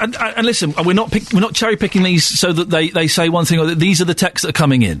do, and listen, we're not cherry picking these so that they say one thing or that. These are the texts that are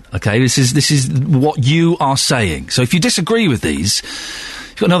coming in. Okay, this is what you are saying. So if you disagree with these,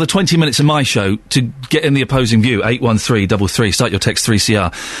 you've got another 20 minutes of my show to get in the opposing view. 81333. Start your text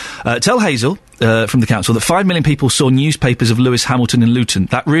 3CR. Tell Hazel from the council that 5 million people saw newspapers of Lewis Hamilton in Luton.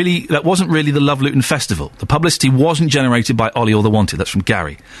 That wasn't really the Love Luton Festival. The publicity wasn't generated by Ollie or the Wanted. That's from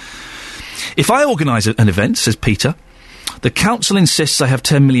Gary. If I organise an event, says Peter, the council insists they have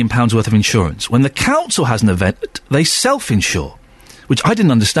 £10 million worth of insurance. When the council has an event, they self-insure. Which I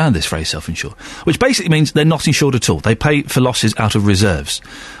didn't understand this phrase, self-insure. Which basically means they're not insured at all. They pay for losses out of reserves,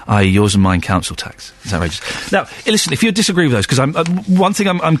 i.e. yours and mine council tax. It's outrageous. Now, listen, if you disagree with those, because one thing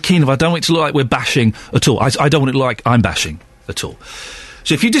I'm keen of, I don't want it to look like we're bashing at all. I don't want it to look like I'm bashing at all.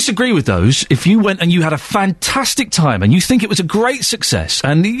 So if you disagree with those, if you went and you had a fantastic time and you think it was a great success,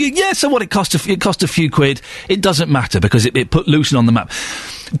 and so what, it cost a few quid, it doesn't matter because it put Luton on the map.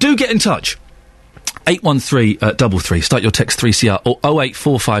 Do get in touch. 81333. Start your text 3CR or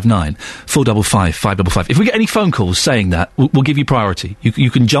 08459 455 555. If we get any phone calls saying that, we'll give you priority. You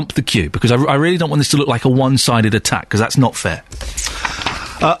can jump the queue because I really don't want this to look like a one-sided attack because that's not fair.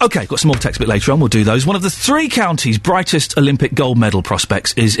 OK, got some more text a bit later on. We'll do those. One of the three counties' brightest Olympic gold medal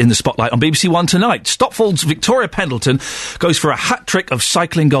prospects is in the spotlight on BBC One tonight. Stopford's Victoria Pendleton goes for a hat-trick of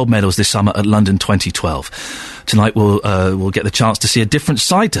cycling gold medals this summer at London 2012. Tonight we'll get the chance to see a different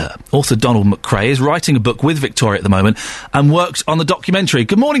side to her. Author Donald McRae is writing a book with Victoria at the moment and works on the documentary.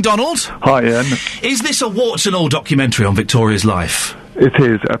 Good morning, Donald. Hi, Ian. Is this a warts and all documentary on Victoria's life? It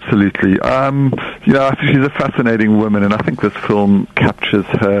is, absolutely. I think she's a fascinating woman, and I think this film captures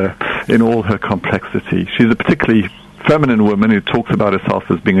her in all her complexity. She's a particularly feminine woman who talks about herself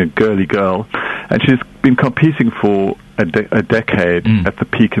as being a girly girl, and she's been competing for a decade at the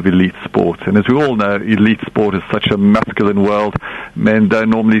peak of elite sport. And as we all know, elite sport is such a masculine world. Men don't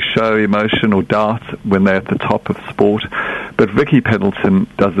normally show emotion or doubt when they're at the top of sport. But Vicky Pendleton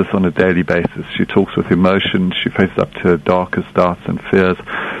does this on a daily basis. She talks with emotion. She faces up to her darkest doubts and fears.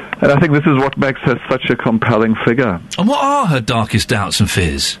 And I think this is what makes her such a compelling figure. And what are her darkest doubts and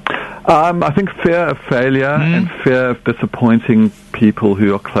fears? I think fear of failure and fear of disappointing people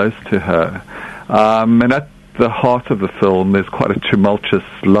who are close to her. And at the heart of the film, there's quite a tumultuous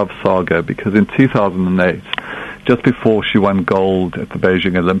love saga, because in 2008, just before she won gold at the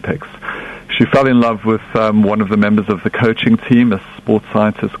Beijing Olympics, She fell in love with one of the members of the coaching team, a sports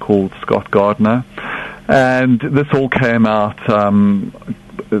scientist called Scott Gardner. And this all came out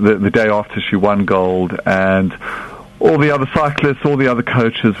the day after she won gold, and all the other cyclists, all the other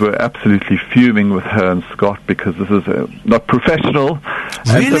coaches were absolutely fuming with her and Scott because this is not professional.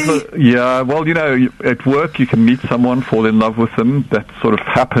 Really? Yeah, well, you know, at work you can meet someone, fall in love with them, that sort of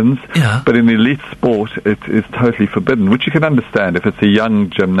happens. Yeah. But in elite sport, it is totally forbidden, which you can understand if it's a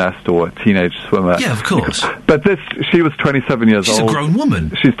young gymnast or a teenage swimmer. Yeah, of course. But she was 27 years old. She's a grown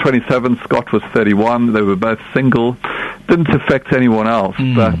woman. She's 27, Scott was 31, they were both single. Didn't affect anyone else,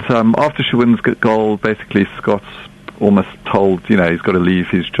 but after she wins gold, basically Scott's almost told, you know, he's got to leave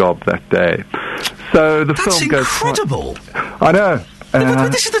his job that day. So the film goes... That's incredible! I know. But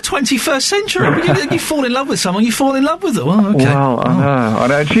this is the 21st century. You fall in love with someone, you fall in love with them. Oh, okay. Well, I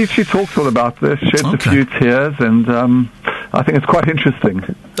know. And she talks all about this, sheds a few tears, and I think it's quite interesting.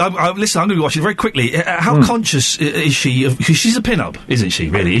 Listen, I'm going to be watching very quickly. How conscious is she of... Because she's a pin-up, isn't she,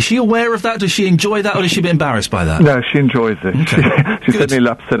 really? Is she aware of that? Does she enjoy that, or is she a bit embarrassed by that? No, she enjoys it. Okay. She certainly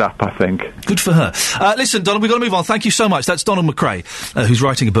laps it up, I think. Good for her. Listen, Donald, we've got to move on. Thank you so much. That's Donald McRae, who's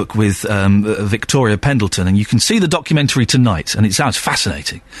writing a book with Victoria Pendleton, and you can see the documentary tonight, and it sounds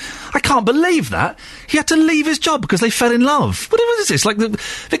fascinating. I can't believe that. He had to leave his job because they fell in love. What is this? Like the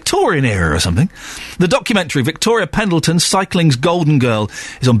Victorian era or something? The documentary, Victoria Pendleton, Cycling's Golden Girl,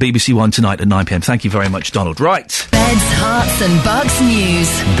 is on BBC One tonight at 9pm. Thank you very much, Donald. Right. Beds, Hearts and Bucks News.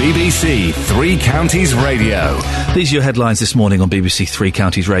 BBC Three Counties Radio. These are your headlines this morning on BBC Three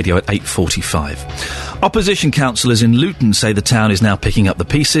Counties Radio at 8:45. Opposition councillors in Luton say the town is now picking up the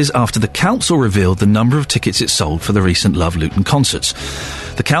pieces after the council revealed the number of tickets it sold for the recent Love Luton concerts.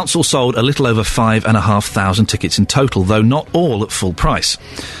 The council sold a little over 5,500 tickets in total, though not all at full price.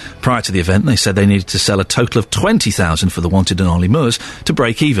 Prior to the event, they said they needed to sell a total of 20,000 for the Wanted and Ollie Moores to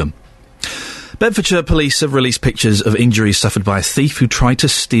break even. Bedfordshire police have released pictures of injuries suffered by a thief who tried to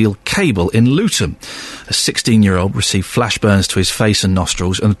steal cable in Luton. A 16-year-old received flash burns to his face and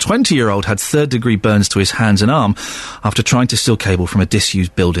nostrils, and a 20-year-old had third-degree burns to his hands and arm after trying to steal cable from a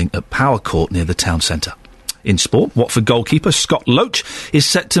disused building at Power Court near the town centre. In sport, Watford goalkeeper Scott Loach is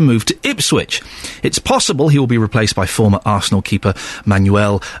set to move to Ipswich. It's possible he will be replaced by former Arsenal keeper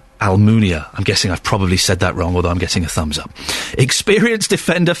Manuel Almunia. I'm guessing I've probably said that wrong, although I'm getting a thumbs up. Experienced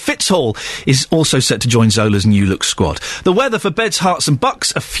defender Fitzhall is also set to join Zola's new look squad. The weather for Beds, Hearts and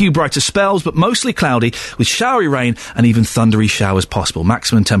Bucks, a few brighter spells, but mostly cloudy, with showery rain and even thundery showers possible.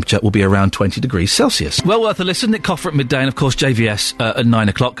 Maximum temperature will be around 20 degrees Celsius. Well worth a listen. Nick Coffer at midday, and of course JVS at 9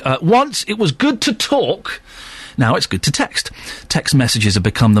 o'clock. Once it was good to talk, now it's good to text. Text messages have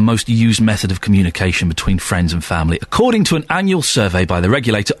become the most used method of communication between friends and family, according to an annual survey by the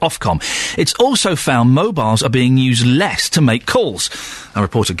regulator Ofcom. It's also found mobiles are being used less to make calls. Our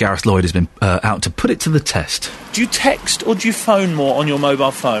reporter Gareth Lloyd has been out to put it to the test. Do you text or do you phone more on your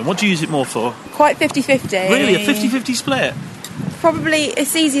mobile phone? What do you use it more for? Quite 50-50. Really? A 50-50 split? Probably,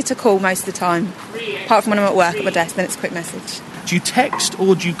 it's easier to call most of the time. Apart from when I'm at work at my desk, then it's a quick message. Do you text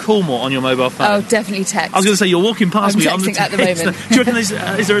or do you call more on your mobile phone? Oh, definitely text. I was going to say, you're walking past me. I'm texting at the moment. Do you reckon is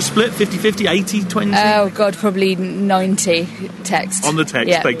there a split, 50-50, 80-20? Oh, God, probably 90 text. On the text,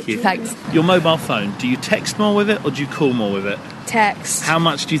 yeah, thank you. Thanks. Your mobile phone, do you text more with it or do you call more with it? Text. How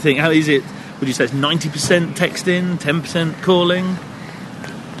much do you think? How is it? Would you say it's 90% texting, 10% calling?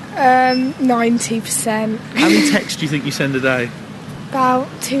 90%. How many texts do you think you send a day? About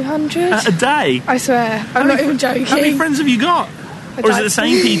 200. A day? I swear. I'm not even joking. How many friends have you got? Or is it the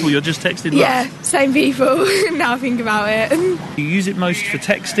same people you're just texting? Yeah, same people. Now I think about it. Do you use it most for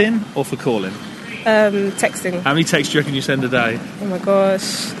texting or for calling? Texting. How many texts do you reckon you send a day? Oh my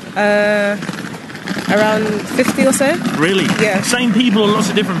gosh. Around 50 or so. Really? Yeah. Same people or lots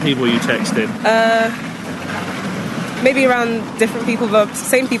of different people you texting? Maybe around different people, but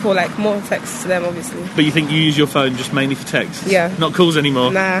same people, like more texts to them, obviously. But you think you use your phone just mainly for texts? Yeah. Not calls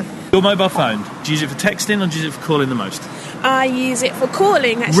anymore? Nah. Your mobile phone, do you use it for texting or do you use it for calling the most? I use it for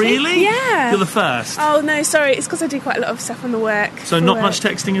calling, actually. Really? Yeah. You're the first? Oh, no, sorry. It's because I do quite a lot of stuff on the work. So not much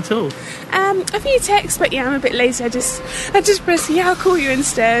texting at all? A few texts, but yeah, I'm a bit lazy. I just press, I'll call you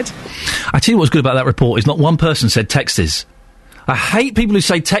instead. I tell you what's good about that report is not one person said texters. I hate people who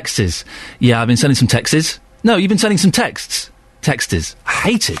say texters. Yeah, I've been sending some texts. No, you've been sending some texts. Texters. I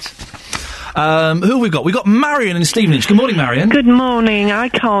hate it. Who have we got? We've got Marion in Stevenage. Good morning, Marion. Good morning. I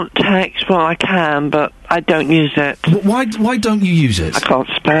can't text. Well, I can, but I don't use it. Why don't you use it? I can't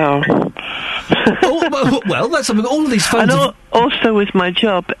spell. Well, that's something. All of these phones... And also with my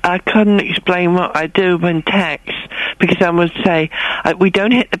job, I couldn't explain what I do when text, because I would say, we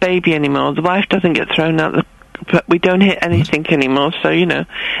don't hit the baby anymore. The wife doesn't get thrown out the but we don't hit anything anymore. So it'd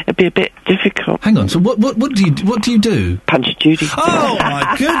be a bit difficult. Hang on. So what do you do? Punch Judy. Oh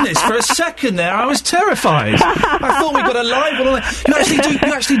my goodness! For a second there, I was terrified. I thought we got a live one.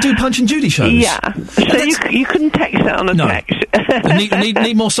 You actually do Punch and Judy shows. Yeah. So you couldn't text that on a text.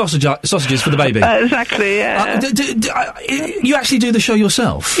 need more sausages for the baby. Exactly. Yeah. You actually do the show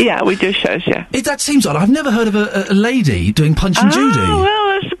yourself? Yeah, we do shows. Yeah. That seems odd. I've never heard of a lady doing Punch and Judy. Oh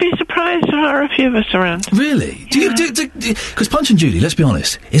well, that's to be surprised. There are a few of us around. Really? Do you because Punch and Judy? Let's be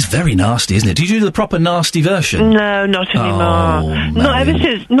honest, is very nasty, isn't it? Do you do the proper nasty version? No, not anymore.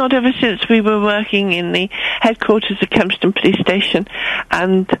 Not ever since we were working in the headquarters of Kempston Police Station,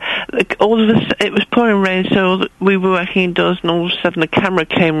 and all of us, it was pouring rain, so we were working indoors, and all of a sudden a camera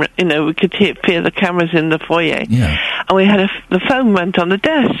came. We could feel the cameras in the foyer, and we had the phone went on the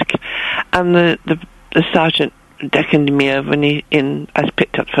desk, and the sergeant beckoned me over, and I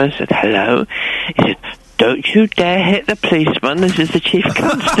picked up the phone and said, "Hello." He said, "Don't you dare hit the policeman. This is the chief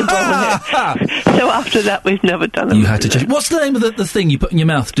constable." So after that, we've never done it. You had to change. What's the name of the thing you put in your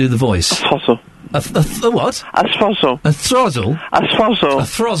mouth to do the voice? A fossil. A what? A throstle. A throstle? A throstle. A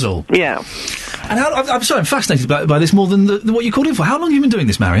throstle. Yeah. And I'm sorry, I'm fascinated by this more than what you called in for. How long have you been doing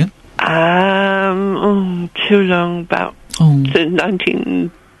this, Marion? Too long. About since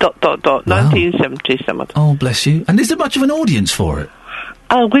 1970 some odd. Oh, bless you. And is there much of an audience for it?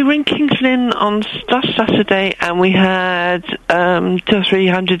 We were in King's Lynn on last Saturday, and we had 200 or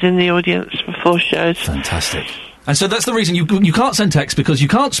 300 in the audience for 4 shows. Fantastic. And so that's the reason you can't send text, because you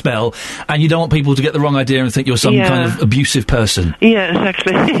can't spell, and you don't want people to get the wrong idea and think you're some kind of abusive person. Yeah,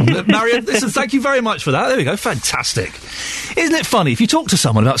 exactly. Marion, listen, thank you very much for that. There we go. Fantastic. Isn't it funny, if you talk to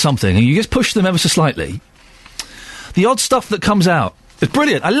someone about something and you just push them ever so slightly, the odd stuff that comes out, it's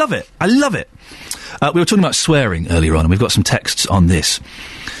brilliant. I love it. We were talking about swearing earlier on, and we've got some texts on this.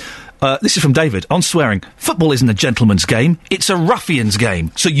 This is from David. On swearing, football isn't a gentleman's game, it's a ruffian's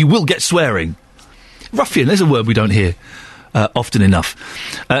game, so you will get swearing. Ruffian, there's a word we don't hear often enough.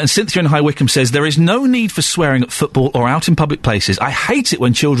 And Cynthia in High Wycombe says, there is no need for swearing at football or out in public places. I hate it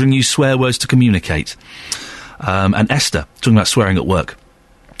when children use swear words to communicate. And Esther, talking about swearing at work.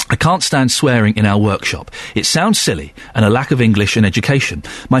 I can't stand swearing in our workshop. It sounds silly and a lack of English and education.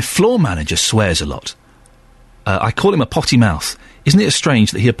 My floor manager swears a lot. I call him a potty mouth. Isn't it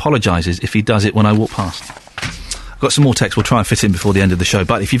strange that he apologises if he does it when I walk past? I've got some more text we'll try and fit in before the end of the show.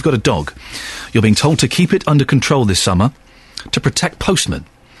 But if you've got a dog, you're being told to keep it under control this summer to protect postmen.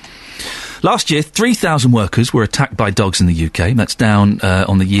 Last year, 3,000 workers were attacked by dogs in the UK. That's down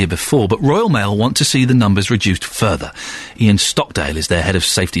on the year before. But Royal Mail want to see the numbers reduced further. Ian Stockdale is their head of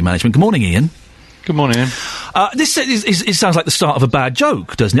safety management. Good morning, Ian. Good morning, Ian. This it sounds like the start of a bad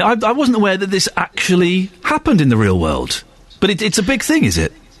joke, doesn't it? I wasn't aware that this actually happened in the real world. But it's a big thing, is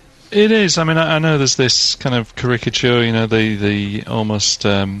it? It is. I mean, I know there's this kind of caricature, the almost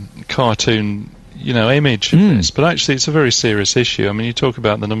cartoon, image of this, but actually it's a very serious issue. I mean, you talk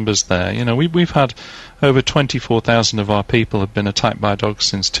about the numbers there. We've had over 24,000 of our people have been attacked by dogs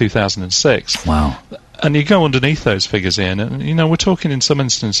since 2006. Wow. And you go underneath those figures, Ian, and, we're talking in some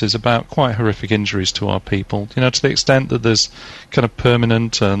instances about quite horrific injuries to our people, to the extent that there's kind of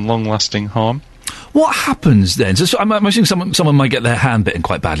permanent and long-lasting harm. What happens then? So I'm imagining someone might get their hand bitten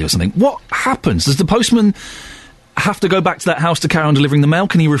quite badly or something. What happens? Does the postman have to go back to that house to carry on delivering the mail?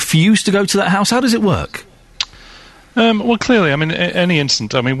 Can he refuse to go to that house? How does it work? Well, clearly, I mean, any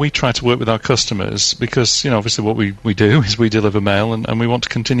instant, we try to work with our customers because, obviously what we do is we deliver mail and we want to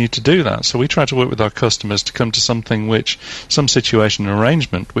continue to do that. So we try to work with our customers to come to some situation and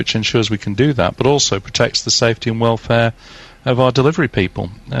arrangement which ensures we can do that, but also protects the safety and welfare of our delivery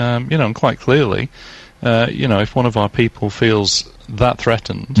people. And quite clearly, if one of our people feels that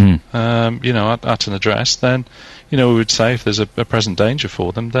threatened, at an address, then, we would say if there's a present danger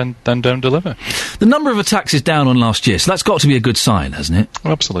for them, then don't deliver. The number of attacks is down on last year, so that's got to be a good sign, hasn't it?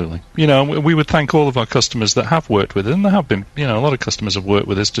 Absolutely. We would thank all of our customers that have worked with it, and there have been, a lot of customers have worked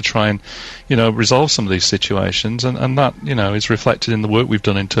with us to try and, resolve some of these situations, and that, is reflected in the work we've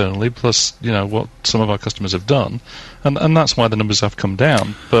done internally, plus, what some of our customers have done, and that's why the numbers have come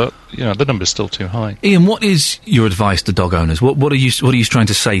down, but, the number's still too high. Ian, what is your advice to dog owners? What are you trying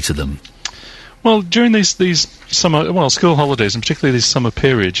to say to them? Well, during these summer, school holidays, and particularly these summer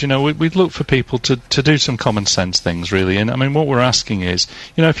periods, we'd look for people to do some common sense things, really. And what we're asking is,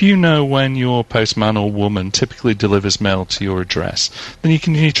 if you know when your postman or woman typically delivers mail to your address, then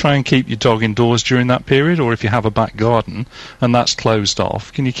can you try and keep your dog indoors during that period? Or if you have a back garden and that's closed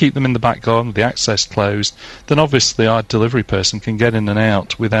off, can you keep them in the back garden with the access closed? Then obviously our delivery person can get in and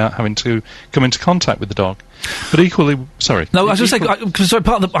out without having to come into contact with the dog. But equally, sorry. No, I was going to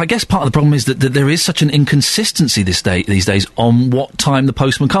say, I guess part of the problem is that there is such an inconsistency these days on what time the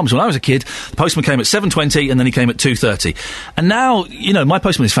postman comes. When I was a kid, the postman came at 7:20 and then he came at 2:30. And now, my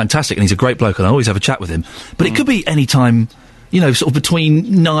postman is fantastic and he's a great bloke and I always have a chat with him. But it could be any time, sort of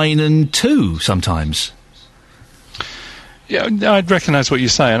between 9 and 2 sometimes. Yeah, I'd recognise what you're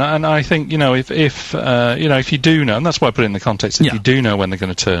saying, and I think if you do know, and that's why I put it in the context that you do know when they're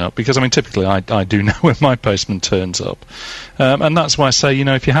going to turn up, because typically I do know when my postman turns up, and that's why I say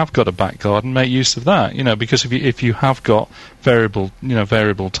if you have got a back garden, make use of that, because if you have got variable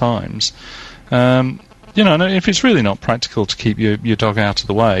times. If it's really not practical to keep your dog out of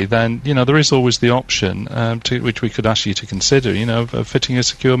the way, then there is always the option which we could ask you to consider, of fitting a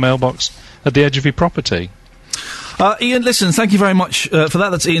secure mailbox at the edge of your property. Ian, listen, thank you very much for that.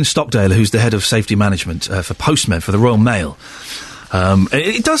 That's Ian Stockdale, who's the head of safety management for postmen for the Royal Mail.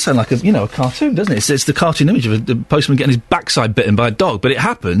 It does sound like a cartoon, doesn't it? It's the cartoon image of a postman getting his backside bitten by a dog, but it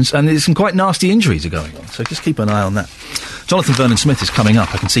happens, and there's some quite nasty injuries are going on, so just keep an eye on that. Jonathan Vernon-Smith is coming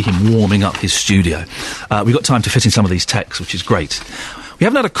up. I can see him warming up his studio. We've got time to fit in some of these texts, which is great. We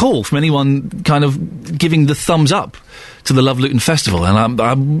haven't had a call from anyone kind of giving the thumbs up to the Love Luton Festival, and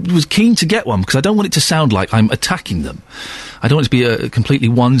I was keen to get one because I don't want it to sound like I'm attacking them. I don't want it to be a completely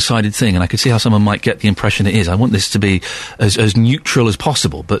one-sided thing, and I could see how someone might get the impression it is. I want this to be as neutral as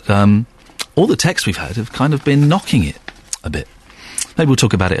possible, but all the texts we've had have kind of been knocking it a bit. Maybe we'll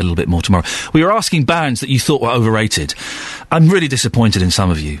talk about it a little bit more tomorrow. We were asking bands that you thought were overrated. I'm really disappointed in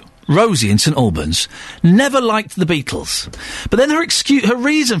some of you. Rosie in St Albans never liked the Beatles. But then her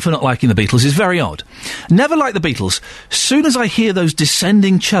reason for not liking the Beatles is very odd. Never liked the Beatles. Soon as I hear those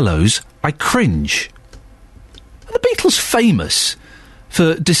descending cellos, I cringe. Are the Beatles famous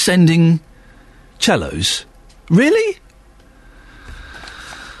for descending cellos? Really?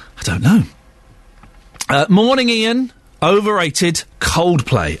 I don't know. Morning, Ian. Overrated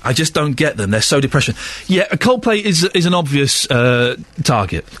Coldplay. I just don't get them. They're so depressing. Yeah, Coldplay is an obvious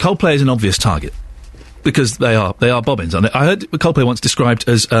target. Coldplay is an obvious target because they are bobbins, aren't they? I heard Coldplay once described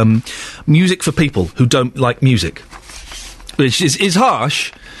as music for people who don't like music, which is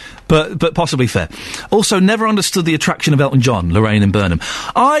harsh, but possibly fair. Also, never understood the attraction of Elton John, Lorraine and Burnham.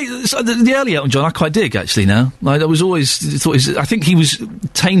 The early Elton John I quite dig, actually, now. I was always thought I think he was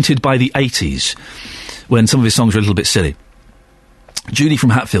tainted by the 80s. When some of his songs were a little bit silly. Judy from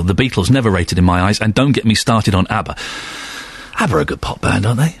Hatfield, the Beatles never rated in my eyes, and don't get me started on ABBA. ABBA are a good pop band,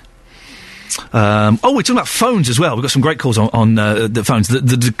 aren't they? We're talking about phones as well. We've got some great calls on the phones. The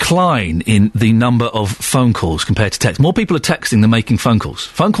decline in the number of phone calls compared to text. More people are texting than making phone calls.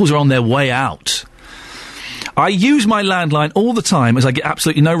 Phone calls are on their way out. I use my landline all the time as I get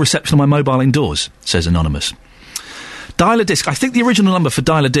absolutely no reception on my mobile indoors, says Anonymous. Dial-a-disc. I think the original number for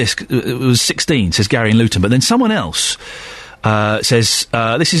dial-a-disc was 16, says Gary in Luton, but then someone else says,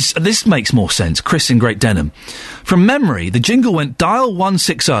 this makes more sense, Chris in Great Denham. From memory, the jingle went dial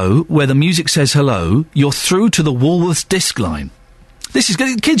 160, where the music says hello, you're through to the Woolworths disc line. This is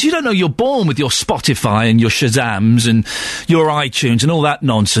kids, you don't know you're born with your Spotify and your Shazams and your iTunes and all that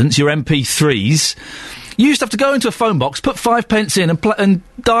nonsense, your MP3s. You used to have to go into a phone box, put 5 pence in and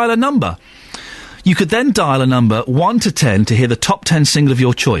dial a number. You could then dial a number 1 to 10 to hear the top 10 single of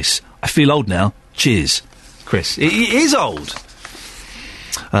your choice. I feel old now. Cheers, Chris. It is old.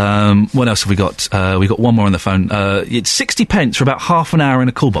 What else have we got? We got one more on the phone. It's 60 pence for about half an hour in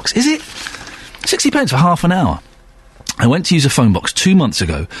a call box. Is it? 60 pence for half an hour. I went to use a phone box 2 months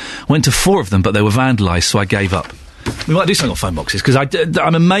ago. Went to 4 of them, but they were vandalised, so I gave up. We might do something on phone boxes, because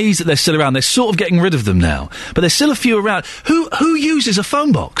I'm amazed that they're still around. They're sort of getting rid of them now. But there's still a few around. Who uses a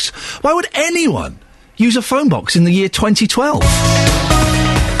phone box? Why would anyone use a phone box in the year 2012?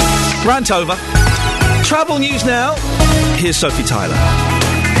 Rant over. Travel news now. Here's Sophie Tyler.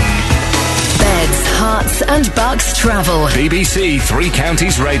 Beds, Herts and Bucks travel. BBC Three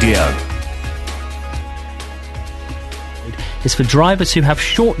Counties Radio. Is for drivers who have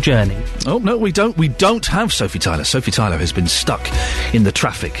short journeys. Oh, no, we don't have Sophie Tyler. Sophie Tyler has been stuck in the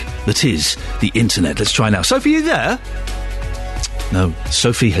traffic that is the internet. Let's try now. Sophie, are you there? No,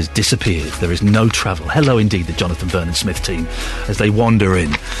 Sophie has disappeared. There is no travel. Hello, indeed, the Jonathan Vernon-Smith team, as they wander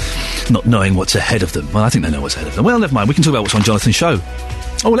in, not knowing what's ahead of them. Well, I think they know what's ahead of them. Well, never mind. We can talk about what's on Jonathan's show.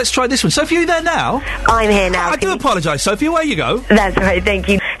 Oh, let's try this one. Sophie, are you there now? I'm here now. I do apologise, Sophie. Away you go. That's all right, thank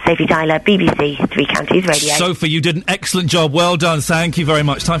you. Sophie Tyler, BBC Three Counties Radio. Sophie, you did an excellent job. Well done. Thank you very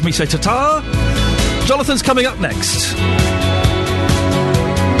much. Time for me to say ta-ta. Jonathan's coming up next.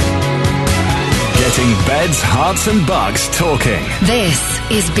 Getting beds, hearts and bugs talking. This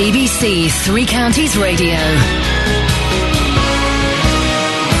is BBC Three Counties Radio.